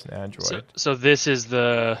 iOS, and Android. So this is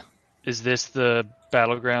the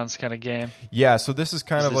Battlegrounds kind of game? Yeah. So this is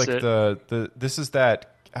kind Is of like this this is that.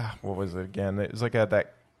 What was it again? It was like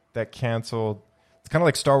that canceled. It's kind of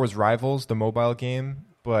like Star Wars Rivals, the mobile game,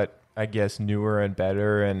 but I guess newer and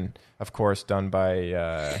better, and of course done by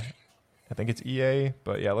I think it's EA.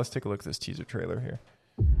 But yeah, let's take a look at this teaser trailer here.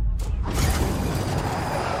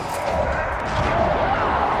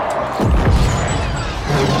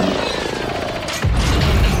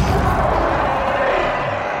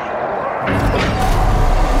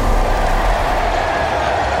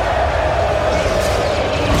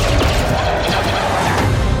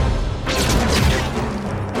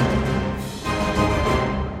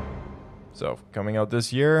 So coming out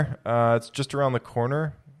this year, it's just around the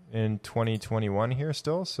corner in 2021 here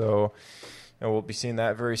still. So we'll be seeing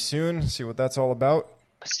that very soon. See what that's all about.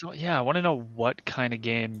 So yeah, I want to know what kind of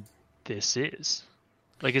game this is.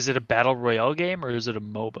 Like, is it a battle royale game or is it a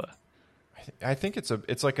MOBA? I think it's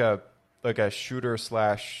like a shooter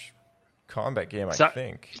 / combat game. I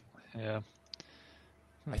think. Yeah.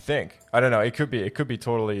 I think. I don't know. It could be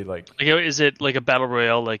totally like. Is it like a battle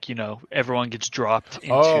royale? Like, everyone gets dropped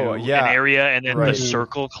into an area and then the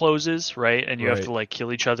circle closes, right? And you have to like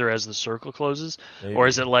kill each other as the circle closes. Maybe. Or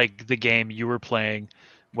is it like the game you were playing,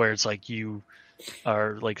 where it's like you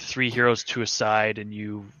are like 3 heroes to a side and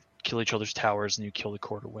you kill each other's towers and you kill the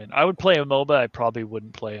core to win? I would play a MOBA. I probably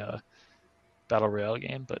wouldn't play a battle royale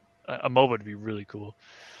game, but a MOBA would be really cool.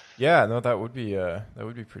 Yeah, no, that would be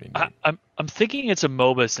pretty neat. I'm thinking it's a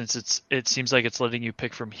MOBA since it seems like it's letting you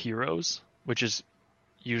pick from heroes, which is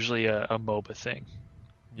usually a MOBA thing.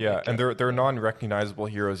 Yeah, like, and they're non-recognizable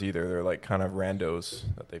heroes either. They're like kind of randos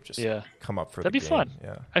that they've just come up for. That'd be game. fun.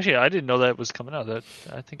 Yeah, actually, I didn't know that was coming out.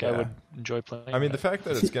 I think I would enjoy playing. I mean, the fact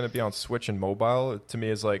that it's going to be on Switch and mobile to me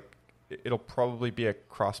is like it'll probably be a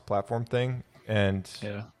cross-platform thing, and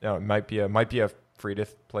it might be a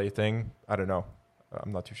free-to-play thing. I don't know.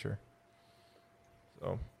 I'm not too sure.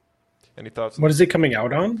 So, any thoughts? What is it coming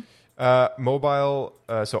out on? Mobile,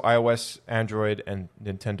 so iOS, Android, and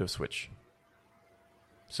Nintendo Switch.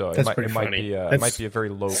 So it might be a very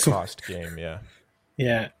low cost game. Yeah.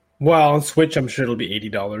 Yeah. Well, on Switch, I'm sure it'll be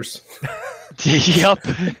 $80.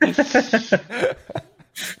 Yep.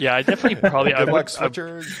 Yeah, I definitely probably. Good luck,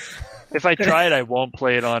 Switchers. If I try it, I won't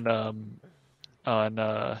play it on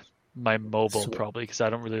my mobile probably because I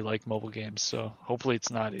don't really like mobile games. So hopefully it's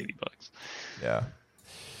not $80. Yeah.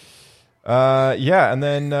 And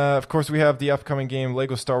then of course we have the upcoming game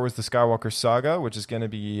Lego Star Wars: The Skywalker Saga, which is going to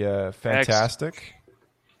be fantastic.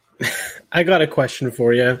 I got a question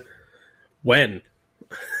for you. When?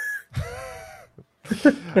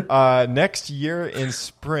 Next year in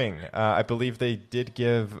spring. I believe they did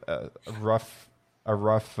give a rough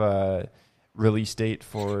release date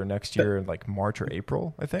for next year in like March or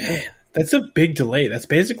April, I think. That's a big delay. That's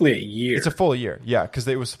basically a year. It's a full year, yeah, because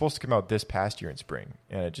it was supposed to come out this past year in spring,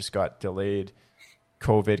 and it just got delayed.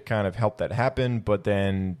 COVID kind of helped that happen, but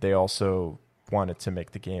then they also wanted to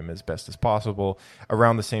make the game as best as possible.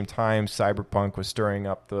 Around the same time, Cyberpunk was stirring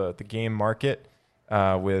up the game market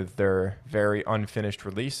with their very unfinished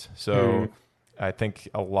release. So I think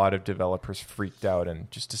a lot of developers freaked out and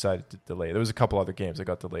just decided to delay. There was a couple other games that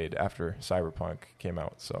got delayed after Cyberpunk came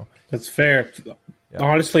out. So that's fair. Yeah.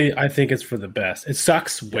 Honestly, I think it's for the best. It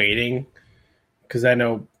sucks waiting because I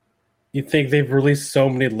know you think they've released so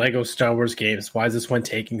many Lego Star Wars games. Why is this one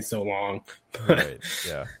taking so long? Right.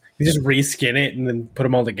 Yeah. You just reskin it and then put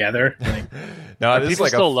them all together. Like, no, this is like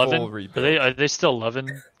still a full rebuild. Are they still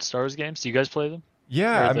loving Star Wars games? Do you guys play them?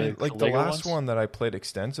 Yeah, I mean, like the last one that I played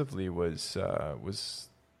extensively was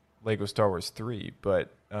Lego Star Wars 3,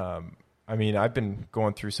 but I I mean, I've been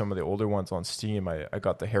going through some of the older ones on Steam. I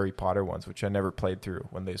got the Harry Potter ones, which I never played through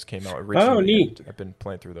when they just came out originally. Oh, neat. I've been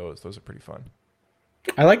playing through those. Those are pretty fun.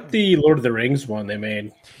 I like the Lord of the Rings one they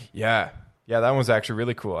made. Yeah, that one's actually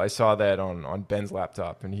really cool. I saw that on Ben's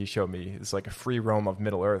laptop, and he showed me it's like a free roam of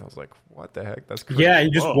Middle Earth. I was like, what the heck? That's crazy. Yeah,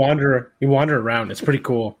 you just wander around. It's pretty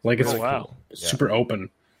cool. Like it's super open.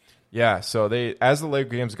 Yeah, so as the Lego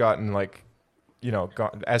games gotten like,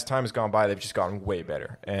 as time has gone by, they've just gotten way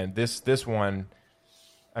better. And this one,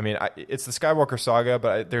 I mean, it's the Skywalker saga,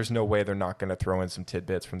 but there's no way they're not going to throw in some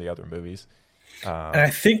tidbits from the other movies. And I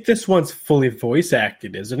think this one's fully voice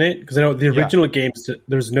acted, isn't it? Because I know the original games,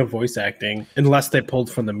 there's no voice acting unless they pulled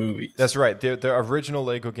from the movies. That's right. The original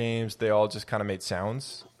Lego games, they all just kind of made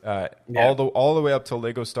sounds. All the way up to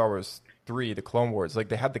Lego Star Wars 3, the Clone Wars. Like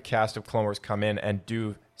they had the cast of Clone Wars come in and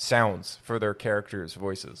do sounds for their characters'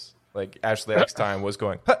 voices. Like Ashley Eckstein was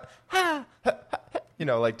going, ha, ha, ha,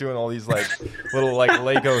 ha, like doing all these like little like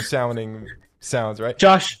Lego sounding sounds, right?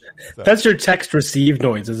 Josh, that's your text receive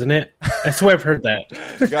noise, isn't it? I swear I've heard that.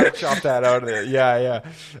 You gotta chop that out of there. Yeah.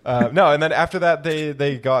 No, and then after that,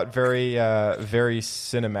 they got very very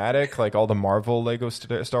cinematic. Like all the Marvel Lego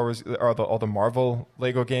Star Wars, or all the Marvel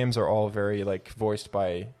Lego games are all very like voiced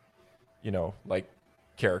by, like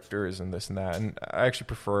characters and this and that. And I actually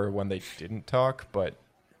prefer when they didn't talk, but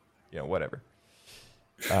whatever.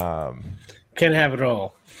 Can't have it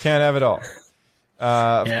all. Can't have it all.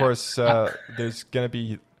 Of course, there's going to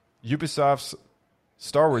be Ubisoft's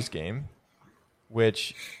Star Wars game,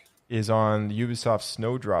 which is on the Ubisoft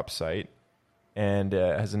Snowdrop site, and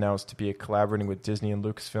has announced to be collaborating with Disney and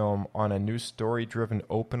Lucasfilm on a new story-driven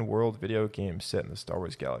open-world video game set in the Star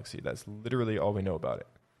Wars galaxy. That's literally all we know about it.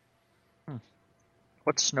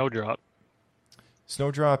 What's Snowdrop?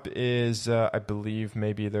 Snowdrop is, I believe,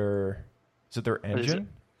 maybe their engine?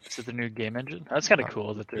 Is it the new game engine? That's kind of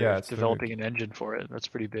cool that they're developing an engine for it. That's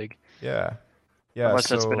pretty big. Yeah. Unless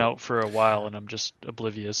that's been out for a while and I'm just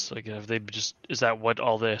oblivious. Like, have they is that what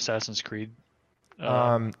all the Assassin's Creed?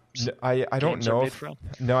 I don't know.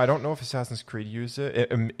 I don't know if Assassin's Creed used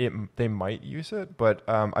it. They might use it, but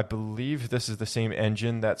I believe this is the same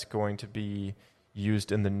engine that's going to be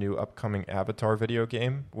used in the new upcoming Avatar video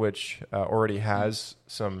game, which already has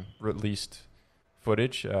some released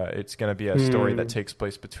footage. It's going to be a story that takes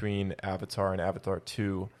place between Avatar and Avatar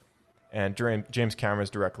 2, and James Cameron is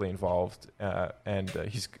directly involved, and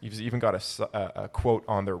he's even got a quote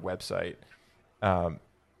on their website,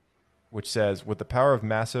 which says, "With the power of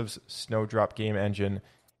Massive's Snowdrop game engine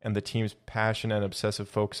and the team's passion and obsessive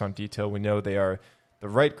focus on detail, we know they are the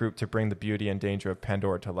right group to bring the beauty and danger of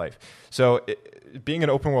Pandora to life." So being an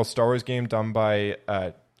open world Star Wars game done by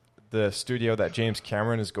the studio that James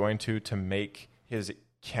Cameron is going to make his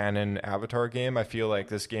canon Avatar game, I feel like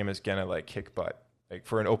this game is gonna like kick butt. Like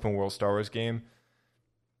for an open world Star Wars game,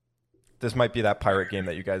 this might be that pirate game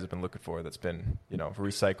that you guys have been looking for. That's been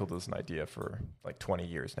recycled as an idea for like 20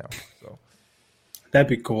 years now. So that'd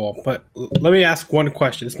be cool. But let me ask one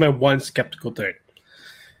question. It's my one skeptical thing.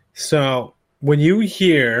 So when you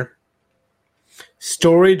hear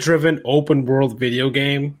story-driven open world video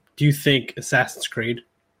game, do you think Assassin's Creed?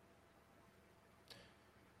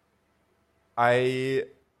 I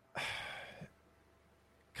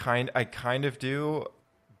kind of do,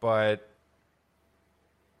 but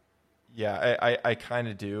yeah, I kind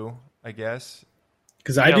of do, I guess.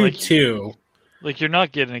 Because I do too. Like you're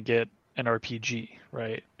not going to get an RPG,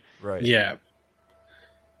 right? Right. Yeah.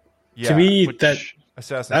 To me,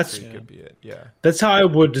 Assassin's Creed could be it. Yeah. That's how I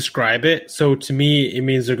would describe it. So to me, it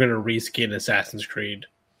means they're going to reskin Assassin's Creed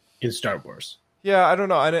in Star Wars. Yeah, I don't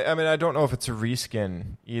know. I mean, I don't know if it's a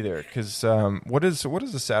reskin either. Because what does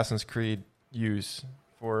Assassin's Creed use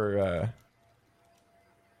for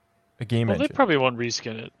a game engine? They probably won't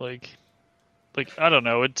reskin it. Like I don't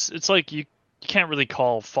know. It's like you can't really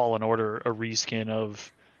call Fallen Order a reskin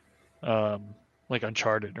of like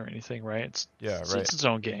Uncharted or anything, right? It's its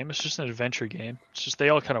own game. It's just an adventure game. It's just they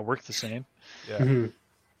all kind of work the same. Yeah. Mm-hmm.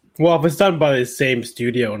 Well, if it's done by the same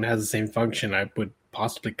studio and has the same function, I would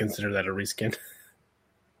possibly consider that a reskin.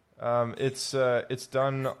 It's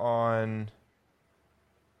done on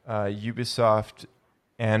Ubisoft.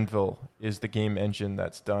 Anvil is the game engine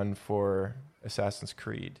that's done for Assassin's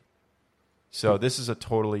Creed. So this is a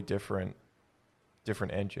totally different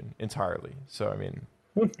engine entirely. So I mean,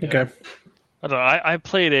 okay. I don't know. I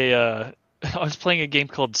played I was playing a game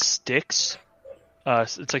called Styx.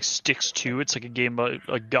 It's like Styx 2. It's like a game about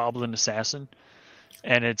a goblin assassin,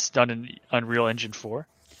 and it's done in Unreal Engine 4.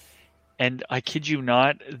 And I kid you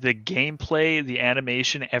not, the gameplay, the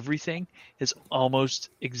animation, everything is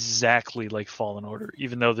almost exactly like Fallen Order,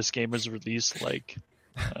 even though this game was released like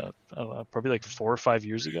I don't know, probably like 4 or 5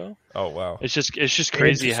 years ago. Oh wow. It's just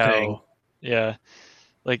crazy how, yeah,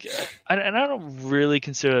 like, and I don't really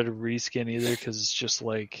consider it a reskin either, because it's just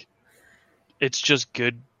like, it's just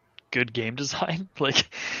good game design. like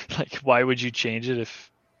why would you change it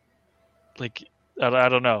if, like, I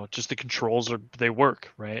don't know, just the controls they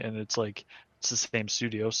work, right? And it's like, it's the same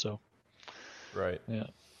studio, so right, yeah.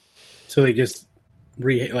 So they just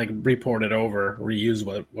report it over, reuse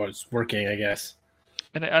what was working, I guess.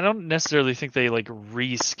 And I don't necessarily think they like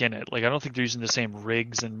reskin it. Like, I don't think they're using the same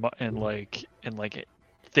rigs and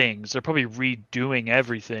things. They're probably redoing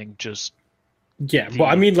everything. Just well,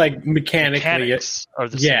 I mean, like mechanically, mechanics are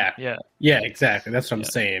the same. Yeah, exactly. That's what I'm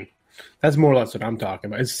saying. That's more or less what I'm talking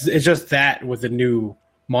about. It's just that with a new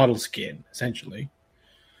model skin, essentially.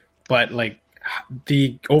 But like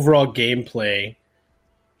the overall gameplay,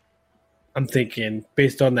 I'm thinking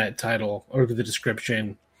based on that title or the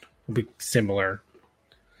description, will be similar.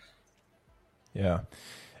 Yeah.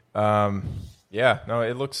 Yeah. No,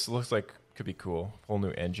 it looks like could be cool. Whole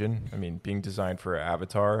new engine. I mean, being designed for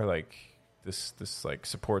Avatar, like this like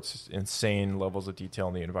supports insane levels of detail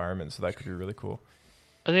in the environment, so that could be really cool.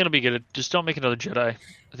 I think it'll be good. Just don't make another Jedi.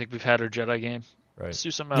 I think we've had our Jedi game. Right. Let's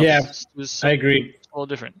do something else. Yeah, do something I agree. All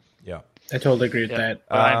different. Yeah. I totally agree with that.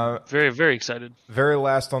 I'm very, very excited. Very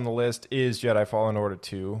last on the list is Jedi Fallen Order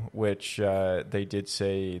 2, which they did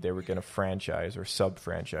say they were going to franchise or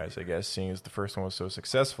sub-franchise, I guess, seeing as the first one was so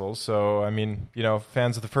successful. So, I mean, you know,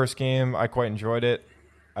 fans of the first game, I quite enjoyed it.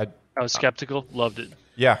 I was skeptical, loved it.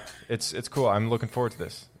 Yeah, it's cool. I'm looking forward to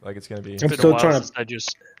this. Like, it's going to be... It's been a while since I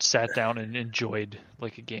just sat down and enjoyed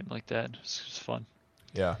like a game like that. It's just fun.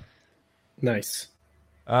 Yeah. Nice.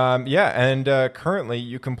 Yeah, and currently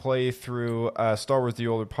you can play through Star Wars: The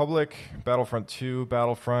Old Republic, Battlefront 2,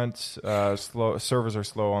 Battlefront. Servers are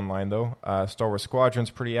slow online though. Star Wars Squadron's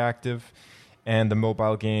pretty active, and the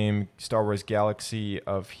mobile game Star Wars: Galaxy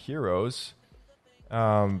of Heroes.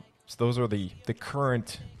 So those are the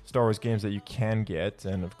current Star Wars games that you can get,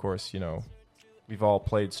 and of course, you know, we've all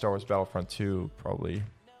played Star Wars Battlefront 2 probably.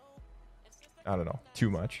 I don't know,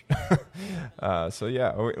 too much. So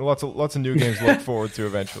yeah, lots of new games to look forward to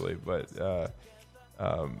eventually. But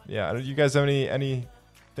yeah, do you guys have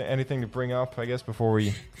anything to bring up? I guess before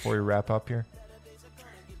we wrap up here.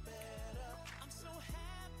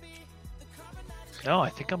 No,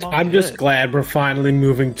 I think I'm all I'm good. just glad we're finally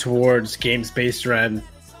moving towards games based around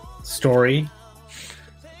story.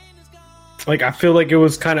 Like, I feel like it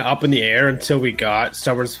was kind of up in the air until we got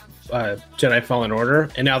Star Wars Jedi Fallen Order,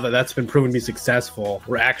 and now that that's been proven to be successful,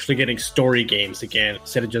 we're actually getting story games again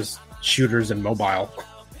instead of just shooters and mobile.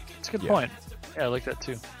 That's a good point. Yeah, I like that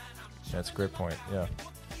too. That's a great point. Yeah.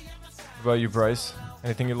 What about you, Bryce?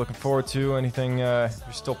 Anything you're looking forward to? Anything you're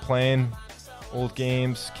still playing? Old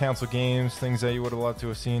games, cancel games, things that you would have loved to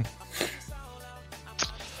have seen?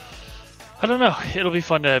 I don't know. It'll be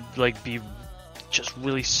fun to like be just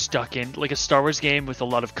really stuck in. Like a Star Wars game with a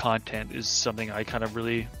lot of content is something I kind of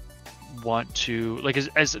really want to like.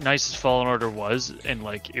 As nice as Fallen Order was, and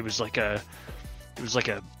like it was like a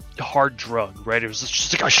hard drug, right? It was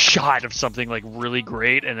just like a shot of something like really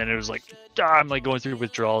great, and then it was like I'm like going through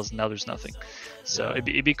withdrawals, and now there's nothing. So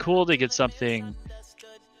it'd be cool to get something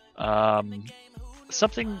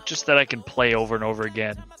just that I can play over and over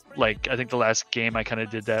again. Like, I think the last game I kind of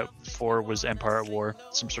did that for was Empire at War,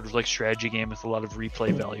 some sort of like strategy game with a lot of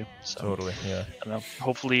replay value. So, totally, yeah. I don't know.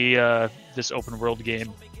 Hopefully, this open world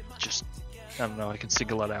game, just I don't know, I can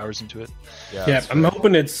sink a lot of hours into it. Yeah, I'm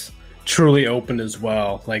hoping it's truly open as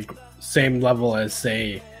well, like same level as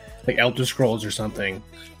say like Elder Scrolls or something.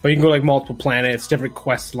 But you can go like multiple planets, different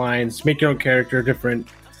quest lines, make your own character, different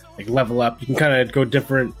like level up. You can kind of go a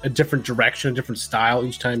different direction, a different style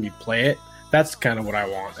each time you play it. That's kind of what I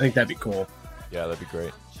want. I think that'd be cool. Yeah, that'd be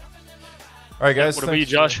great. All right, guys. What about you,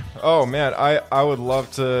 Josh? Oh man, I would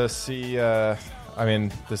love to see. I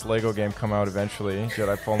mean, this Lego game come out eventually.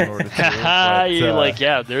 Jedi Fallen Order 2. You're like,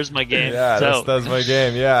 yeah, there's my game. Yeah, so. that's my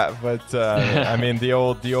game. Yeah, but I mean, the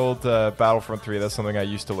old Battlefront 3. That's something I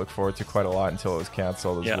used to look forward to quite a lot until it was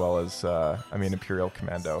canceled. As well as I mean, Imperial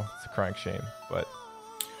Commando. It's a crying shame, but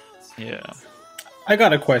yeah. I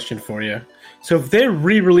got a question for you. So if they're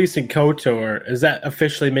re-releasing KOTOR, does that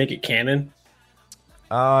officially make it canon?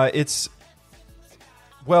 It's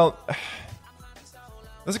well.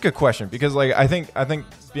 That's a good question because, like, I think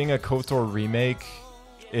being a KOTOR remake,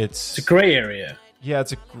 it's a gray area. Yeah,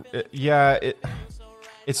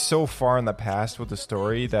 it's so far in the past with the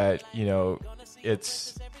story that, you know,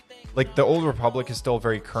 it's like the Old Republic is still a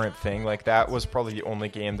very current thing. Like, that was probably the only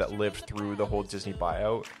game that lived through the whole Disney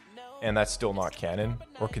buyout. and that's still not canon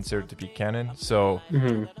or considered to be canon. So,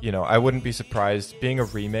 you know, I wouldn't be surprised. Being a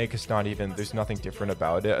remake, there's nothing different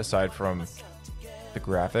about it aside from the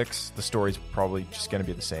graphics. The story's probably just going to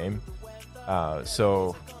be the same.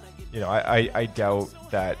 So, you know, I doubt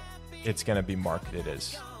that it's going to be marketed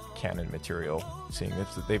as canon material, seeing that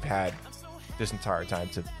they've had this entire time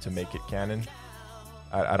to make it canon.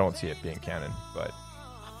 I don't see it being canon, but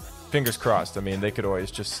fingers crossed. I mean, they could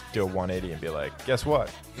always just do a 180 and be like, guess what?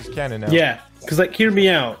 It's canon now. Yeah, because, like, hear me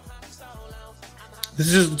out. This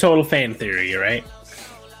is just a total fan theory, right?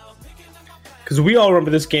 Because we all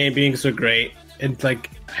remember this game being so great, and,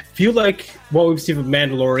 like, I feel like what we've seen with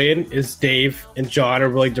Mandalorian is Dave and John are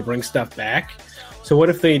willing to bring stuff back. So what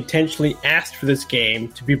if they intentionally asked for this game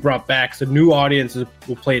to be brought back so new audiences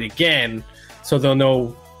will play it again, so they'll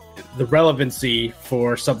know the relevancy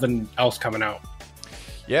for something else coming out?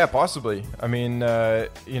 Yeah, possibly. I mean,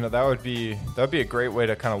 you know, that would be a great way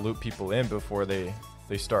to kind of loop people in before they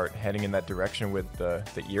start heading in that direction with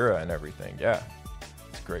the era and everything. Yeah,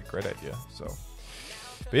 it's a great idea. So,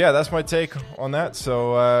 but yeah, that's my take on that.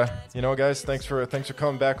 So, you know, guys, thanks for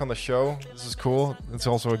coming back on the show. This is cool. It's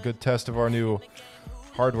also a good test of our new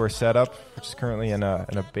hardware setup, which is currently in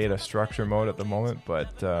a beta structure mode at the moment.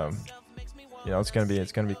 But you know, it's gonna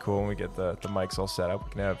be cool when we get the mics all set up.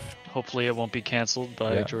 We can have. Hopefully, it won't be canceled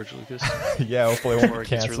by George Lucas. Yeah, hopefully it won't be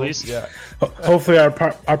canceled. Released. Yeah. Hopefully, our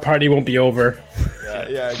party won't be over.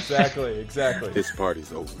 Yeah, exactly. This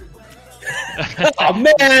party's over. Oh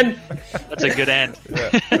man, that's a good end.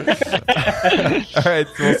 Yeah. All right,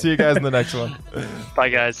 so we'll see you guys in the next one. Bye,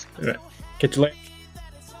 guys. Catch you later.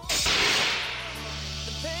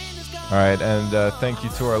 All right, and thank you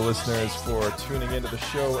to our listeners for tuning into the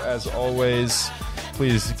show. As always,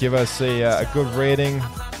 please give us a good rating,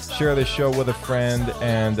 share the show with a friend,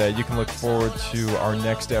 and you can look forward to our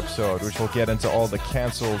next episode, which will get into all the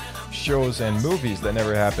canceled shows and movies that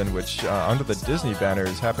never happened, which under the Disney banner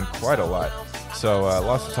has happened quite a lot. So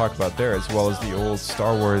lots to talk about there, as well as the old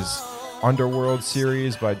Star Wars Underworld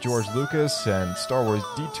series by George Lucas and Star Wars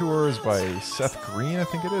Detours by Seth Green, I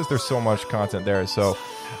think it is. There's so much content there, so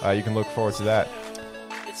you can look forward to that.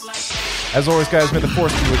 As always, guys, may the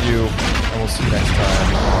Force be with you, and we'll see you next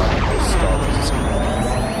time on Star Wars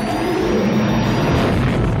Escape.